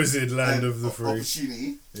supposed land of the free.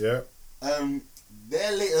 Opportunity. Yeah.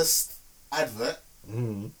 Their latest advert.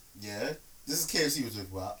 Mm-hmm. Yeah. This is KFC we're talking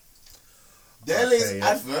about. Their latest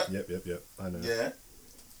advert. Yep. I know. Yeah.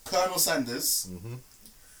 Colonel Sanders. Mm-hmm.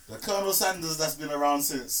 The Colonel Sanders that's been around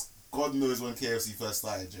since God knows when KFC first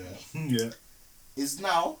started, Yeah. is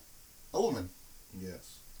now a woman.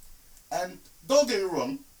 Yes. And don't get me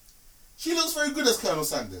wrong, she looks very good as Colonel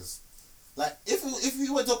Sanders. Like, if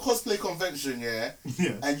you went to a cosplay convention, yeah,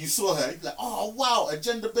 and you saw her, you'd be like, oh wow, a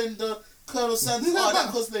gender bender Colonel Sanders, oh,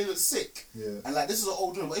 that cosplay looks sick. Yeah. And like, this is an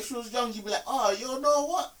old woman. But if she was young, you'd be like, oh, you know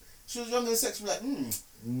what? She was young and sexy, you'd be like,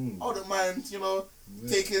 I wouldn't mind,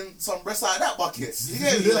 taking some breasts out of that bucket. You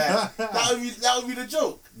get me? Like, that would be the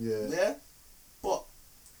joke. Yeah. Yeah? But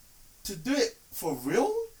to do it for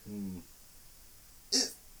real,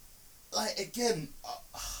 it, like, again,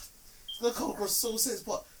 it's gonna come across so sense,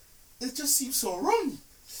 but it just seems so wrong.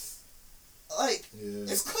 Like,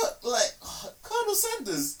 it's like Colonel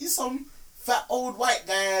Sanders. He's some fat old white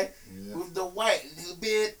guy with the white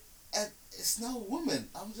beard, and it's now a woman.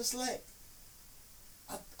 I'm just like,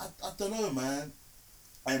 I don't know, man.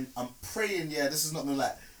 And I'm praying, this is not gonna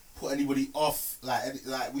like put anybody off. Like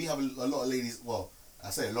we have a lot of ladies. Well, I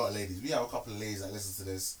say a lot of ladies. We have a couple of ladies that listen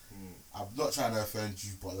to this. I'm not trying to offend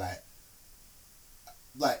you, but like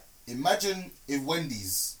imagine if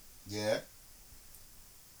Wendy's,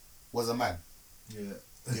 was a man. Yeah.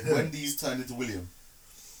 If Wendy's turned into William,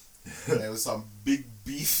 and there was some big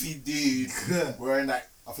beefy dude wearing that,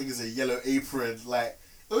 I think it's a yellow apron, like,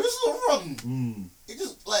 it was just not wrong. It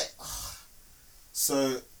just, like,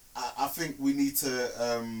 so I think we need to,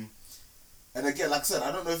 and again, like I said,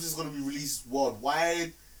 I don't know if this is going to be released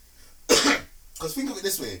worldwide, because think of it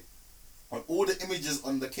this way, on all the images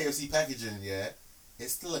on the KFC packaging,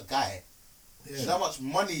 it's still a guy. Yeah. Do you know how much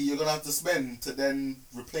money you're going to have to spend to then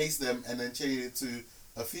replace them and then change it to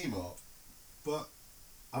a female? But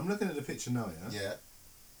I'm looking at the picture now, Yeah.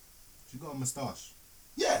 She's got a moustache.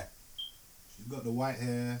 Yeah. She's got the white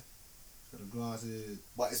hair, she's got the glasses.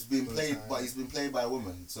 But it's been played by a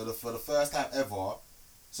woman. So for the first time ever,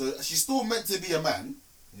 so she's still meant to be a man.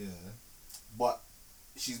 Yeah. But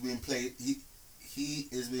she's being played. He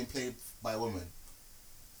is being played by a woman.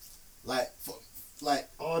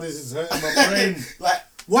 Oh, this is hurting my brain. Like,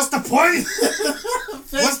 what's the point?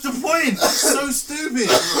 What's the point? It's so stupid.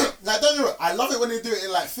 Like, don't get me wrong, I love it when they do it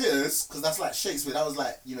in like theatres, because that's like Shakespeare. That was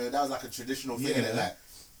like, that was like a traditional thing. Yeah. Like,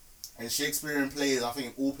 and Shakespearean plays, I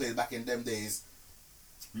think all plays back in them days,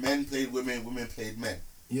 men played women, women played men.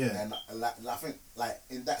 Yeah. And I think like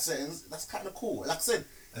in that sentence, that's kind of cool. Like I said,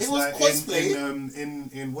 it's it was like cosplay.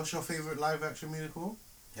 In what's your favourite live action musical?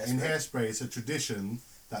 Hairspray. In Hairspray, it's a tradition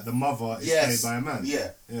that the mother is played by a man.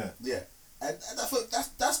 Yeah. Yeah. And I thought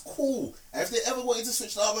that's cool. And if they ever wanted to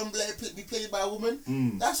switch the album and let it be played by a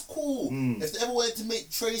woman, that's cool. If they ever wanted to make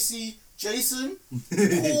Tracy Jason,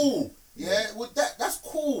 cool. Yeah, with that's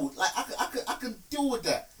cool. Like I can deal with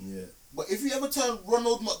that. Yeah. But if you ever turn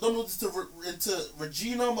Ronald McDonald into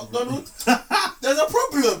Regina McDonald, there's a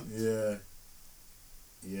problem. Yeah.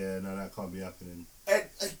 Yeah, no, that can't be happening. And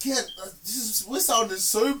again, we're sounding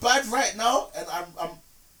so bad right now, and I'm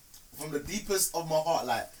from the deepest of my heart,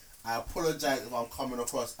 like, I apologize if I'm coming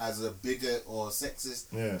across as a bigot or sexist,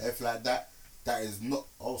 if like that. That is not.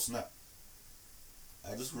 Oh snap!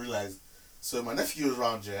 I just realized. So my nephew was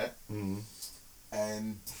around here,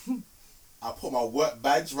 and I put my work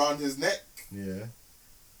badge around his neck. Yeah.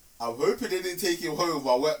 I'm hoping they didn't take him home with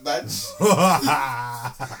my work badge.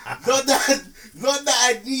 not that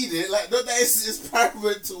I need it, like, not that it's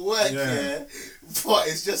paramount to work here, but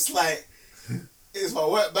it's just like, it's my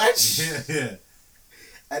work badge. Yeah.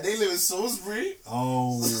 And they live in Salisbury.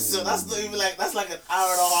 Oh. So that's not even like, that's like an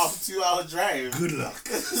hour and a half, 2 hour drive. Good luck.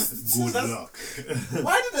 Good luck.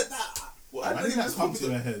 Why did that come to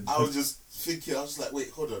their head? I was just thinking, I was just like,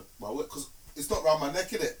 wait, hold on. My work, because it's not around my neck,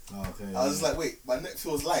 innit? Okay. I was just like, wait, my neck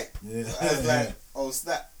feels light. Yeah. I was like, oh,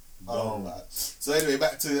 snap. Oh, man. So anyway,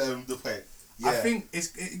 back to the point. Yeah. I think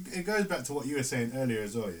it goes back to what you were saying earlier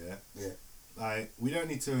as well, yeah? Yeah. Like, we don't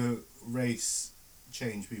need to race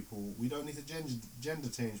change people. We don't need to gender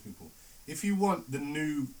change people. If you want the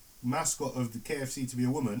new mascot of the KFC to be a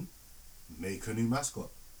woman, make a new mascot.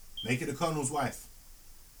 Make it the Colonel's wife.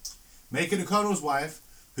 Make it the Colonel's wife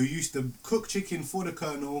who used to cook chicken for the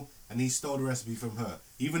Colonel, and he stole the recipe from her.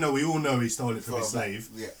 Even though we all know he stole it from his slave.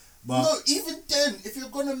 Yeah. But no, even then, if you're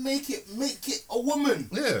gonna make it a woman.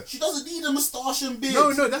 Yeah. She doesn't need a moustache and beard.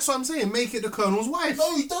 No, that's what I'm saying. Make it the Colonel's wife.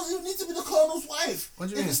 No, it doesn't even need to be the Colonel's wife. What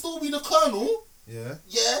do you mean? It can still be the Colonel. Yeah.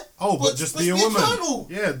 Yeah. Oh, but just be a woman. Colonel.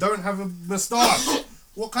 Yeah, don't have a moustache.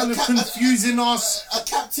 What kind of confusing ass? A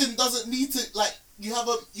captain doesn't need to, like, you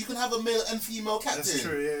can have a male and female captain. That's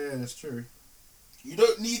true. Yeah, that's true. You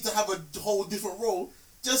don't need to have a whole different role.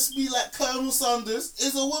 Just be like Colonel Sanders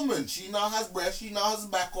is a woman. She now has breasts. She now has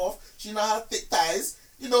back off. She now has thick thighs.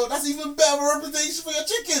 You know, that's even better representation for your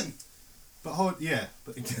chicken. But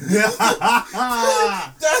But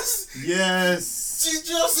that's yes. Do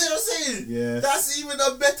you know what I'm saying? Yeah. That's even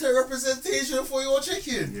a better representation for your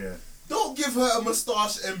chicken. Yeah. Don't give her a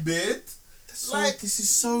moustache and beard. This is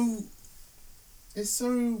so. It's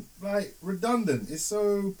so, like, redundant. It's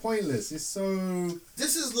so pointless. It's so...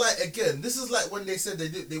 This is like when they said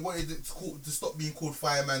they wanted it to stop being called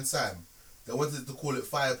Fireman Sam. They wanted to call it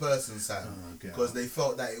Fireperson Sam. Because they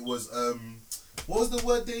felt that it was, what was the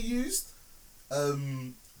word they used?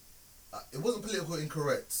 It wasn't political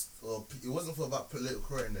incorrect. Or it wasn't about political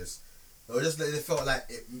correctness. It was just that they felt like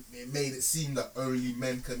it made it seem that only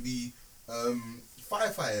men can be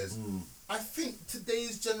firefighters. I think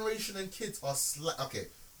today's generation and kids are okay.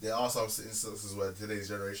 There are some instances where today's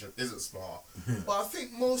generation isn't smart, but I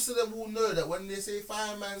think most of them will know that when they say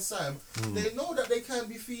Fireman Sam, they know that they can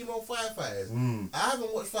be female firefighters. I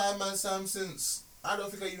haven't watched Fireman Sam since, I don't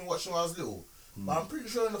think I even watched when I was little, but I'm pretty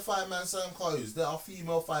sure in the Fireman Sam cars there are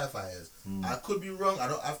female firefighters. I could be wrong. I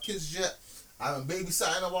don't have kids yet. I haven't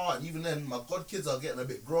babysat in a while, and even then, my godkids are getting a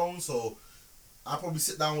bit grown, so I'd probably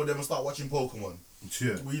sit down with them and start watching Pokemon.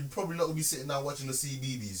 Yeah. We'd probably not be sitting down watching the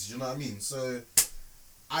CBBS. You know what I mean? So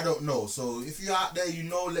I don't know. So if you're out there, you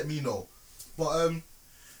know, let me know. But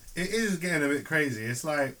it is getting a bit crazy. It's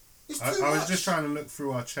like it's I too was much. just trying to look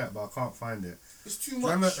through our chat, but I can't find it. It's too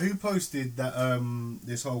Remember much. who posted that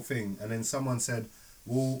this whole thing, and then someone said,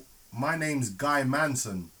 "Well, my name's Guy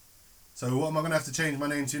Manson, so what am I gonna have to change my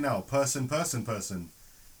name to now? Person.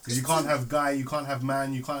 Because you can't have guy, you can't have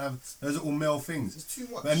man, you can't have. Those are all male things. It's too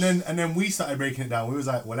much. And then we started breaking it down. We was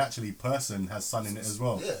like, well, actually, person has son in it as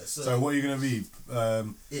well. Yeah, So what are you gonna be?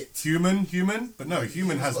 It. Human? But no,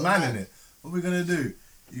 human Human's has got man man. in it. What are we gonna do?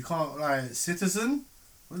 You can't like citizen.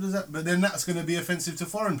 What does that? But then that's gonna be offensive to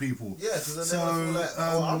foreign people. Yeah, because then So they feel like,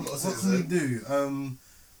 oh, I'm not a what citizen. can we do?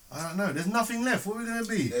 I don't know. There's nothing left. What are we gonna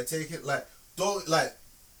be? They take it like, don't like.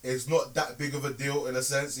 It's not that big of a deal in a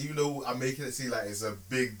sense, even though I'm making it seem like it's a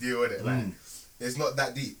big deal in it. Like, it's not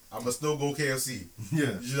that deep. I'ma still go KFC.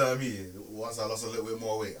 Yeah. You know what I mean? Once I lost a little bit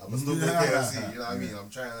more weight, I'ma still go Yeah. KFC. You know what I mean? I'm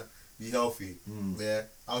trying to be healthy. Yeah,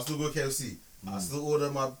 I'll still go KFC. I'll still order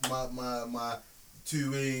my 2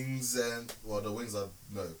 wings and the wings are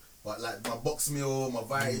no, but like my box meal, my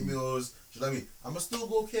variety meals. Do you know what I mean? I'ma still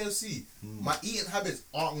go KFC. My eating habits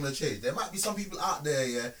aren't gonna change. There might be some people out there,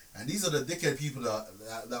 yeah, and these are the dickhead people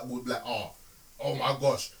that would be like, oh my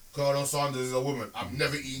gosh, Colonel Sanders is a woman. I'm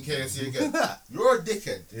never eating KFC again. You're a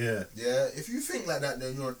dickhead. Yeah. Yeah. If you think like that,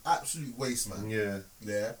 then you're an absolute waste man. Yeah.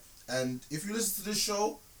 Yeah. And if you listen to this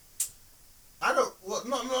show, I'm not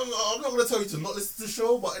gonna tell you to not listen to the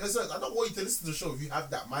show, but in a sense, I don't want you to listen to the show if you have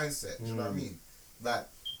that mindset. Do you know what I mean? Like,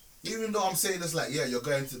 even though I'm saying this, like, yeah, you're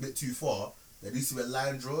going a bit too far. There needs to be a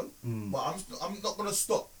line drawn, but I'm not gonna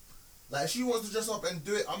stop. Like, if she wants to dress up and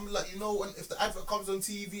do it, I'm like, you know, when if the advert comes on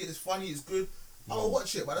TV, it's funny, it's good, I'll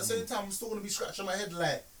watch it. But at the same time, I'm still gonna be scratching my head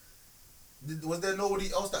like, was there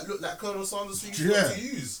nobody else that looked like Colonel Sanders who you got to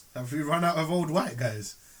use? Have we run out of old white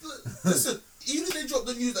guys? Listen, even if they drop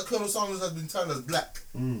the news that Colonel Sanders has been turned as black,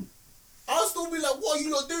 I'll still be like, what are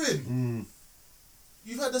you lot doing?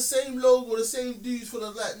 You've had the same logo, the same dudes for the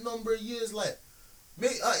like number of years. Like,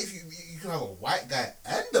 mate, if you can have a white guy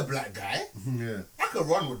and a black guy, Yeah. I could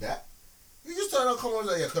run with that. You just turn around, come on,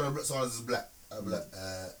 like, yeah, Colonel Sanders is black. I'm like,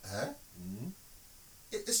 huh?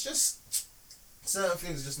 It's just certain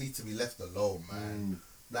things just need to be left alone, man.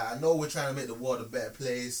 Like, I know we're trying to make the world a better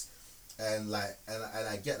place, and like, and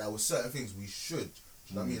I get that with certain things we should.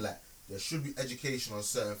 You know what I mean? Like, there should be education on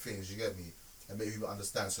certain things. You get me? And make people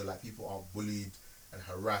understand, so like people aren't bullied and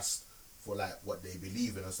harassed for like what they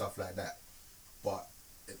believe in and stuff like that. But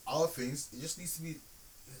in other things, it just needs to be,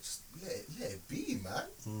 just let it be,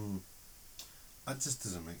 man. That just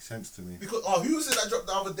doesn't make sense to me. Because who was it that dropped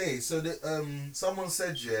the other day? So that someone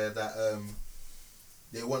said that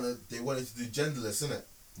they wanted to do genderless, innit?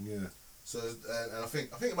 Yeah. So and I think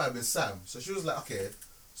it might have been Sam. So she was like, okay,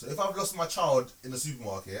 so if I've lost my child in the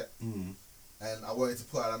supermarket and I wanted to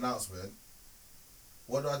put out an announcement,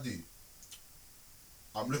 what do?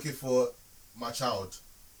 I'm looking for my child.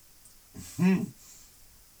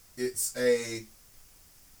 It's a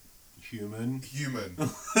Human.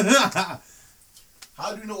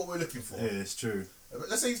 How do you know what we're looking for? Yeah, it's true.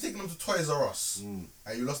 Let's say you've taken them to Toys R Us and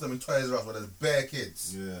you lost them in Toys R Us where there's bare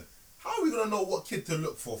kids. Yeah, How are we gonna know what kid to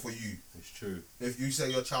look for you it's true. if you say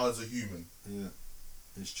your child's a human? Yeah,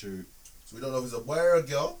 it's true. So we don't know if it's a boy or a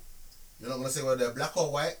girl. You're not gonna say whether they're black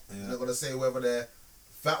or white. Yeah. You're not gonna say whether they're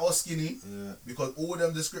fat or skinny, Yeah. because all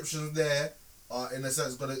them descriptions there are in a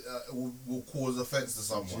sense gonna will cause offense to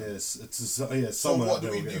someone. Yes, it's So someone what out do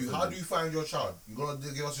there we will get do? How offended. do you find your child? You're gonna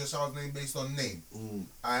give us your child's name based on name.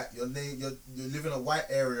 Alright, your name. You live in a white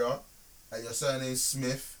area, and your surname's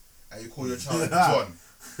Smith, and you call your child John.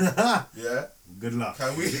 Yeah. Good luck.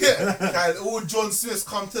 Can we? Can all John Smiths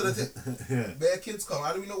come to the? Yeah, Bare kids come.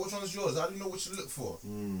 How do we know which one's yours? How do you know what you look for?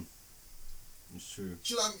 it's true.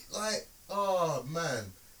 Do you know what I mean? Like, oh man.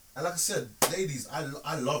 And like I said, ladies,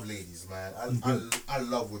 I love ladies, man. I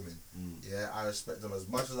love women. Yeah, I respect them as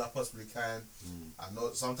much as I possibly can. I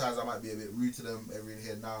know sometimes I might be a bit rude to them every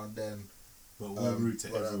here now and then. But we're rude to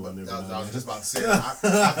everyone. But every now I and was then. just about to say that.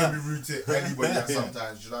 I can be rude to anybody Yeah.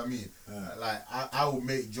 sometimes. Do you know what I mean? Like I will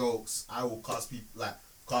make jokes. I will cast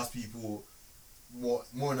people more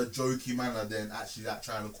in a jokey manner than actually like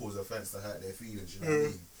trying to cause offense to hurt their feelings. You know what I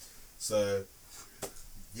mean? So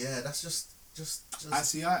yeah, that's just. I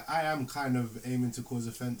see. I am kind of aiming to cause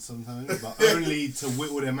offence sometimes, but only to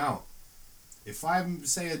whittle them out. If I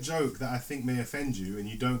say a joke that I think may offend you and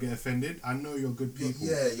you don't get offended, I know you're good people.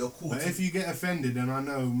 Yeah, you're cool. But if you get offended, then I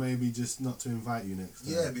know maybe just not to invite you next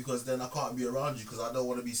time. Yeah, because then I can't be around you because I don't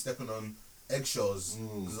want to be stepping on eggshells.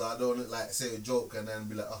 Because I don't like say a joke and then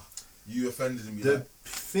be like, oh, You offended me. The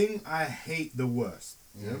thing I hate the worst,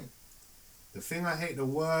 yeah? The thing I hate the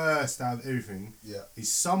worst out of everything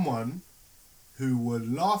is someone who will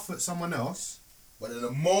laugh at someone else, but in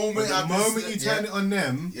the moment you turn it on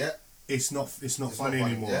them, yeah, it's not funny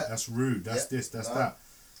anymore. Yeah. That's rude. That's this. That's that.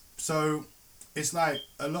 So it's like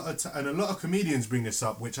a lot of comedians bring this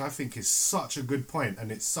up, which I think is such a good point,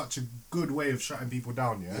 and it's such a good way of shutting people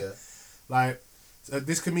down. Yeah. Like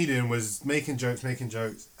this comedian was making jokes,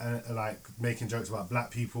 and like making jokes about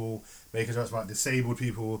black people, making jokes about disabled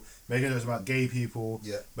people, making jokes about gay people.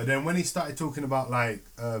 Yeah. But then when he started talking about like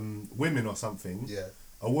women or something,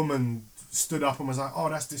 a woman stood up and was like, "Oh,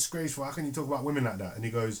 that's disgraceful. How can you talk about women like that?" And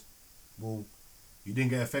he goes, "Well, you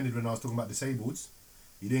didn't get offended when I was talking about disableds.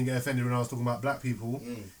 You didn't get offended when I was talking about black people.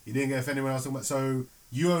 You didn't get offended when I was talking about... So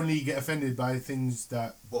you only get offended by things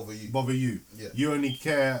that bother you. Yeah. You only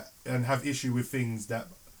care and have issue with things that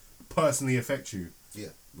personally affect you. Yeah.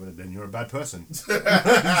 Well, then you're a bad person.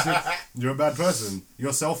 You're a bad person.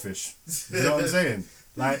 You're selfish. You know what I'm saying?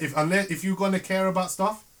 Like, if you're going to care about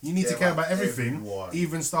stuff, you need to care about everything, everyone.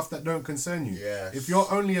 even stuff that don't concern you. Yes. If you're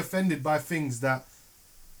only offended by things that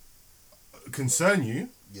concern you,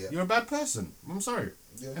 you're a bad person. I'm sorry.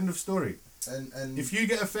 Yeah. End of story. And if you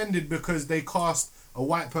get offended because they cast a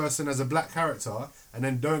white person as a black character, and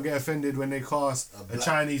then don't get offended when they cast a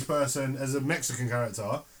Chinese person as a Mexican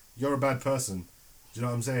character, you're a bad person. Do you know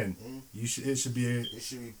what I'm saying? It should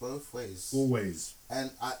be both ways. Always.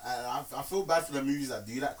 And I feel bad for the movies that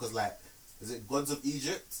do that, because like, is it Gods of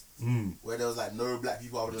Egypt? Where there was like no black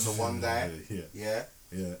people other than the one guy. Yeah.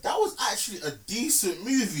 That was actually a decent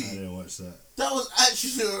movie. I didn't watch that. That was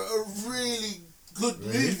actually a really good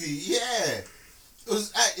movie. Yeah.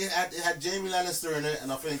 It had Jamie Lannister in it,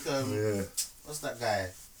 and I think what's that guy?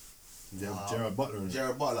 Gerard Butler.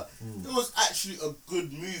 Gerard Butler. It was actually a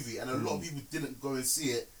good movie, and a lot of people didn't go and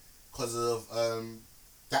see it because of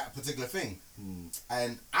that particular thing.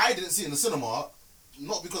 And I didn't see it in the cinema,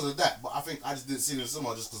 not because of that, but I think I just didn't see it in the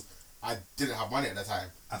cinema just because I didn't have money at the time.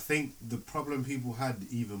 I think the problem people had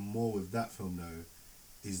even more with that film though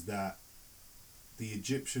is that the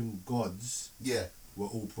Egyptian gods were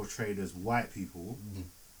all portrayed as white people,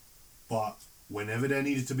 but whenever there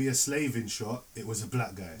needed to be a slave in shot, it was a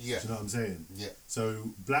black guy. Do you know what I'm saying? Yeah.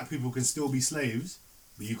 So black people can still be slaves,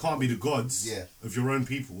 but you can't be the gods of your own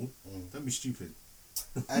people. Don't be stupid.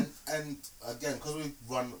 and again, because we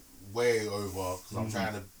run way over, because I'm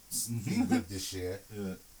trying to be good this year.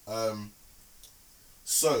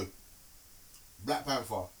 So, Black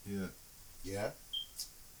Panther. Yeah.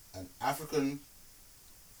 An African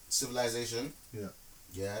civilization.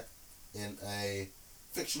 Yeah. In a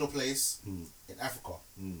fictional place in Africa.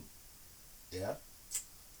 Yeah.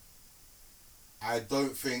 I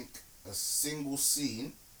don't think a single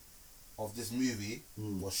scene of this movie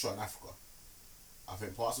was shot in Africa. I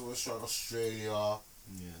think parts of it was shot in Australia.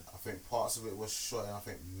 I think parts of it was shot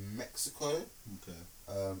in, Mexico. Okay.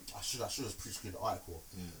 I should have pre-screened the article.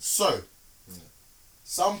 So,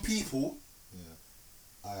 some people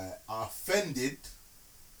are offended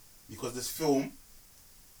because this film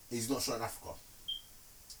is not shot in Africa.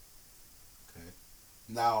 Okay.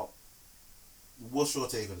 Now, what's your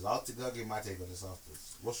take on this? I'll give my take on this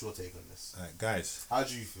afterwards. What's your take on this? Alright, guys. How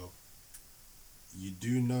do you feel? You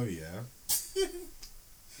do know,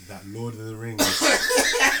 that Lord of the Rings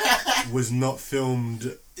was not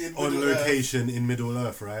filmed on location in Middle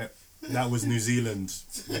Earth, right? That was New Zealand,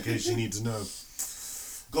 in case you need to know.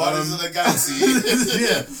 Guardians of the Galaxy.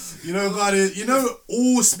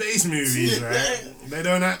 All space movies, right? They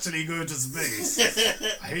don't actually go to space.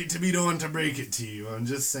 I hate to be the one to break it to you, I'm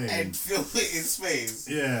just saying. And film it in space.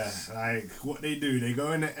 Yeah, like what they do, they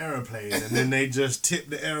go in the aeroplane and then they just tip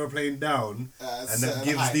the aeroplane down, and that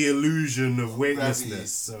gives the illusion of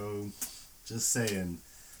weightlessness. So, just saying.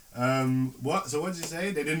 What? So what did you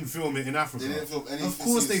say? They didn't film it in Africa. They didn't film any. Of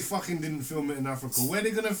course, they fucking didn't film it in Africa. Where are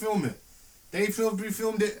they gonna film it? They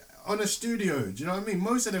filmed it on a studio. Do you know what I mean?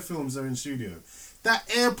 Most of the films are in studio. That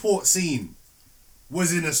airport scene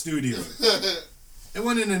was in a studio. It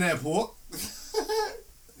wasn't in an airport.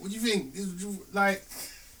 What do you think? Like,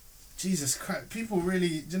 Jesus Christ, people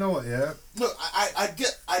really. Do you know what? Yeah. Look, I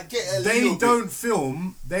get. They don't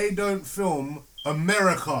film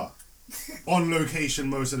America on location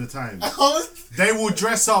most of the time. They will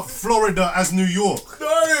dress up Florida as New York.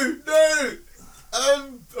 No.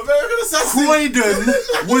 American Assassin. Croydon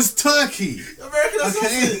was Turkey. American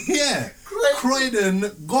Assassin. Yeah.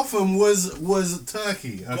 Croydon, Gotham was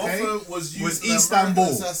Turkey. Okay. Gotham was Istanbul.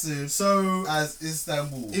 Assassin so as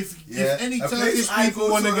Istanbul. If any Turkish people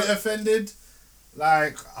want to get offended,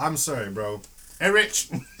 like, I'm sorry, bro. Hey, Rich.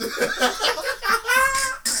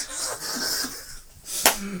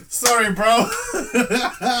 Sorry, bro.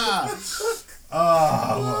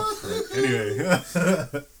 Anyway.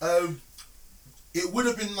 It would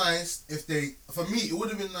have been nice if they, for me, it would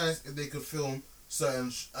have been nice if they could film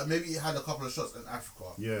certain, maybe it had a couple of shots in Africa.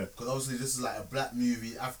 Yeah. Because obviously this is like a black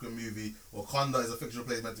movie, African movie. Wakanda is a fictional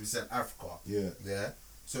place meant to be set in Africa. Yeah. Yeah.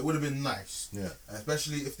 So it would have been nice. Yeah.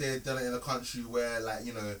 Especially if they had done it in a country where, like,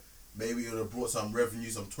 you know, maybe it would have brought some revenue,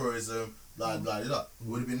 some tourism, blah, blah, blah. It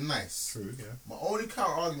would have been nice. True, yeah. My only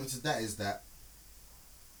counter argument to that is that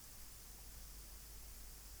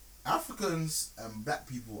Africans and black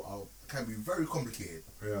people can be very complicated.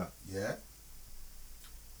 Yeah. Yeah.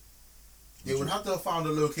 They would have to have found a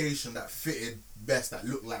location that fitted best, that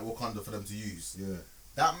looked like Wakanda for them to use. Yeah.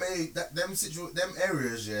 Them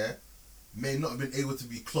areas, yeah, may not have been able to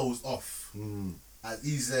be closed off as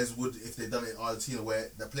easy as would if they done it in Argentina, where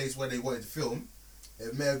the place where they wanted to film,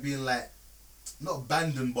 it may have been like not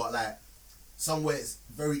abandoned, but like somewhere it's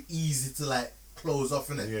very easy to like close off,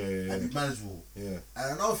 innit? Yeah. And be manageable. Yeah.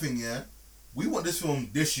 And another thing, yeah, we want this film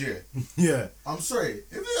this year. Yeah. I'm sorry,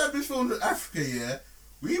 if it had been filmed in Africa, yeah,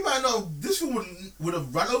 we might not. This film would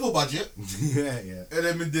have run over budget. Yeah. It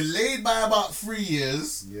had been delayed by about 3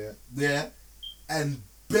 years. Yeah. Yeah, and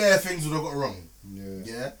bare things would have got wrong. Yeah.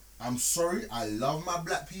 Yeah, I'm sorry. I love my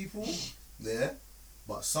black people. Yeah,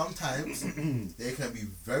 but sometimes they can be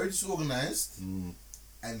very disorganized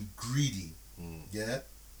and greedy. Yeah,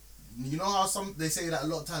 you know how they say that a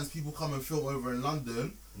lot of times people come and film over in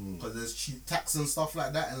London because there's cheap tax and stuff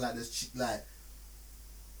like that, and like there's cheap, like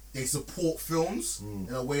they support films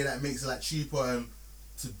in a way that makes it like cheaper and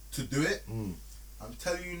to do it. I'm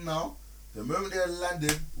telling you now, the moment they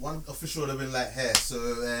landed, one official would have been like, "Hey, so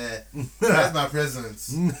where's my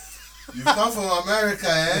presents? You've come from America,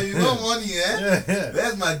 eh? You got money, eh? Yeah.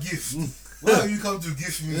 Where's my gift? What have you come to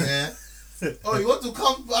gift me, eh? Oh, you want to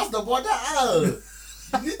come past the border? Oh,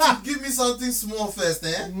 you need to give me something small first,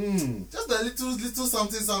 eh? Just a little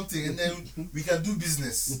something, and then we can do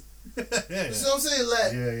business." Yeah. You see what I'm saying?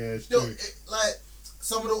 Like, Yeah, it's yo, true. like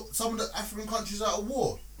some of the African countries are at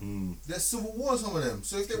war. There's civil war in some of them.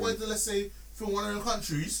 So if they wanted to, let's say, film one of them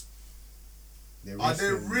countries, are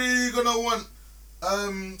they really gonna want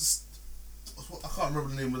I can't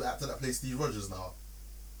remember the name of the actor that plays Steve Rogers now.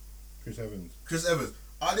 Chris Evans. Chris Evans.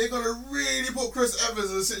 Are they gonna really put Chris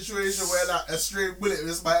Evans in a situation where like a stray bullet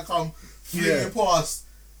just might come flinging past?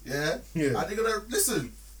 Yeah. Are they gonna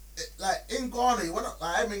listen? Like in Ghana,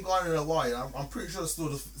 I haven't been in Ghana in a while. I'm pretty sure it's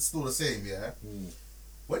still the same. Yeah.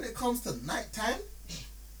 When it comes to nighttime,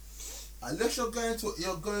 unless you're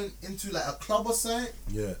going into like a club or something,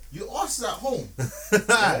 your ass is at home.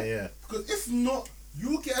 Yeah. Because if not,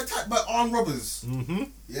 you'll get attacked by armed robbers.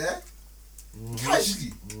 Yeah.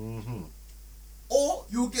 Casually. Or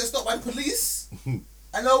you'll get stopped by the police, and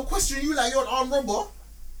they'll question you like you're an armed robber,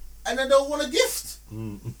 and then they'll want a gift.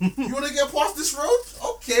 You want to get past this road?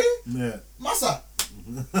 Okay. Yeah. Massa.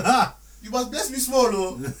 You must bless me small,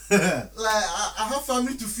 though. Like, I have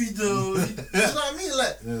family to feed, though. You know what I mean?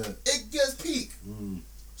 Like, it gets peak.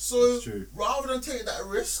 So, rather than take that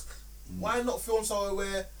risk, why not film somewhere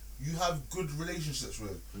where you have good relationships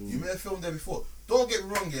with? You may have filmed there before. Don't get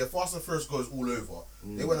me wrong, yeah, Fast and Furious goes all over.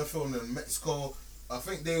 They went and filmed in Mexico. I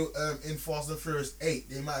think they, in Fast and Furious 8,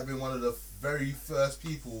 they might have been one of the very first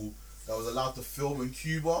people that was allowed to film in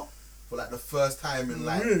Cuba for like the first time in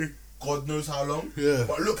like God knows how long. Yeah.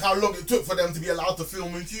 But look how long it took for them to be allowed to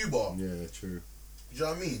film in Cuba. Yeah, true. Do you know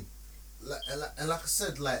what I mean? And like I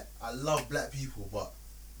said, like, I love black people, but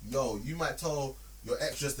yo, you might tell your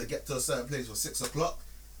extras to get to a certain place for 6 o'clock.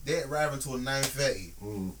 They ain't arrive until 9:30,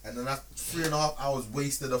 and then that's 3.5 hours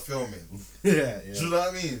wasted of filming. Yeah. Do you know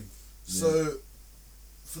what I mean? So,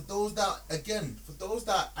 for those that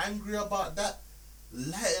are angry about that,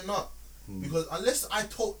 lighten up. Because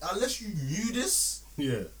unless you knew this,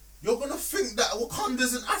 you're gonna think that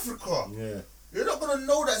Wakanda's in Africa. Yeah. You're not gonna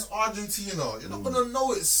know that it's Argentina. You're not gonna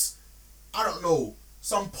know it's, I don't know,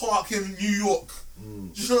 some park in New York.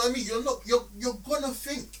 Do you know what I mean? You're gonna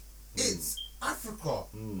think it's Africa.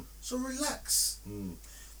 So relax.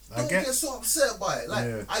 Don't get so upset by it.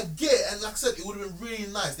 Like, I get it, and like I said, it would have been really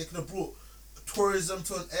nice. They could have brought tourism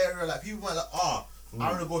to an area. Like, people might like, I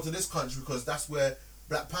want to go to this country because that's where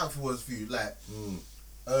Black Panther was viewed. Like,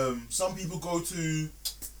 some people go to,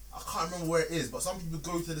 I can't remember where it is, but some people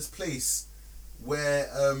go to this place where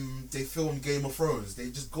they film Game of Thrones. They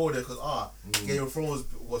just go there because Game of Thrones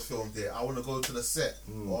was filmed there. I want to go to the set.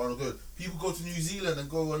 Or I want to go. People go to New Zealand and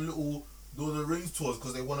go on little Lord of the Rings tours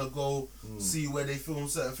because they want to go see where they film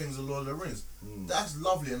certain things in Lord of the Rings. That's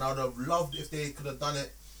lovely, and I would have loved if they could have done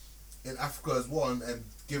it in Africa as well and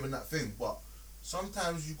given that thing. But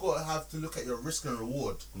sometimes you gotta have to look at your risk and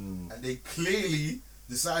reward. And they clearly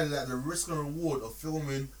decided that the risk and reward of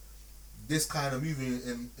filming this kind of movie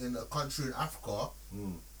in a country in Africa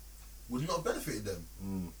would not benefit them.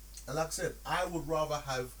 And like I said, I would rather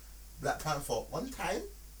have Black Panther on time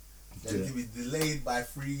than to be delayed by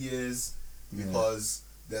 3 years because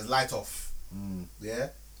there's light off. Yeah,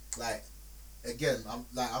 like again, I'm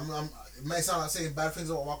it may sound like saying bad things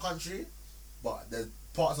about my country, but there's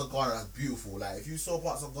parts of Ghana that's beautiful. Like if you saw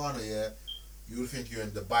parts of Ghana, you would think you're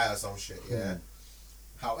in Dubai or some shit.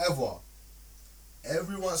 However,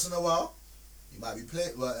 every once in a while, you might be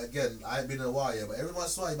playing. Well, again, I ain't been in a while yet, but every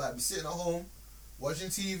once in a while, you might be sitting at home watching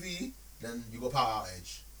TV. Then you got power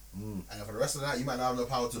outage, and for the rest of the night, you might not have no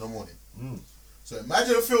power till the morning. So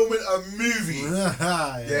imagine filming a movie,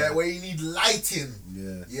 where you need lighting.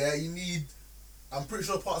 You need. I'm pretty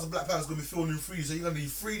sure parts of Black Panther is gonna be filmed in 3D, so you're gonna need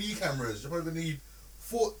 3D cameras. You're probably gonna need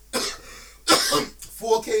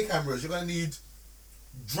 4K cameras. You're gonna need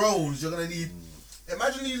drones. You're gonna need.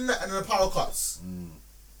 Imagine needing that and then the power cuts.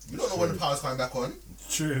 You don't know when the power's coming back on.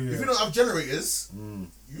 True. If you don't have generators,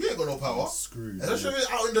 you ain't got no power. Screwed. Especially if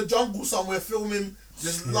you're out in the jungle somewhere filming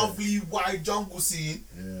this lovely wide jungle scene,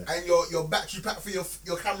 and your battery pack for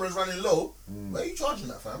your camera's running low. Where are you charging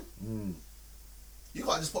that, fam? You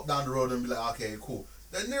can't just pop down the road and be like, okay, cool.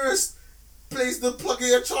 The nearest place to plug in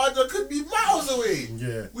your charger could be miles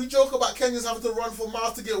away. We joke about Kenyans having to run for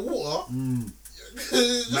miles to get water.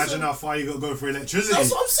 Imagine how far you got to go for electricity. That's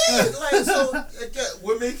what I'm saying. Like, so again,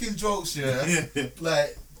 we're making jokes,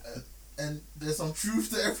 like, and there's some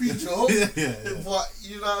truth to every joke. But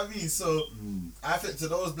you know what I mean. So I think to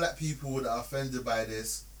those black people that are offended by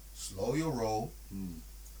this, slow your roll.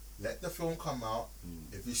 Let the film come out.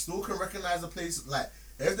 If you still can recognize the place, like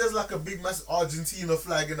if there's like a big massive Argentina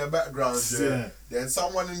flag in the background, then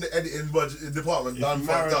someone in the editing budget department done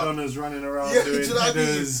fucked up. Maradona's running around doing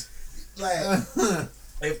headers. Like,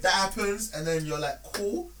 if that happens and then you're like,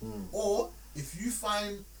 cool, or if you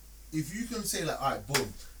can say like, alright,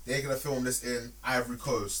 boom, they're gonna film this in Ivory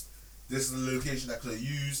Coast, this is the location that could have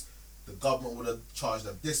used, the government would have charged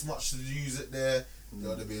them this much to use it there, there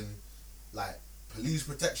would have been like police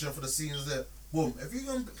protection for the scenes there, boom, if you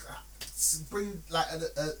can bring like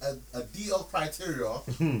a detailed criteria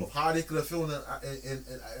of how they could have filmed in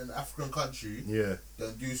an African country,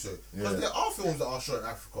 then do so. Because there are films that are shot in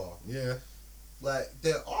Africa. Like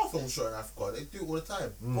there are films shot in Africa. They do it all the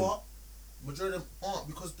time. But majority of them aren't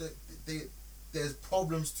because there's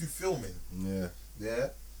problems to filming.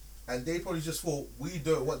 And they probably just thought we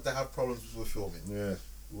don't want to have problems with filming.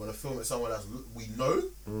 We want to film it somewhere that we know.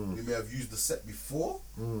 We may have used the set before.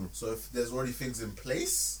 So if there's already things in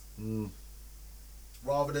place,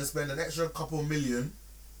 rather than spend an extra couple million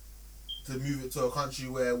to move it to a country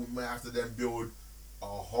where we might have to then build a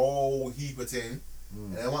whole heap of thing,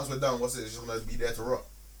 and then once we're done, what's it? It's just gonna be there to rot.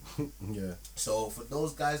 So for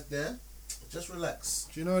those guys there, just relax.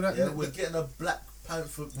 Do you know that? We're getting a Black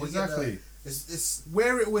Panther. Exactly. It's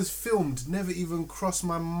where it was filmed never even crossed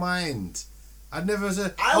my mind. I'd never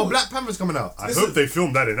said, Black Panther's coming out. I hope they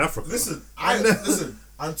filmed that in Africa. Listen,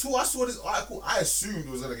 until I saw this article, I assumed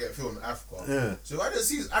it was gonna get filmed in Africa. So if I didn't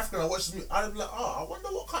see this African, I watched this, I'd be like, I wonder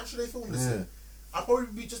what country they filmed this in. I'd probably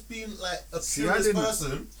be just being like a curious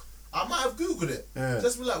person. I might have googled it.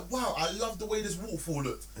 Just be like, wow, I love the way this waterfall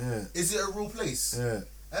looked. Is it a real place? And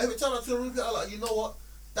if it turned out to a real place, I'm like, you know what?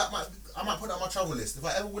 I might put that on my travel list. If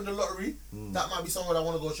I ever win the lottery, that might be somewhere I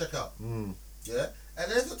want to go check out. And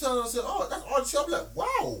then if it turns out and say, oh, that's Argentina, I'm like,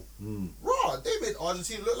 wow, raw, they made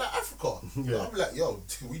Argentina look like Africa. I'll be like, yo,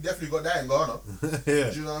 we definitely got that in Ghana.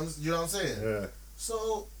 Do you know what I'm saying?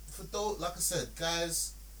 So, for those, like I said,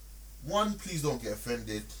 guys, one, please don't get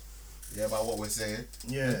offended by what we're saying.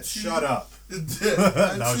 Two, shut up. And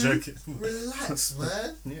No, two, joking. relax,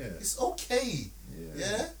 man. It's okay.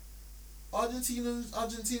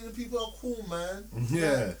 Argentinian people are cool, man.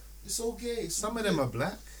 Like, it's okay. Some of them are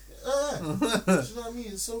black. Do you know what I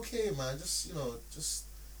mean? It's okay, man. Just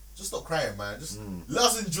stop crying, man. Just let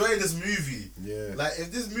us enjoy this movie. Like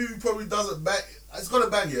if this movie probably doesn't bang, it's gonna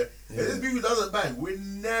bang. If this movie doesn't bang, we're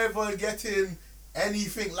never getting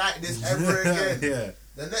anything like this ever again.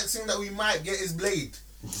 The next thing that we might get is Blade.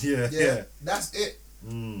 That's it.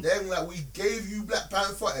 Then like we gave you Black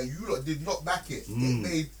Panther and you lot did not back it. It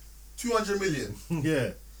made 200 million.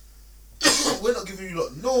 We're not giving you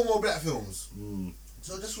lot no more black films.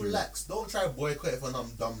 So just relax. Don't try to boycott it for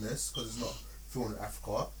dumbness because it's not filmed in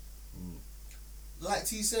Africa. Like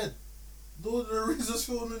T said, Lord of the Rings was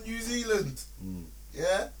filmed in New Zealand.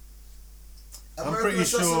 American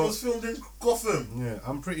Assassin was filmed in Gotham.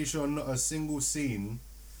 I'm pretty sure not a single scene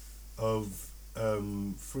of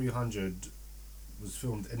 300 was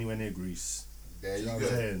filmed anywhere near Greece. There Do you you know go.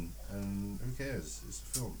 what I'm saying? And who cares? It's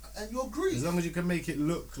a film. And you're Greek. As long as you can make it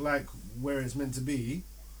look like where it's meant to be,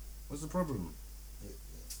 what's the problem?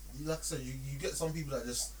 Like I said, you get some people that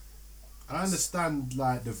just. I understand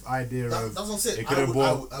like the idea of That's what I'm saying. it could have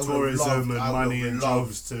brought tourism and money and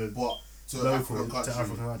jobs to local African country. to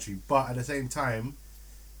African country, but at the same time,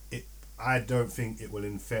 I don't think it will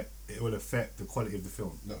affect the quality of the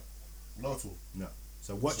film. No, not at all. No.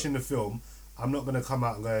 So watching the film, I'm not gonna come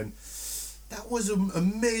out and going, that was an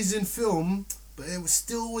amazing film, but it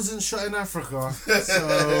still wasn't shot in Africa.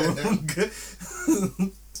 So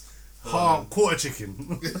quarter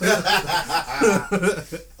chicken.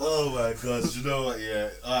 Oh my gosh! You know what? Yeah.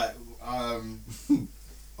 Alright.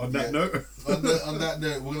 On that note, on that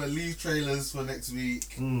note, we're gonna leave trailers for next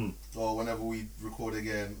week or whenever we record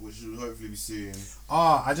again, which will hopefully be soon.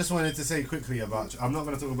 I just wanted to say quickly about. I'm not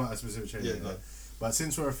going to talk about a specific trailer, Yeah, no. but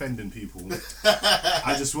since we're offending people,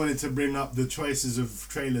 I just wanted to bring up the choices of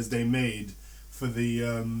trailers they made for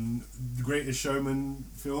the Greatest Showman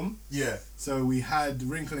film. Yeah. So we had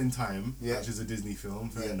Wrinkle in Time, Yeah. which is a Disney film.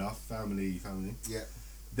 Fair enough, family. Yeah.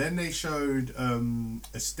 Then they showed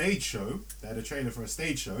a stage show. They had a trailer for a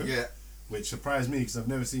stage show. Yeah. Which surprised me because I've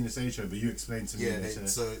never seen a stage show, but you explained to me. Yeah.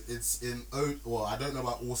 So it's in well, I don't know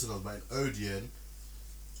about all cinemas, but in Odeon,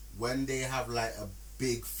 when they have like a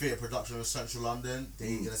big theatre production in central London,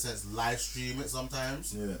 they in a sense live stream it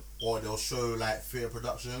sometimes. Yeah. Or they'll show like theatre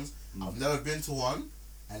productions. I've never been to one,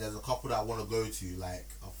 and there's a couple that I want to go to. Like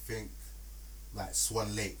I think, like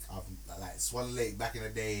Swan Lake. Swan Lake back in the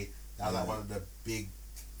day. That was like one of the big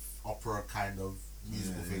opera kind of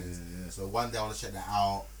musical things. Yeah. So one day I want to check that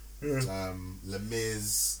out. Les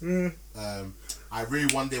Mis. I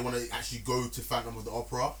really one day want to actually go to Phantom of the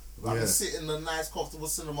Opera. If I can sit in a nice comfortable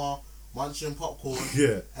cinema, munching popcorn,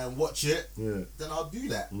 and watch it, then I'll do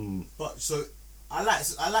that. But so I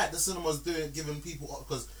like the cinemas giving people,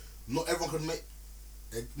 because not everyone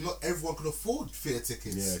could afford theatre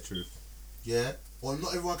tickets. Yeah, true. Yeah, or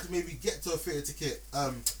not everyone could maybe get to a theatre ticket,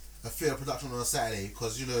 a theatre production on a Saturday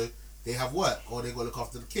because they have work or they got to look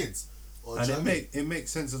after the kids. And it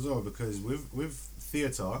makes sense as well because with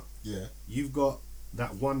theatre, you've got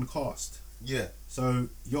that one cast. Yeah. So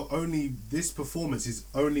this performance is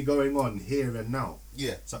only going on here and now.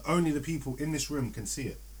 Yeah. So only the people in this room can see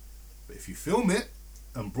it. But if you film it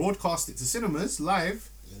and broadcast it to cinemas live,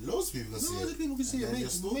 loads of people can see it. Loads of people can see And it.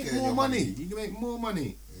 then Make more money. You can make more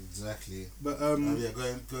money. Exactly. But go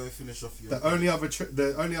and finish off your. The only other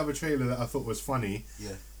trailer that I thought was funny.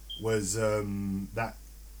 Was that.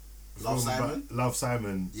 Love Simon? Love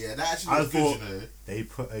Simon. Yeah, that actually was good, you know. They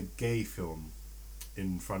put a gay film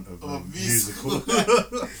in front of a musical.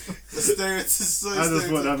 The stereotype is so I just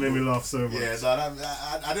thought that made me laugh so much. Yeah,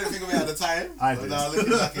 I didn't think of it at the time. I but did. now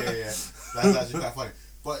looking back at it, that's actually quite funny.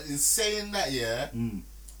 But in saying that,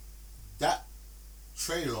 that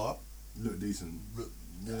trailer looked decent.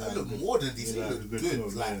 Looked more than decent. Yeah, It looked good.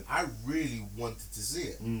 film, like I really wanted to see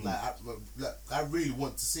it. I really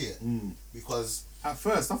want to see it because at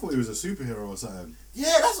first I thought he was a superhero or something.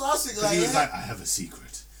 Yeah, that's what I was thinking. He was like, I have a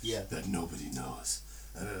secret. Yeah. That nobody knows.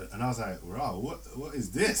 And I was like, wow, what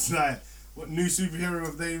is this? Like, what new superhero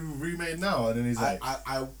have they remade now? And then he's like,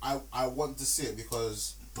 I want to see it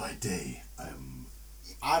because by day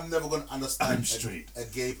I'm never gonna understand I'm straight. A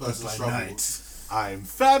gay person's by struggle. night I'm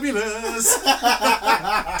fabulous.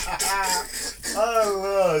 Oh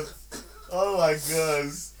Lord. Oh my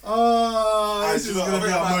God. Oh, this is going to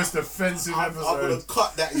be our most offensive episode. I'm going to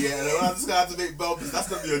cut that, and I'm just going to have to make Belbis. That's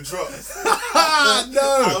going to be a drop.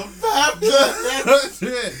 No. I'm fabulous.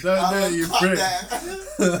 Don't do it, you prick. That's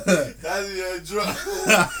going to be a drop.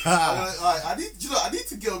 I need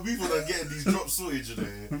to get a move on getting these drops sorted,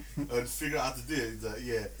 and figure out how to do it. Like,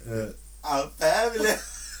 I'm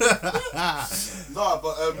fabulous. No,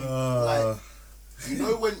 but,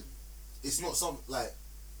 when it's not something, like,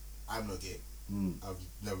 I'm not gay. I've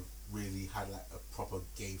never really had like a proper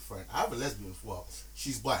gay friend. I have a lesbian as well.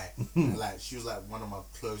 She's bi. And, like she was like one of my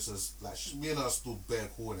closest. Like me and her still bare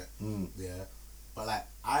cool in it. Yeah, but like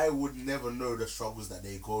I would never know the struggles that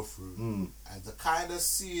they go through, and to kind of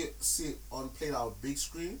see it on played out on big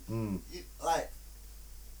screen,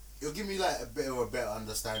 it'll give me like a better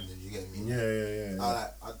understanding. You get me? Yeah. I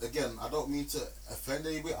don't mean to offend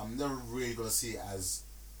anybody. I'm never really gonna see it as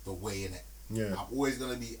the way in it. Yeah. I'm always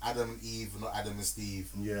gonna be Adam and Eve, not Adam and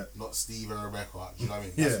Steve. Yeah. Not Steve and Rebecca. Do you know what I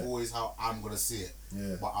mean? That's always how I'm gonna see it.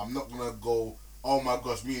 Yeah. But I'm not gonna go, oh my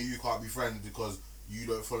gosh, me and you can't be friends because you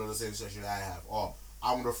don't follow the same sexuality I have. Or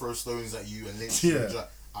I'm gonna throw stones at you and lynch you.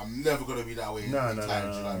 I'm never gonna be that way. Do you know what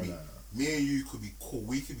I mean? me and you could be cool.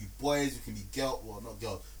 We could be boys. We could be girl. Well, not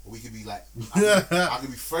girls, but we could be like. I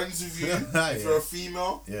could be friends with you if you're a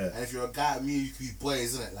female. Yeah. And if you're a guy, me and you could be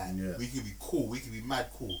boys, isn't it? Like Yeah. we could be cool. We could be mad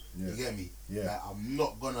cool. Yeah. You get me? Yeah. Like, I'm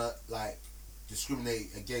not gonna like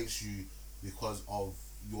discriminate against you because of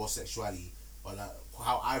your sexuality, but like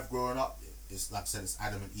how I've grown up, it's like I said, it's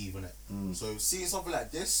Adam and Eve, innit? So seeing something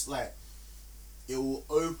like this, like, it will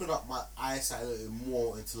open up my eyesight a little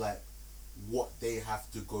more into like what they have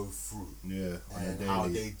to go through, Yeah, on a and daily. how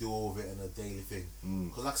they deal with it in a daily thing.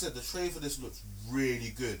 Because like I said, the trailer for this looks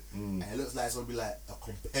really good, and it looks like it's gonna be like a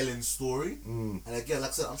compelling story. And again, like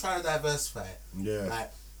I said, I'm trying to diversify it. Yeah.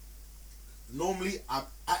 Like, normally I'm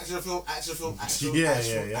action film, Yeah. action film.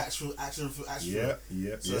 Yeah,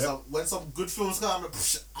 yeah, So yeah. when some good films come, I'm like,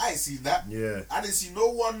 I ain't seen that. Yeah. I didn't see no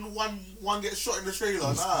one get shot in the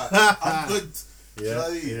trailer. Nah, I'm good. Do you know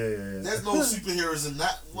what I mean? Yeah. There's no superheroes in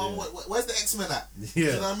that. Where's the X-Men at? Yeah. Do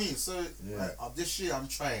you know what I mean? So Yeah. like, this year I'm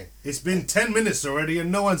trying. It's been 10 minutes already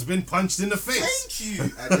and no one's been punched in the face. Thank you.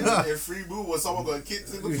 And then in Free Movie, someone got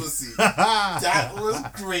kicked in the pussy. That was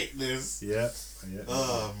greatness. Yeah.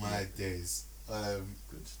 Oh my days.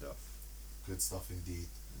 Good stuff. Good stuff indeed.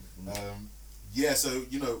 Yeah, so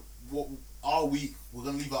you know what? Our week, we're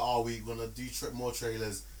gonna leave it our week. We're gonna do more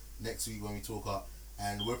trailers next week when we talk up,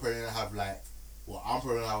 and we're probably gonna have like, well, I'm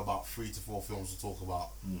probably gonna have about 3 to 4 films to talk about,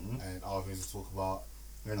 and other things to talk about.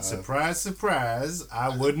 And surprise,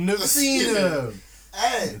 I wouldn't have seen them.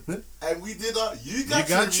 And we did our you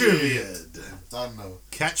got trivia. Done though.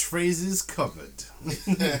 Catchphrases covered.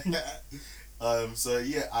 So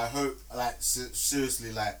yeah, I hope like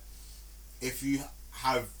seriously, like, if you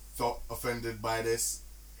have felt offended by this,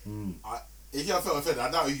 if you have felt offended,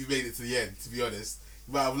 I doubt if you made it to the end. To be honest,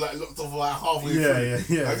 you might have like looked off like halfway through.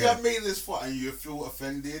 Yeah. If you have made it this far and you feel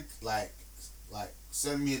offended, like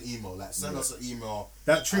send me an email. Like send us an email.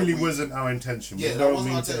 That truly And we- wasn't our intention. Yeah, We that don't wasn't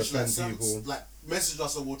mean our to intention. Like, offend people. like message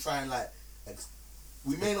us and we'll try and like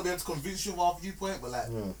we may not be able to convince you of our viewpoint, but like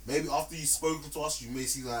maybe after you've spoken to us, you may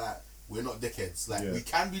see like we're not dickheads. Like we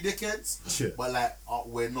can be dickheads, Yeah. but like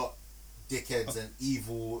we're not dickheads and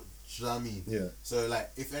evil. Do you know what I mean? Yeah. So like,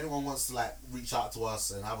 if anyone wants to like reach out to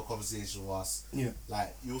us and have a conversation with us,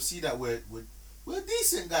 like you'll see that we're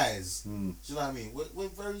decent guys. Do you know what I mean? We're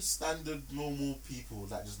very standard, normal people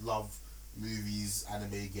that just love movies,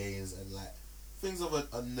 anime, games, and like things of a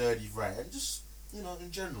nerdy variety, and just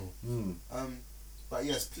in general. But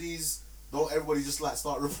yes, please don't everybody just like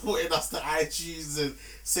start reporting us to iTunes and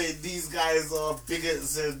say these guys are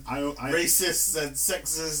bigots and racists and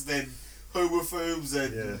sexist and homophobes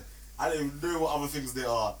and I don't even know what other things they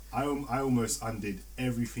are. I almost undid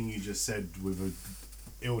everything you just said with a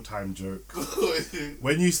ill-timed joke.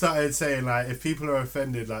 When you started saying like, if people are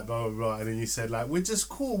offended, like blah blah blah, and then you said like, we're just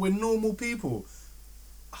cool, we're normal people.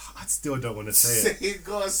 I still don't want to say it.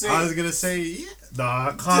 Go on, say I it. was gonna say, nah,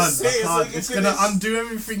 I can't. say it so you It's can gonna finish. undo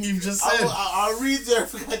everything you've just said. I'll read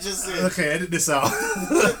everything I just said. Okay, edit this out.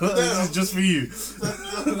 This is just for you.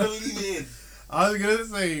 Leave it in. I was gonna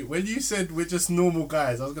say, when you said we're just normal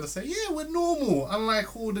guys, I was gonna say, yeah, we're normal,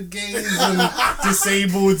 unlike all the gays and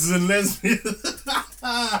disableds and lesbians.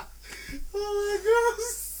 Oh my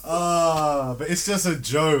gosh. But it's just a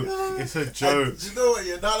joke. It's a joke. And do you know what?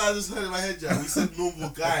 Yeah, now that I just heard in my head, Jack, we said normal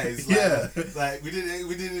guys. Like, Yeah. Like we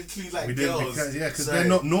didn't include like We didn't girls. because Sorry. they're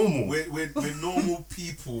not normal. We're normal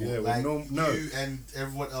people. Yeah, we're like no. you and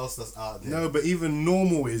everyone else that's out there. No, but even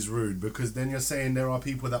normal is rude because then you're saying there are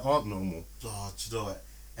people that aren't normal. Oh, do you know what?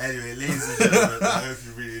 Anyway, ladies and gentlemen, I hope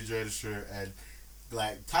you really enjoyed the show, and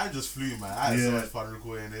like time just flew, man. I had so Yeah. much fun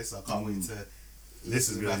recording this. I can't wait to This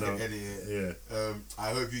is listen good back and enough. edit it. Yeah.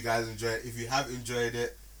 I hope you guys enjoy it. If you have enjoyed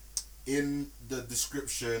it, in the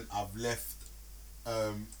description I've left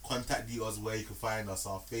contact details where you can find us,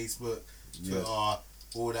 our Facebook, Twitter,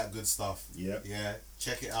 all that good stuff. Yep. Yeah,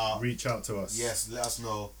 check it out. Reach out to us. Yes, let us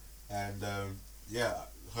know, and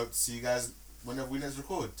hope to see you guys whenever we next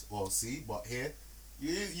record. Well, see, but here,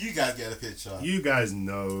 you guys get a picture. You guys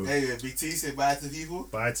know. Anyway, Big T, say bye to the people.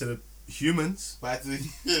 Bye to the humans. Bye to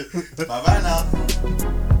the bye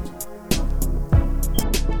now.